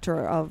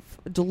character of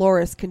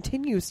Dolores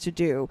continues to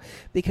do,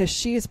 because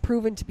she has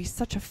proven to be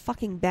such a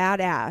fucking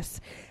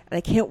badass. And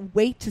I can't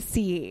wait to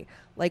see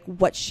like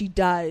what she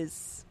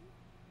does,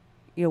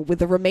 with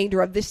the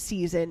remainder of this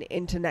season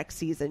into next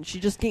season.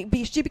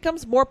 She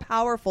becomes more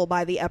powerful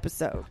by the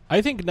episode.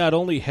 I think not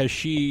only has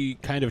she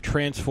kind of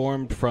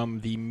transformed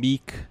from the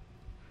meek.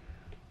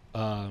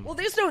 Well,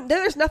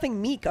 there's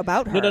nothing meek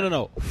about her.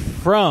 No.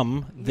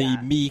 From the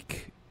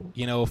meek,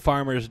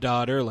 farmer's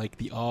daughter, like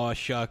the aw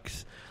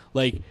shucks,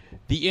 like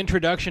the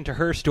introduction to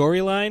her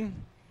storyline,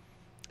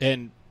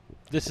 and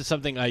this is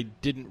something I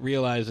didn't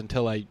realize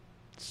until I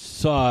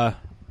saw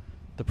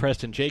the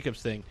Preston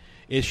Jacobs thing,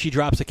 is she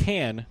drops a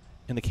can,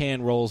 and the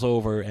can rolls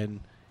over, and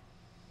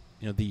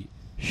the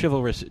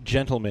chivalrous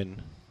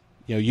gentleman,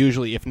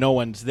 usually if no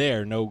one's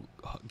there, no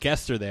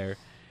guests are there,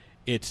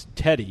 it's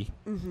Teddy,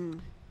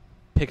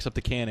 picks up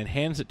the can and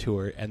hands it to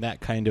her, and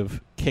that kind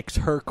of kicks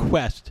her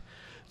quest.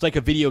 It's like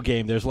a video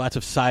game. There's lots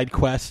of side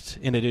quests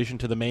in addition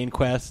to the main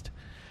quest.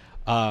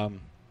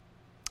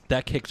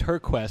 That kicks her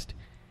quest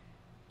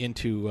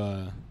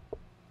into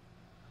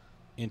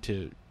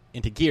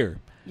gear.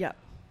 Yep.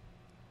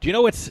 Do you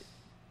know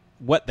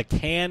what the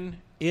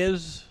can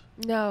is?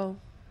 No.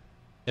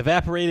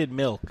 Evaporated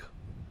milk.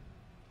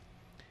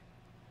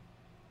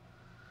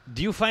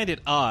 Do you find it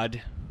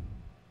odd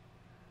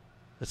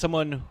that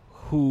someone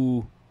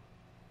who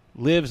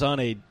lives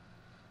on a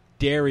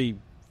dairy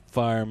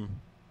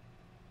farm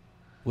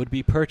would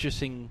be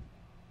purchasing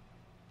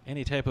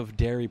any type of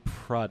dairy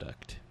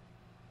product?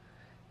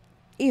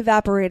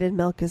 Evaporated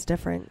milk is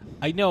different.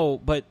 I know,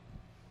 but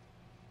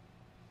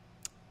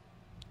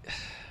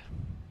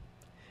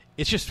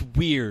it's just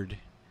weird.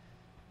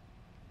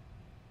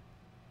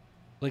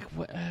 Like,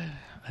 what? I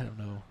don't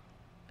know.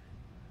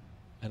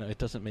 It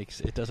doesn't make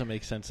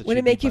sense. Would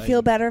it make you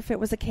feel better if it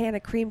was a can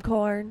of cream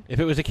corn? If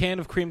it was a can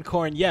of cream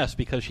corn, yes,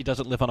 because she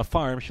doesn't live on a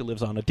farm; she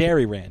lives on a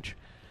dairy ranch.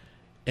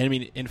 And I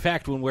mean, in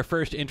fact, when we're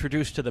first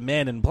introduced to the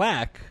Man in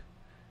Black,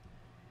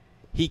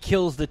 he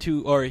kills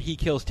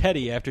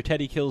Teddy after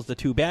Teddy kills the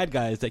two bad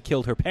guys that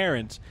killed her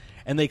parents,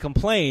 and they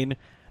complain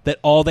that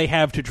all they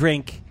have to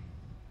drink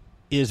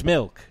is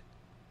milk.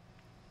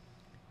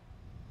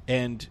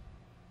 And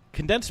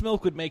condensed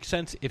milk would make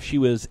sense if she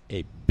was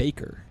a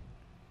baker,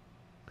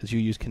 because you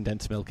use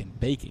condensed milk in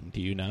baking,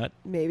 do you not?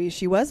 Maybe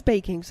she was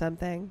baking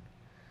something.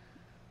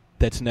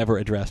 That's never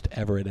addressed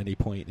ever at any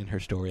point in her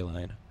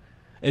storyline.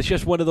 It's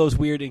just one of those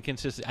weird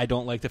inconsistent. I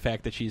don't like the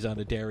fact that she's on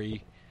a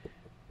dairy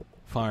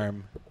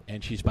farm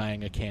and she's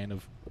buying a can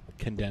of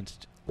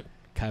condensed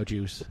cow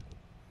juice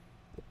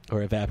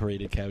or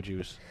evaporated cow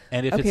juice.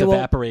 And if it's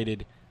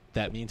evaporated,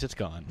 that means it's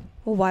gone.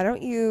 Well, why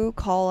don't you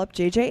call up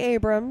J.J.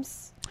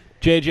 Abrams?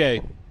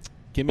 JJ,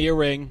 give me a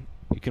ring.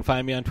 You can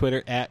find me on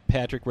Twitter at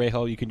Patrick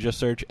Rahal. You can just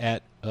search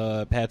at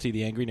Patsy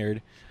the Angry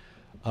Nerd.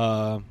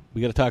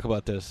 We got to talk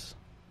about this.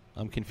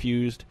 I'm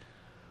confused,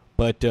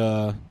 but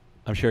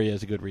I'm sure he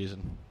has a good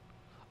reason.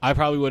 I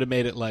probably would have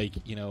made it like,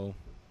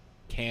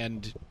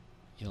 canned,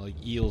 like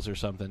eels or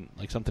something,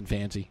 like something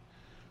fancy.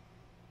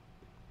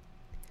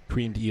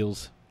 Creamed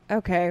eels.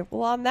 Okay.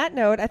 Well, on that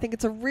note, I think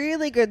it's a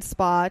really good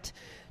spot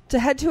to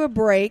head to a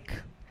break.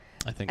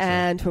 I think so.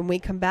 And when we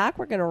come back,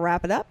 we're going to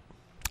wrap it up.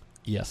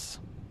 Yes.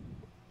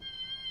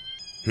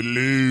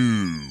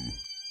 Hello.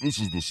 This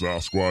is the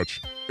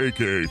Sasquatch,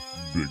 a.k.a.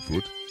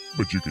 Bigfoot,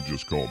 but you can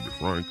just call me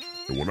Frank.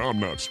 And when I'm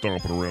not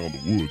stomping around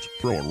the woods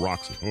throwing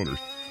rocks at hunters,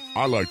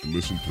 I like to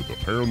listen to the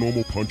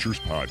Paranormal Punchers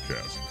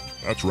podcast.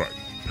 That's right,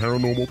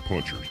 Paranormal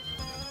Punchers.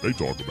 They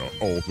talk about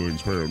all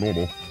things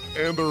paranormal,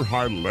 and they're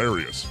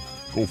hilarious.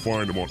 Go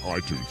find them on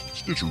iTunes,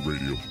 Stitcher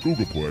Radio,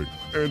 Google Play,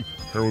 and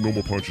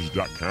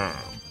ParanormalPunchers.com.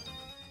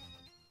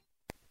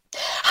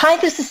 Hi,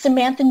 this is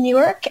Samantha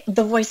Newark,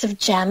 the voice of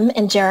Jem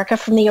and Jerrica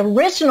from the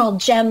original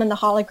Jem and the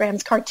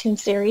Holograms cartoon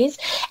series,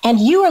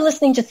 and you are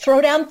listening to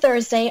Throwdown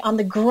Thursday on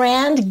the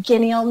Grand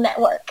Guignol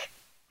Network.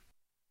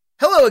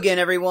 Hello again,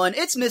 everyone.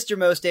 It's Mr.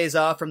 Most Days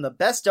Off from the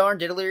Best Darn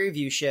Diddly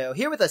Review Show,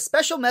 here with a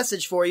special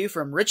message for you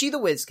from Richie the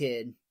Whiz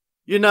Kid.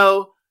 You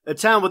know, a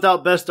town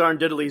without Best Darn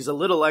Diddly is a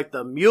little like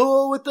the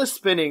mule with the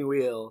spinning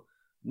wheel.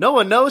 No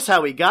one knows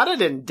how he got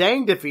it, and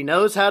danged if he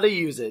knows how to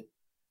use it.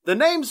 The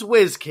name's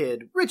Whiz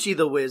Kid, Richie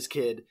the Whiz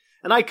Kid,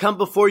 and I come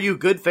before you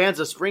good fans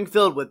of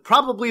Springfield with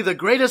probably the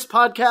greatest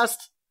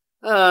podcast.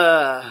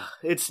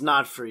 It's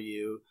not for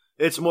you.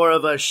 It's more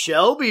of a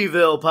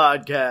Shelbyville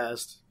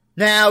podcast.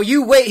 Now,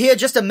 you wait here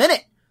just a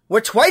minute.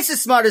 We're twice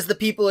as smart as the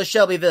people of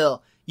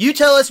Shelbyville. You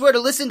tell us where to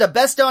listen to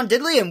Best Darn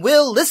Diddly and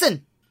we'll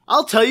listen.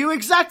 I'll tell you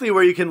exactly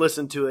where you can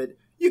listen to it.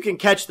 You can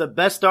catch the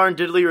Best Darn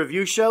Diddly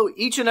Review Show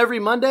each and every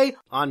Monday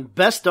on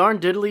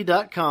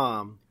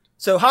BestDarnDiddly.com.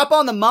 So hop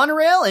on the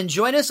monorail and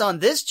join us on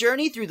this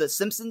journey through the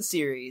Simpsons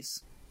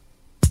series.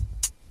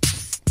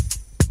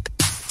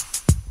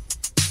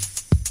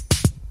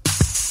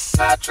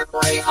 Patrick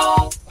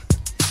Rahal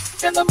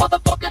in the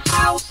motherfucking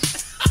house.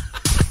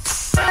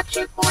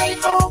 Patrick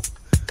Rahal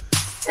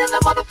in the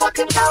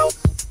motherfucking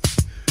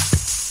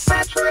house.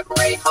 Patrick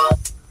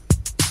Rahal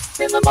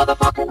in the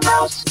motherfucking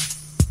house.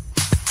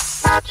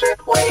 Patrick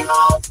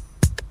Rahal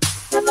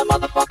in the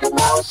motherfucking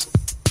house.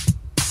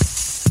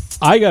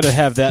 I gotta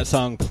have that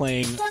song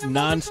playing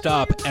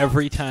nonstop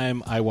every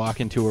time I walk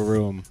into a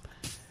room.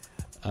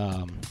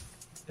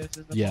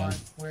 Yeah.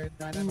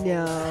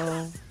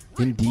 No.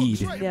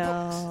 Indeed.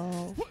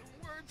 No.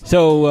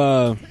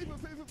 So,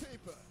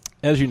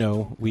 as you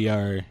know, we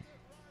are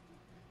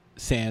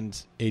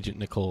sans Agent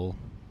Nicole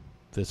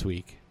this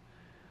week.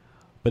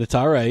 But it's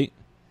all right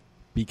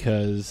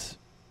because,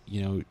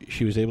 you know,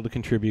 she was able to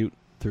contribute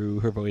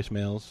through her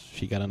voicemails.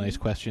 She got a nice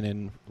question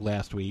in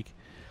last week.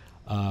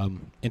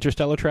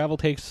 Interstellar travel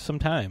takes some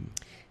time.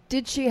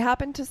 Did she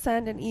happen to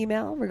send an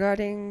email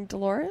regarding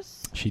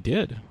Dolores? She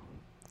did.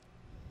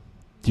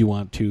 Do you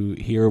want to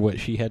hear what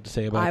she had to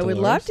say about Dolores? I would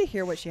love to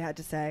hear what she had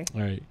to say.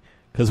 All right.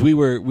 Because we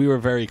were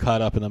very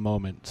caught up in the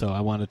moment, so I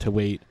wanted to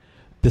wait.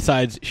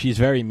 Besides, she's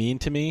very mean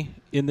to me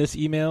in this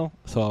email,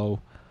 so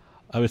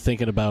I was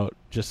thinking about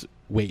just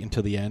wait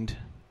until the end.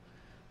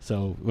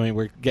 So, I mean,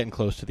 we're getting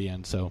close to the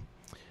end, so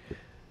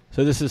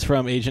this is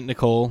from Agent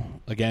Nicole,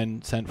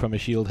 again, sent from a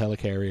SHIELD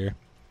helicarrier.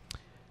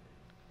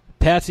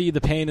 Patsy, the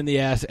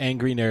pain-in-the-ass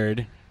angry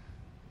nerd,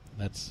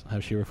 that's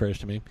how she refers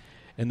to me,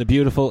 and the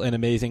beautiful and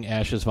amazing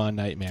Ashes Von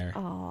Nightmare.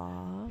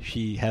 Aww.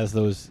 She has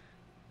those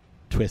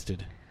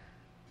twisted.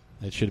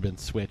 It should have been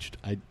switched.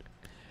 It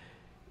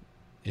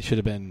should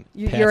have been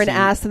Patsy, you're an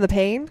ass in the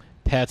pain?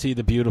 Patsy,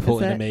 the beautiful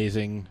and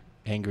amazing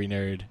angry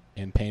nerd,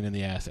 and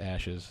pain-in-the-ass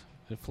Ashes.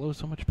 It flows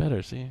so much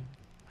better, see?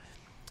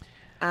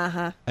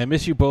 Uh-huh. I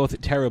miss you both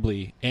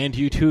terribly, and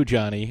you too,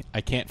 Johnny. I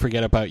can't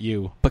forget about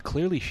you. But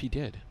clearly she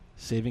did,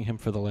 saving him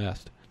for the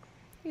last.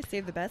 You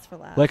saved the best for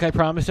last. Like I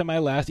promised in my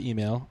last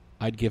email,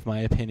 I'd give my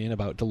opinion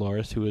about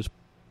Dolores, who is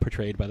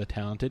portrayed by the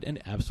talented and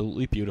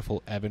absolutely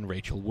beautiful Evan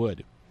Rachel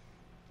Wood.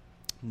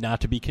 Not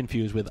to be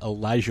confused with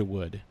Elijah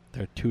Wood.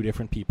 They're two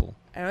different people.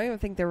 I don't even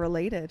think they're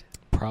related.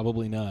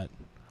 Probably not.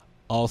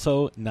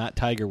 Also, not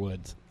Tiger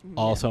Woods. Yeah.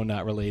 Also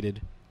not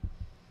related,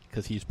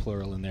 because he's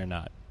plural and they're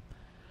not.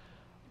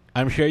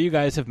 I'm sure you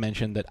guys have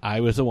mentioned that I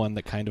was the one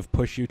that kind of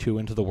pushed you two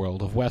into the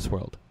world of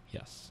Westworld.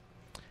 Yes.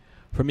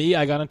 For me,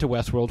 I got into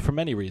Westworld for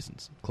many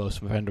reasons. A close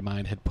friend of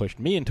mine had pushed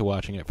me into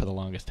watching it for the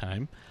longest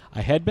time.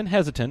 I had been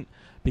hesitant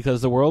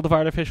because the world of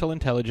artificial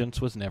intelligence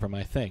was never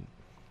my thing.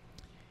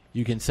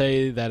 You can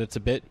say that it's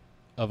a bit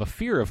of a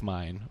fear of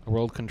mine, a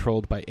world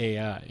controlled by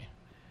AI.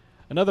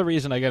 Another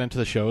reason I got into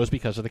the show is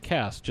because of the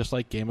cast. Just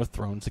like Game of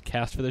Thrones, the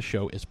cast for the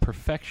show is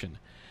perfection.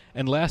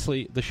 And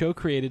lastly, the show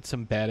created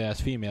some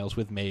badass females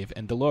with Maeve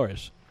and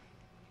Dolores.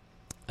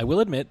 I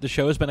will admit, the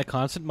show has been a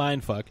constant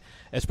mindfuck,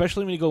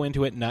 especially when you go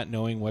into it not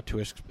knowing what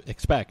to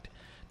expect.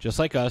 Just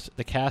like us,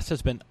 the cast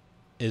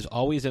is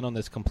always in on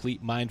this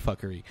complete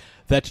mindfuckery.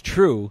 That's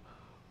true.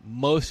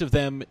 Most of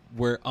them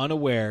were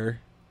unaware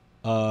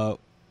that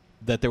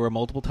there were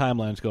multiple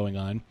timelines going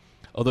on,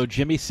 although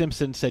Jimmy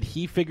Simpson said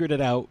he figured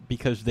it out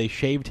because they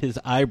shaved his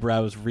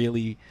eyebrows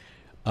really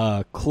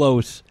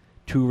close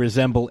to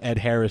resemble Ed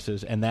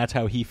Harris's, and that's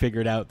how he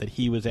figured out that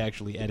he was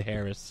actually Ed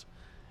Harris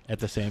at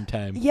the same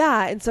time.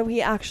 Yeah, and so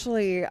he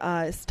actually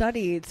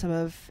studied some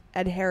of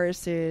Ed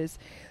Harris's,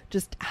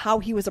 just how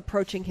he was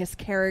approaching his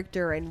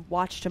character and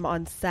watched him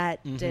on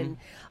set. Mm-hmm. And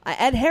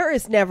Ed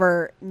Harris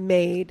never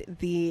made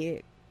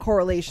the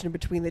correlation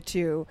between the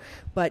two,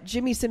 but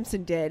Jimmy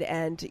Simpson did,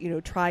 and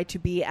tried to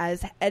be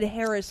as Ed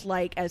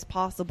Harris-like as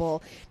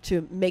possible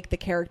to make the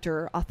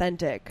character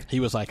authentic. He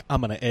was like, I'm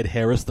gonna Ed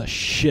Harris the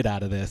shit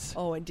out of this.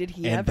 Oh, and did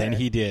he and ever? Then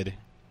he did.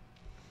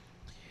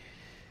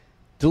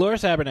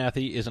 Dolores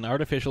Abernathy is an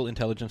artificial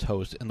intelligence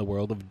host in the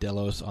world of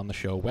Delos on the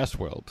show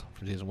Westworld.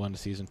 From season 1 to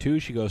season 2,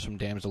 she goes from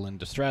damsel in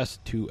distress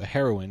to a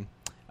heroine.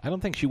 I don't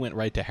think she went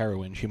right to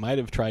heroine. She might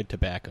have tried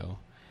tobacco.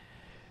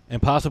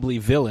 And possibly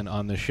villain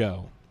on the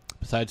show.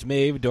 Besides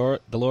Maeve,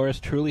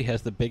 Dolores truly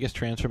has the biggest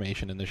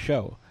transformation in the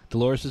show.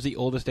 Dolores is the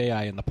oldest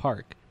AI in the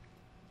park.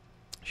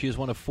 She is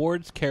one of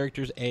Ford's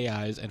character's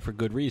AIs, and for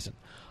good reason.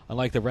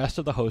 Unlike the rest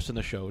of the hosts in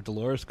the show,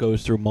 Dolores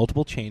goes through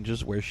multiple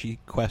changes where she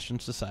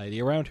questions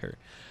society around her.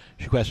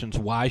 She questions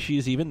why she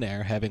is even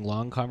there, having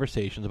long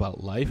conversations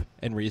about life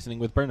and reasoning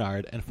with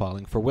Bernard and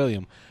falling for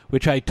William,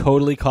 which I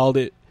totally called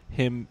it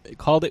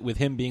with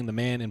him being the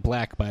man in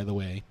black, by the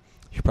way.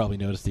 You probably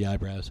noticed the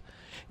eyebrows.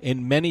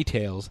 In many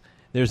tales,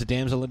 there's a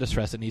damsel in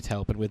distress that needs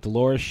help, and with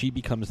Dolores, she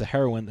becomes the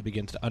heroine that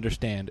begins to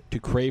understand, to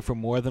crave for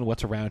more than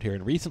what's around here,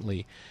 and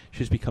recently,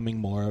 she's becoming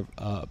more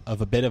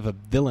of a bit of a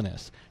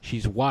villainess.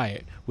 She's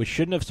Wyatt, which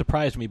shouldn't have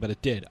surprised me, but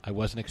it did. I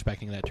wasn't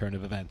expecting that turn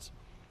of events.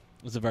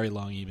 It was a very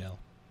long email.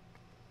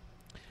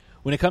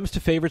 When it comes to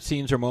favorite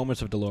scenes or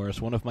moments of Dolores,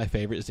 one of my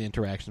favorite is the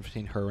interactions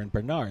between her and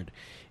Bernard,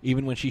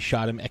 even when she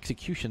shot him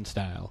execution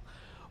style.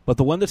 But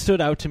the one that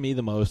stood out to me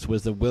the most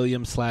was that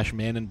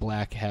William/Man in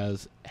Black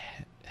has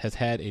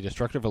had a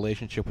destructive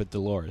relationship with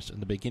Dolores. In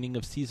the beginning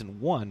of season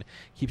 1,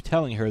 keeps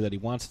telling her that he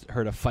wants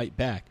her to fight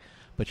back,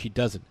 but she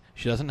doesn't.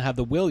 She doesn't have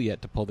the will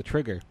yet to pull the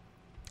trigger.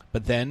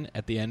 But then,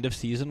 at the end of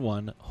season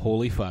 1,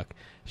 holy fuck,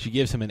 she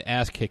gives him an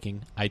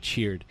ass-kicking. I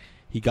cheered.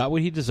 He got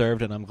what he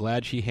deserved, and I'm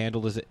glad she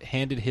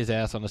handed his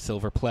ass on a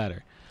silver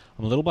platter.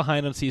 I'm a little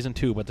behind on season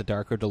 2, but the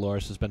darker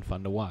Dolores has been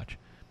fun to watch.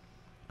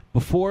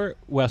 Before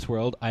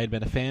Westworld, I had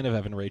been a fan of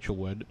Evan Rachel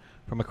Wood.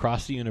 From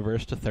Across the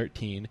Universe to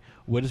 13,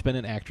 Wood has been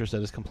an actress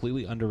that is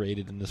completely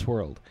underrated in this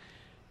world.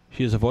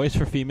 She is a voice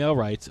for female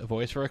rights, a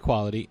voice for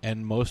equality,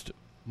 and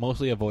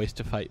mostly a voice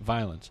to fight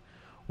violence.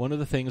 One of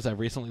the things I've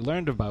recently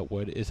learned about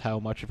Wood is how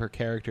much of her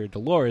character,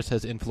 Dolores,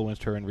 has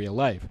influenced her in real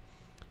life.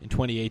 In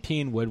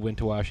 2018, Wood went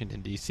to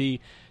Washington, D.C.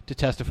 to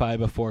testify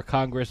before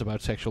Congress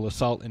about sexual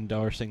assault,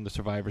 endorsing the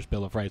Survivors'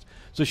 Bill of Rights.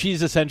 So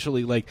she's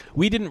essentially like,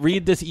 we didn't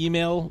read this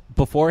email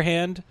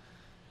beforehand,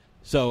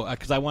 so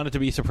because I wanted to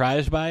be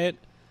surprised by it.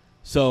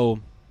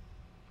 So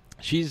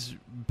she's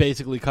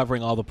basically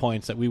covering all the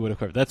points that we would have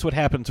covered. That's what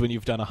happens when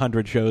you've done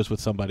 100 shows with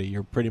somebody.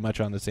 You're pretty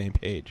much on the same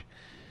page.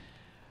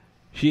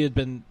 She had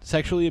been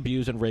sexually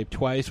abused and raped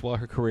twice while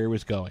her career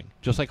was going.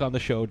 Just like on the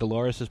show,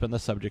 Dolores has been the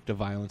subject of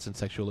violence and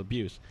sexual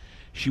abuse.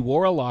 She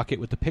wore a locket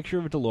with the picture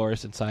of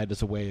Dolores inside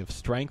as a way of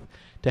strength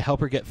to help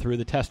her get through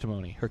the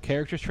testimony. Her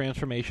character's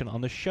transformation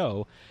on the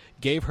show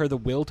gave her the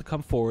will to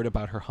come forward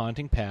about her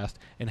haunting past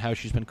and how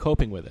she's been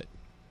coping with it.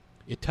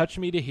 It touched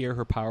me to hear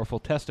her powerful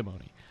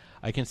testimony.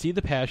 I can see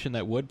the passion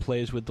that Wood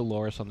plays with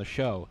Dolores on the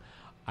show.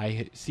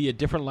 I see a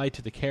different light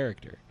to the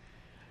character.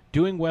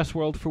 Doing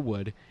Westworld for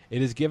Wood,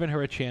 it has given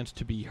her a chance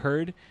to be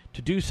heard,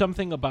 to do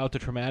something about the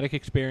traumatic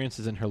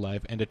experiences in her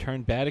life, and to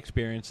turn bad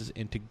experiences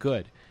into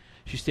good.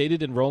 She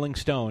stated in Rolling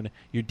Stone,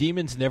 "Your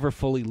demons never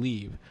fully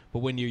leave, but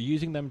when you're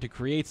using them to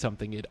create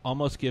something, it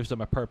almost gives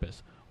them a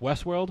purpose."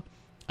 Westworld,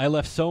 I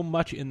left so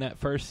much in that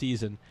first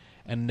season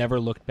and never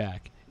looked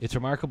back. It's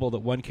remarkable that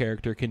one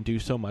character can do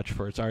so much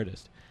for its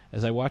artist.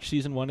 As I watch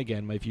season 1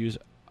 again, my views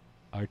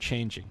are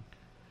changing.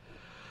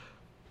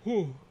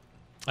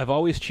 I've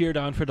always cheered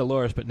on for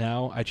Dolores, but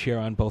now I cheer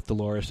on both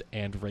Dolores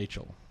and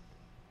Rachel.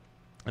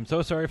 I'm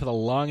so sorry for the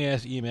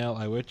long-ass email.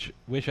 I wish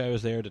I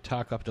was there to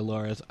talk up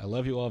Dolores. I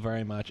love you all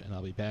very much, and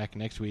I'll be back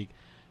next week.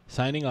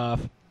 Signing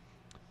off,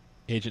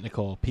 Agent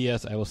Nicole.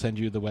 P.S. I will send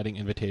you the wedding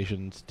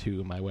invitations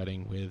to my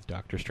wedding with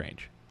Doctor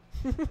Strange.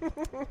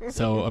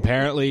 So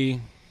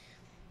apparently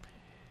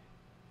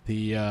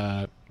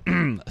the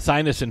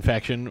sinus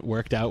infection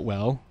worked out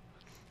well,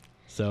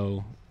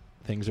 so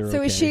things are okay.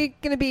 So is she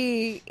going to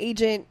be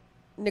Agent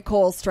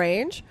Nicole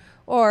Strange,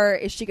 or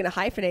is she going to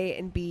hyphenate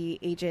and be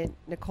Agent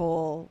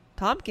Nicole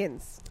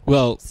Tompkins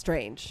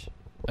Strange?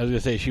 I was going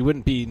to say she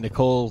wouldn't be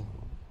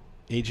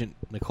Agent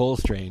Nicole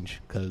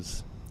Strange,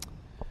 because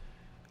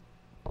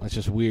that's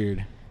just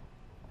weird.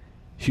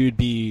 She would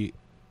be,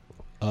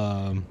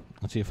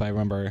 let's see if I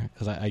remember,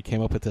 because I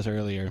came up with this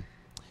earlier.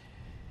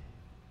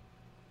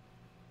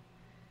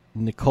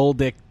 Nicole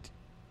Dick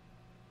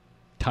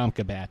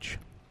Tomkabatch.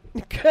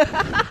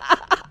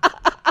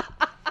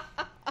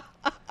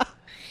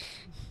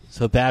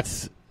 So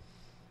that's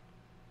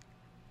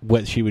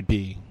what she would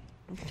be.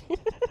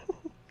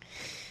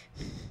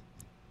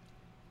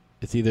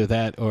 It's either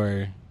that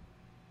or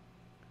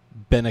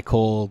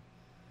Benicole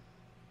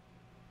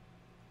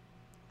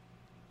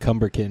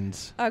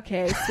Cumberkins.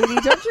 Okay,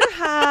 sweetie, don't you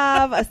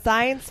have a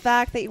science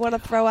fact that you want to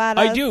throw at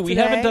us? I do. We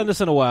haven't done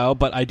this in a while,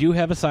 but I do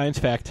have a science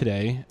fact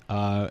today,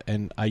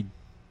 and I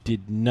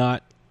did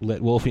not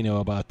let Wolfie know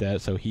about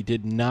that, so he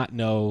did not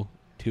know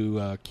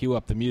to cue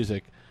up the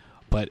music,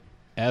 but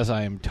as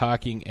I am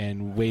talking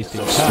and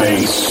wasting time...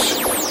 Space,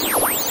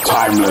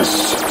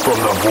 timeless from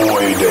the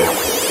void.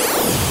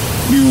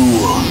 You,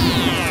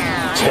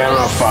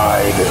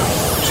 terrified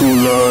to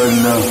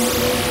learn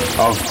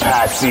of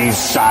Patsy's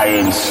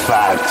science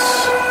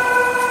facts.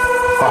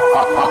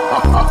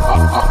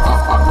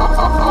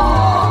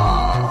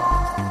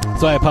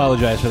 So I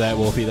apologize for that,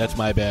 Wolfie. That's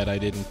my bad. I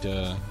didn't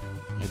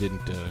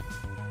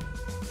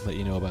let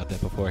you know about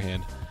that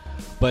beforehand.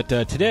 But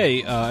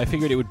today, I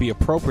figured it would be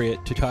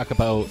appropriate to talk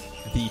about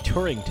the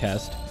Turing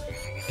test,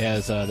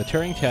 as the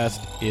Turing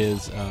test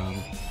is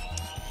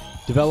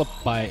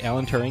developed by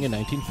Alan Turing in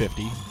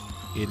 1950.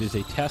 It is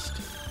a test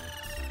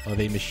of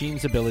a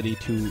machine's ability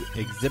to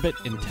exhibit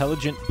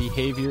intelligent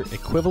behavior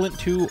equivalent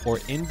to or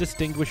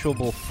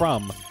indistinguishable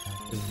from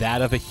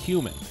that of a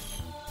human.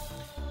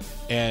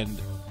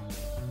 And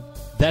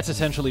that's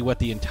essentially what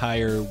the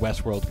entire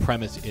Westworld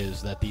premise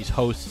is, that these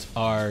hosts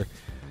are,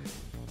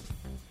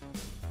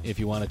 if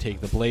you want to take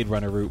the Blade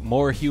Runner route,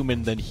 more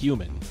human than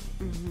human.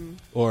 Mm-hmm.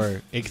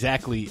 Or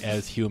exactly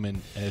as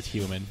human as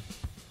human.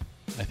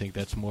 I think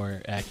that's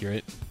more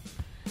accurate.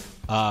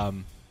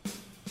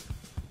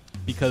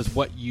 Because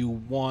what you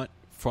want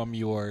from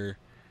your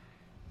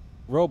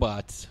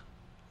robots,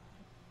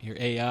 your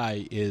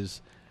AI,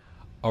 is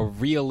a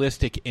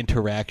realistic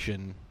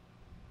interaction.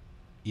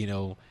 You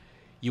know,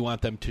 You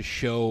want them to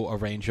show a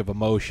range of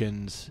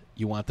emotions.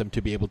 You want them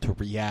to be able to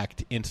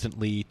react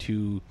instantly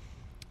to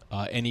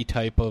any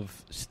type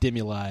of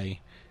stimuli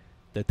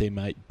that they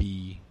might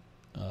be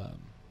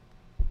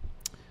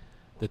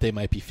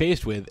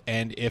faced with.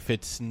 And if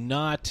it's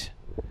not,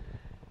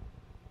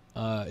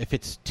 if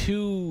it's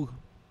too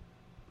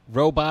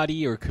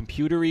robot-y or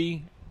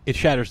computery, it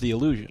shatters the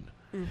illusion.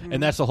 Mm-hmm.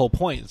 And that's the whole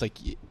point. It's like,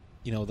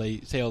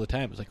 they say all the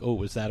time, it's like,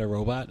 oh, is that a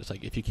robot? It's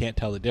like, if you can't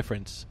tell the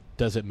difference,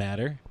 does it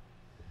matter?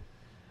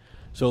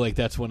 So, like,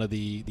 that's one of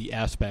the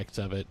aspects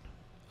of it.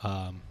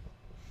 So,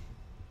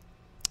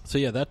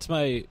 yeah, that's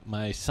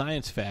my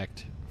science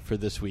fact for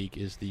this week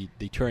is the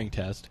Turing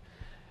test.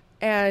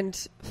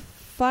 And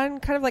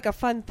kind of like a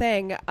fun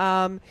thing,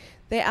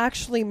 they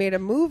actually made a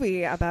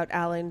movie about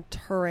Alan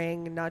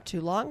Turing not too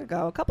long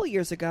ago, a couple of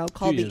years ago,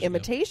 called The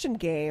Imitation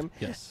Game.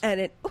 Yes.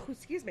 And it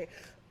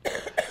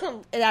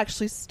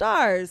actually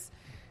stars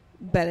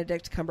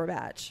Benedict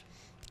Cumberbatch.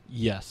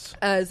 Yes.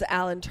 As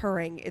Alan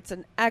Turing. It's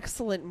an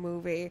excellent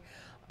movie.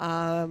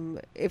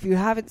 If you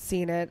haven't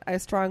seen it, I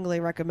strongly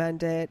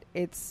recommend it.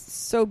 It's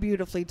so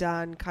beautifully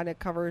done, kind of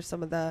covers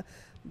some of the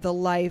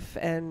life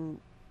and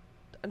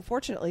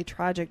unfortunately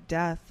tragic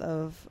death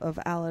of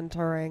Alan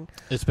Turing.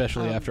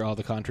 Especially after all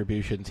the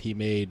contributions he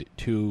made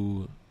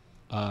to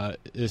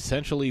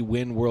essentially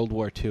win World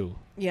War II.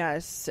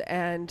 Yes,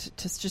 and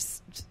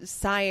just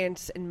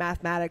science and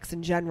mathematics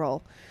in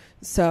general.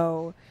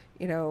 So,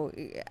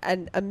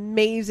 an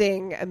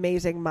amazing,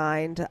 amazing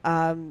mind.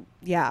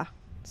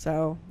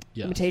 So,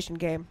 yes. Imitation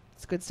Game.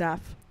 It's good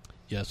stuff.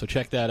 Yeah, so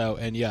check that out.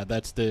 And, yeah,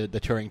 that's the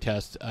Turing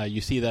test. You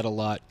see that a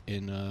lot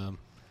in...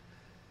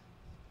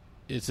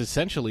 it's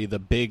essentially the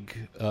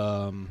big...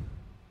 I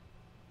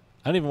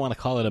don't even want to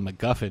call it a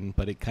MacGuffin,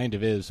 but it kind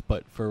of is.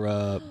 But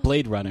for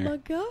Blade Runner...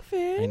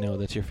 MacGuffin? I know,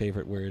 that's your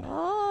favorite word.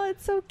 Oh,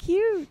 it's so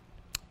cute.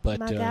 But,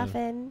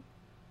 MacGuffin.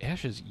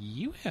 Ashes,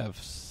 you have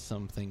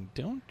something,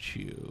 don't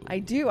you? I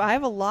do. I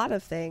have a lot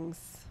of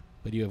things.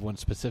 But you have one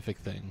specific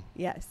thing.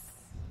 Yes.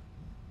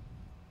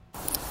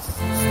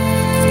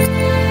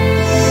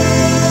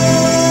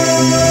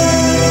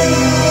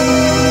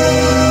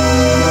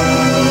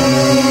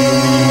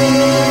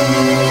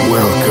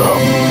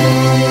 Welcome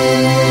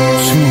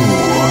to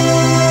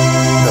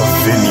the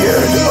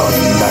Vineyard of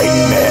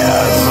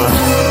Nightmares.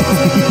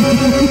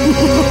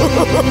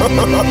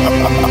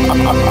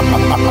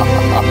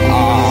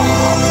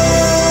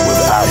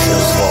 With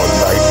Ashes for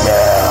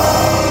Nightmare.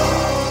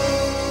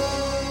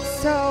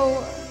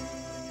 So,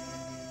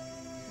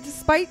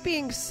 despite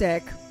being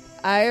sick,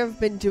 I have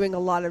been doing a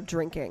lot of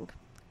drinking.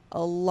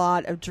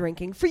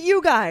 For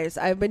you guys.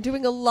 I've been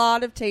doing a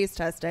lot of taste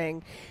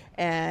testing,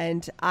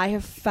 and I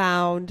have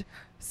found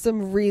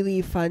some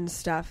really fun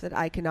stuff that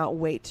I cannot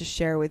wait to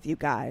share with you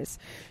guys.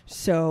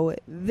 So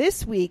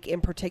this week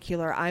in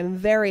particular, I'm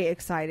very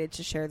excited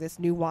to share this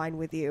new wine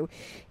with you.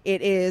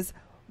 It is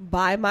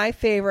by my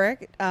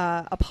favorite,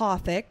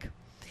 Apothic.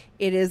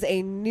 It is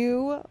a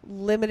new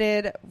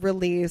limited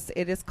release.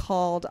 It is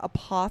called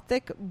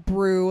Apothic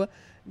Brew.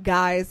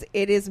 Guys,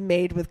 it is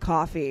made with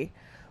coffee.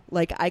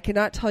 Like, I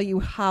cannot tell you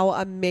how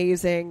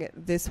amazing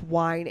this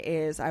wine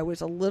is. I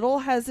was a little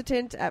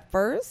hesitant at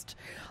first.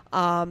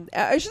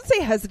 I shouldn't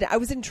say hesitant. I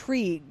was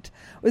intrigued.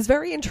 I was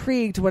very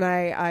intrigued when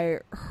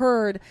I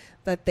heard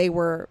that they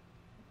were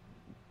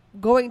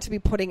going to be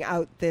putting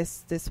out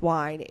this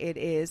wine. It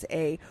is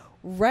a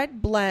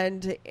red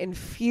blend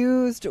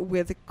infused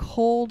with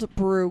cold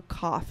brew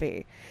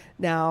coffee.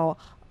 Now,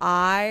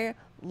 I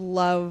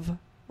love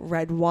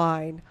red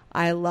wine.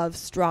 I love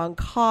strong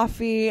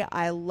coffee.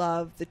 I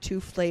love the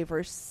two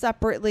flavors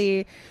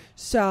separately.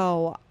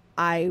 So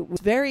I was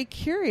very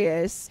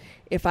curious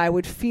if I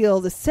would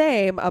feel the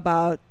same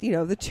about,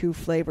 the two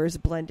flavors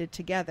blended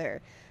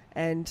together.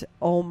 And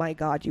oh my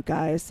God, you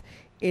guys,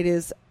 it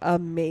is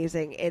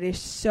amazing. It is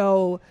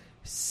so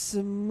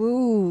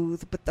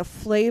smooth, but the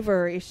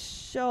flavor is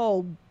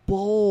so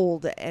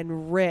bold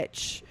and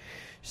rich.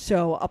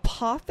 So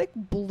Apothic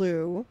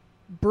Brew,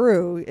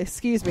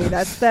 excuse me,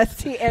 that's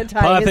the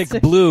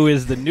Apothic Blue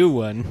is the new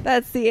one.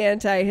 That's the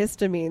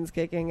antihistamines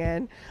kicking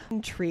in.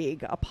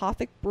 Intrigue.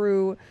 Apothic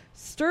Brew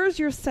stirs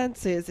your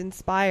senses,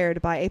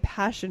 inspired by a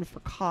passion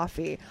for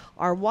coffee.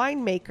 Our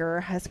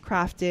winemaker has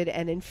crafted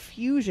an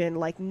infusion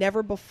like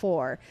never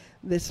before.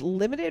 This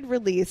limited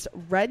release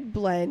red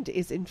blend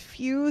is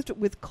infused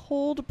with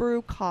cold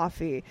brew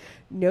coffee.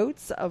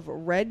 Notes of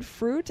red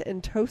fruit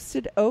and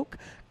toasted oak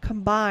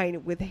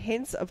combine with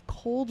hints of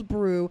cold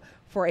brew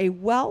for a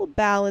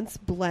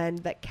well-balanced blend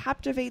that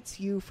captivates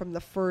you from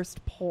the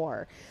first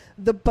pour.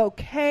 The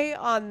bouquet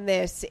on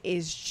this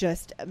is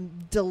just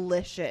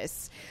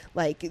delicious.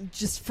 Like,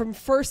 just from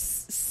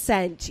first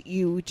scent,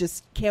 you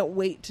just can't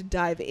wait to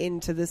dive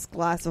into this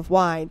glass of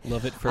wine.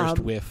 Love it first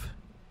whiff.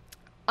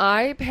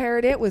 I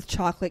paired it with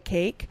chocolate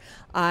cake.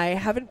 I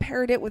haven't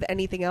paired it with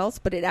anything else,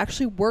 but it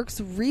actually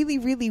works really,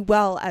 really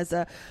well as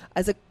a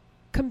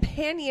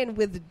companion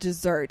with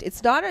dessert.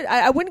 It's not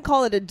I wouldn't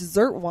call it a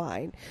dessert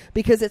wine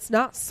because it's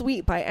not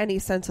sweet by any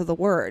sense of the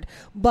word,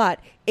 but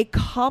it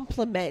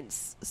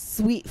complements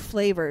sweet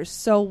flavors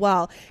so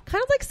well.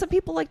 Kind of like some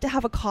people like to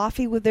have a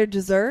coffee with their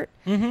dessert.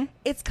 Mm-hmm.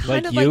 It's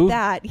kind of you? like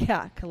that.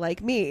 Yeah,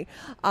 like me.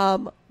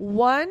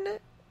 1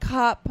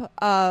 cup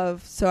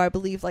of, so I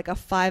believe like a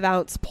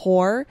 5-ounce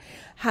pour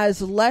has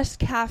less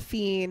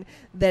caffeine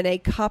than a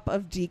cup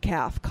of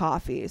decaf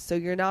coffee. So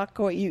you're not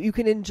going, you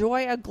can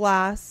enjoy a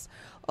glass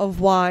of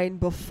wine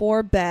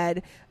before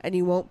bed and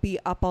you won't be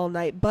up all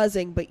night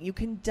buzzing, but you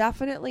can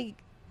definitely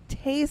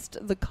taste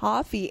the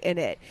coffee in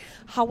it.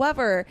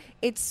 However,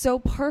 it's so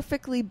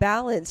perfectly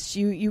balanced.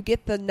 You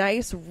get the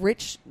nice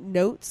rich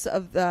notes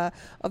of the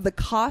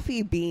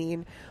coffee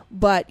bean,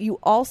 but you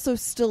also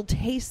still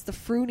taste the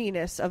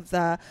fruitiness of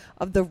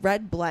the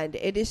red blend.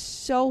 It is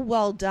so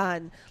well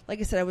done. Like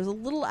I said, I was a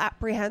little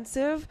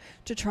apprehensive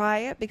to try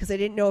it because I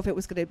didn't know if it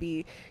was going to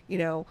be,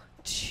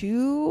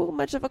 too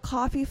much of a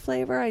coffee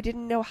flavor. I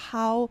didn't know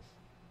how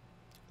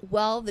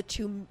well the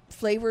two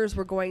flavors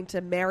were going to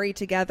marry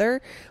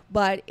together,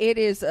 but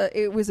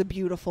it was a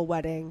beautiful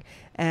wedding,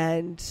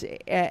 and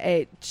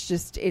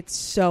it's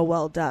so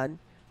well done.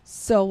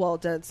 So well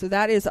done. So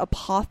that is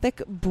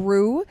Apothic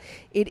Brew.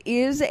 It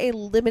is a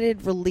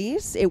limited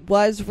release. It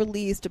was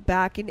released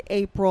back in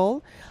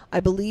April. I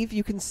believe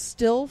you can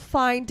still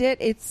find it.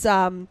 It's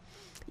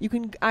you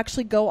can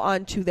actually go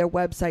onto their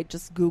website,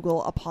 just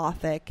Google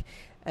Apothic,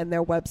 and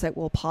their website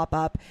will pop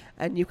up,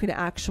 and you can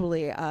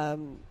actually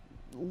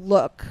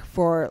look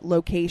for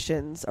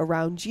locations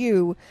around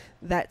you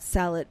that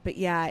sell it. But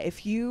yeah,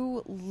 if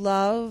you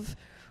love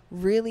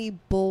really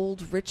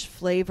bold, rich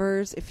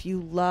flavors, if you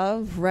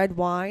love red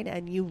wine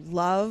and you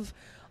love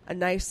a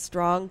nice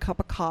strong cup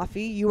of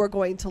coffee, you are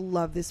going to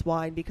love this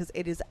wine because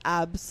it is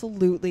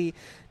absolutely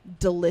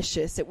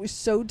delicious. It was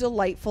so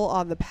delightful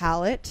on the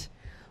palate.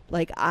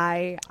 Like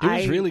it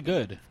was really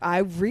good.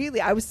 I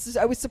was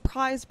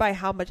surprised by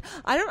how much.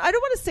 I don't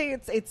want to say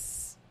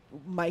it's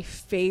my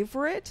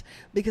favorite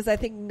because I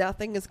think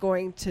nothing is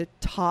going to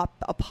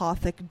top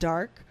Apothic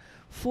Dark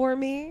for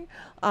me,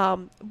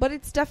 but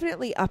it's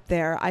definitely up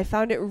there. I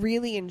found it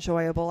really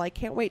enjoyable. I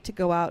can't wait to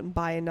go out and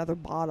buy another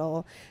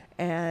bottle.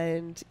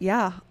 And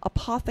yeah,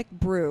 Apothic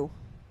Brew,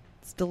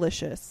 it's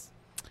delicious.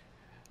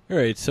 All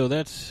right, so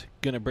that's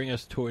going to bring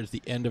us towards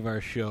the end of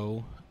our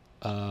show.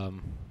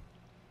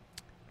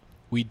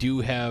 We do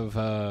have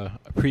a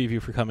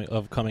preview for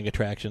coming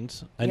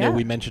attractions. I know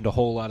we mentioned a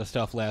whole lot of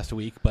stuff last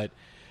week, but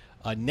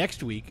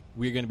next week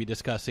we're going to be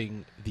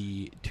discussing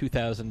the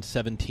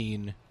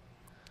 2017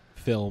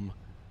 film.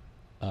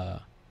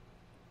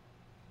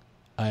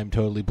 I'm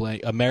totally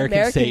blank.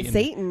 American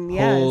Satan.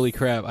 Yes. Holy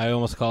crap! I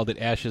almost called it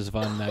Ashes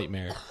Von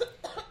Nightmare.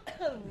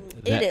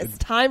 It is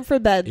time for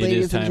bed,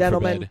 ladies and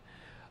gentlemen.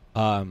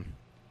 We're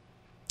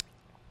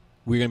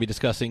going to be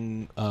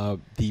discussing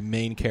the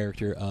main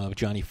character of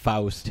Johnny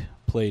Faust,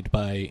 played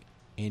by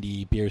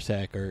Andy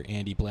Biersack or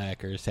Andy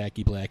Black or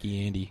Sacky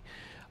Blacky Andy.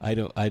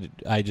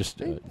 I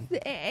just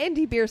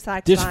Andy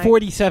Biersack. There's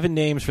 47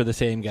 names for the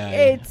same guy.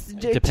 It's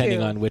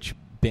depending on which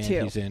band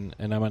he's in,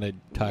 and I'm going to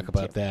talk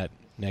about that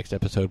next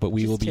episode. But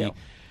we will be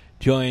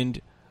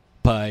joined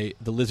by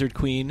the Lizard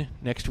Queen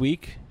next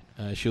week.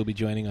 She'll be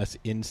joining us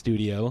in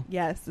studio.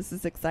 Yes, this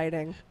is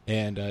exciting.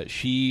 And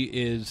she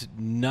is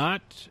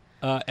not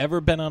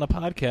ever been on a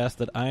podcast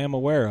that I am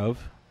aware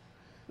of.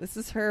 This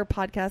is her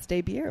podcast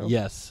debut.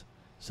 Yes.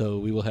 So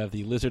we will have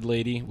the Lizard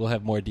Lady. We'll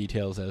have more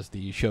details as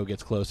the show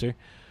gets closer.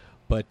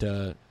 But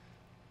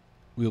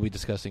we'll be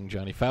discussing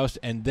Johnny Faust.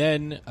 And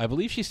then I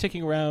believe she's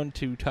sticking around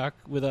to talk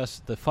with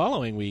us the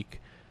following week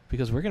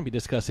because we're going to be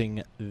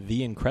discussing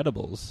The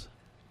Incredibles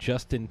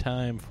just in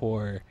time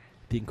for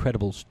The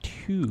Incredibles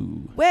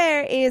 2.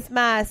 Where is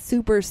my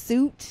super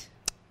suit?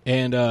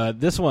 And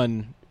this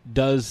one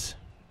does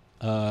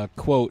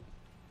quote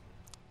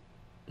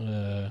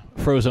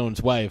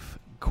Frozone's wife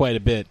quite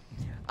a bit.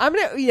 I'm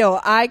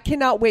gonna, I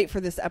cannot wait for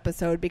this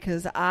episode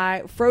because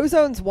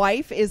Frozone's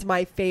wife is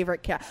my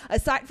favorite cat.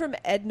 Aside from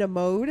Edna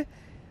Mode,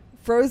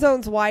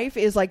 Frozone's wife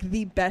is like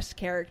the best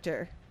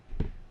character.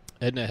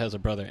 Edna has a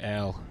brother,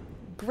 Al.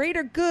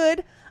 Greater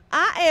good.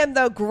 I am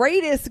the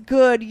greatest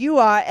good you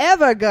are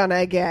ever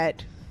gonna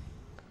get.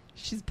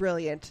 She's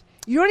brilliant.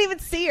 You don't even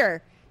see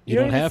her. You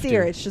don't even see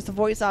her. It's just a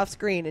voice off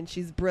screen, and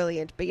she's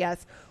brilliant. But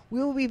yes,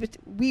 we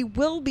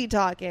will be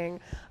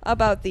talking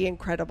about The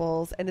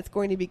Incredibles, and it's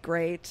going to be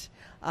great.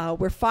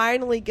 We're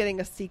finally getting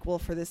a sequel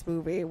for this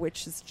movie,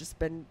 which has just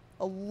been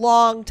a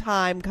long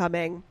time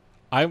coming.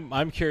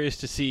 I'm curious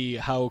to see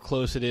how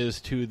close it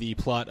is to the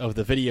plot of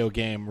the video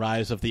game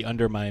Rise of the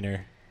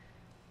Underminer.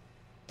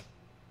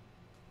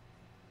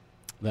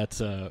 That's,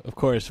 of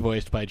course,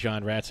 voiced by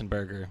John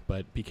Ratzenberger,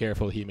 but be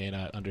careful, he may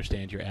not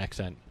understand your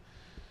accent.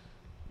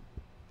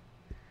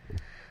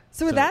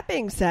 So with that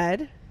being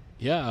said...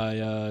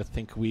 Yeah, I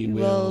think we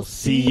will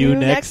see you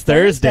next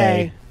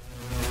Thursday.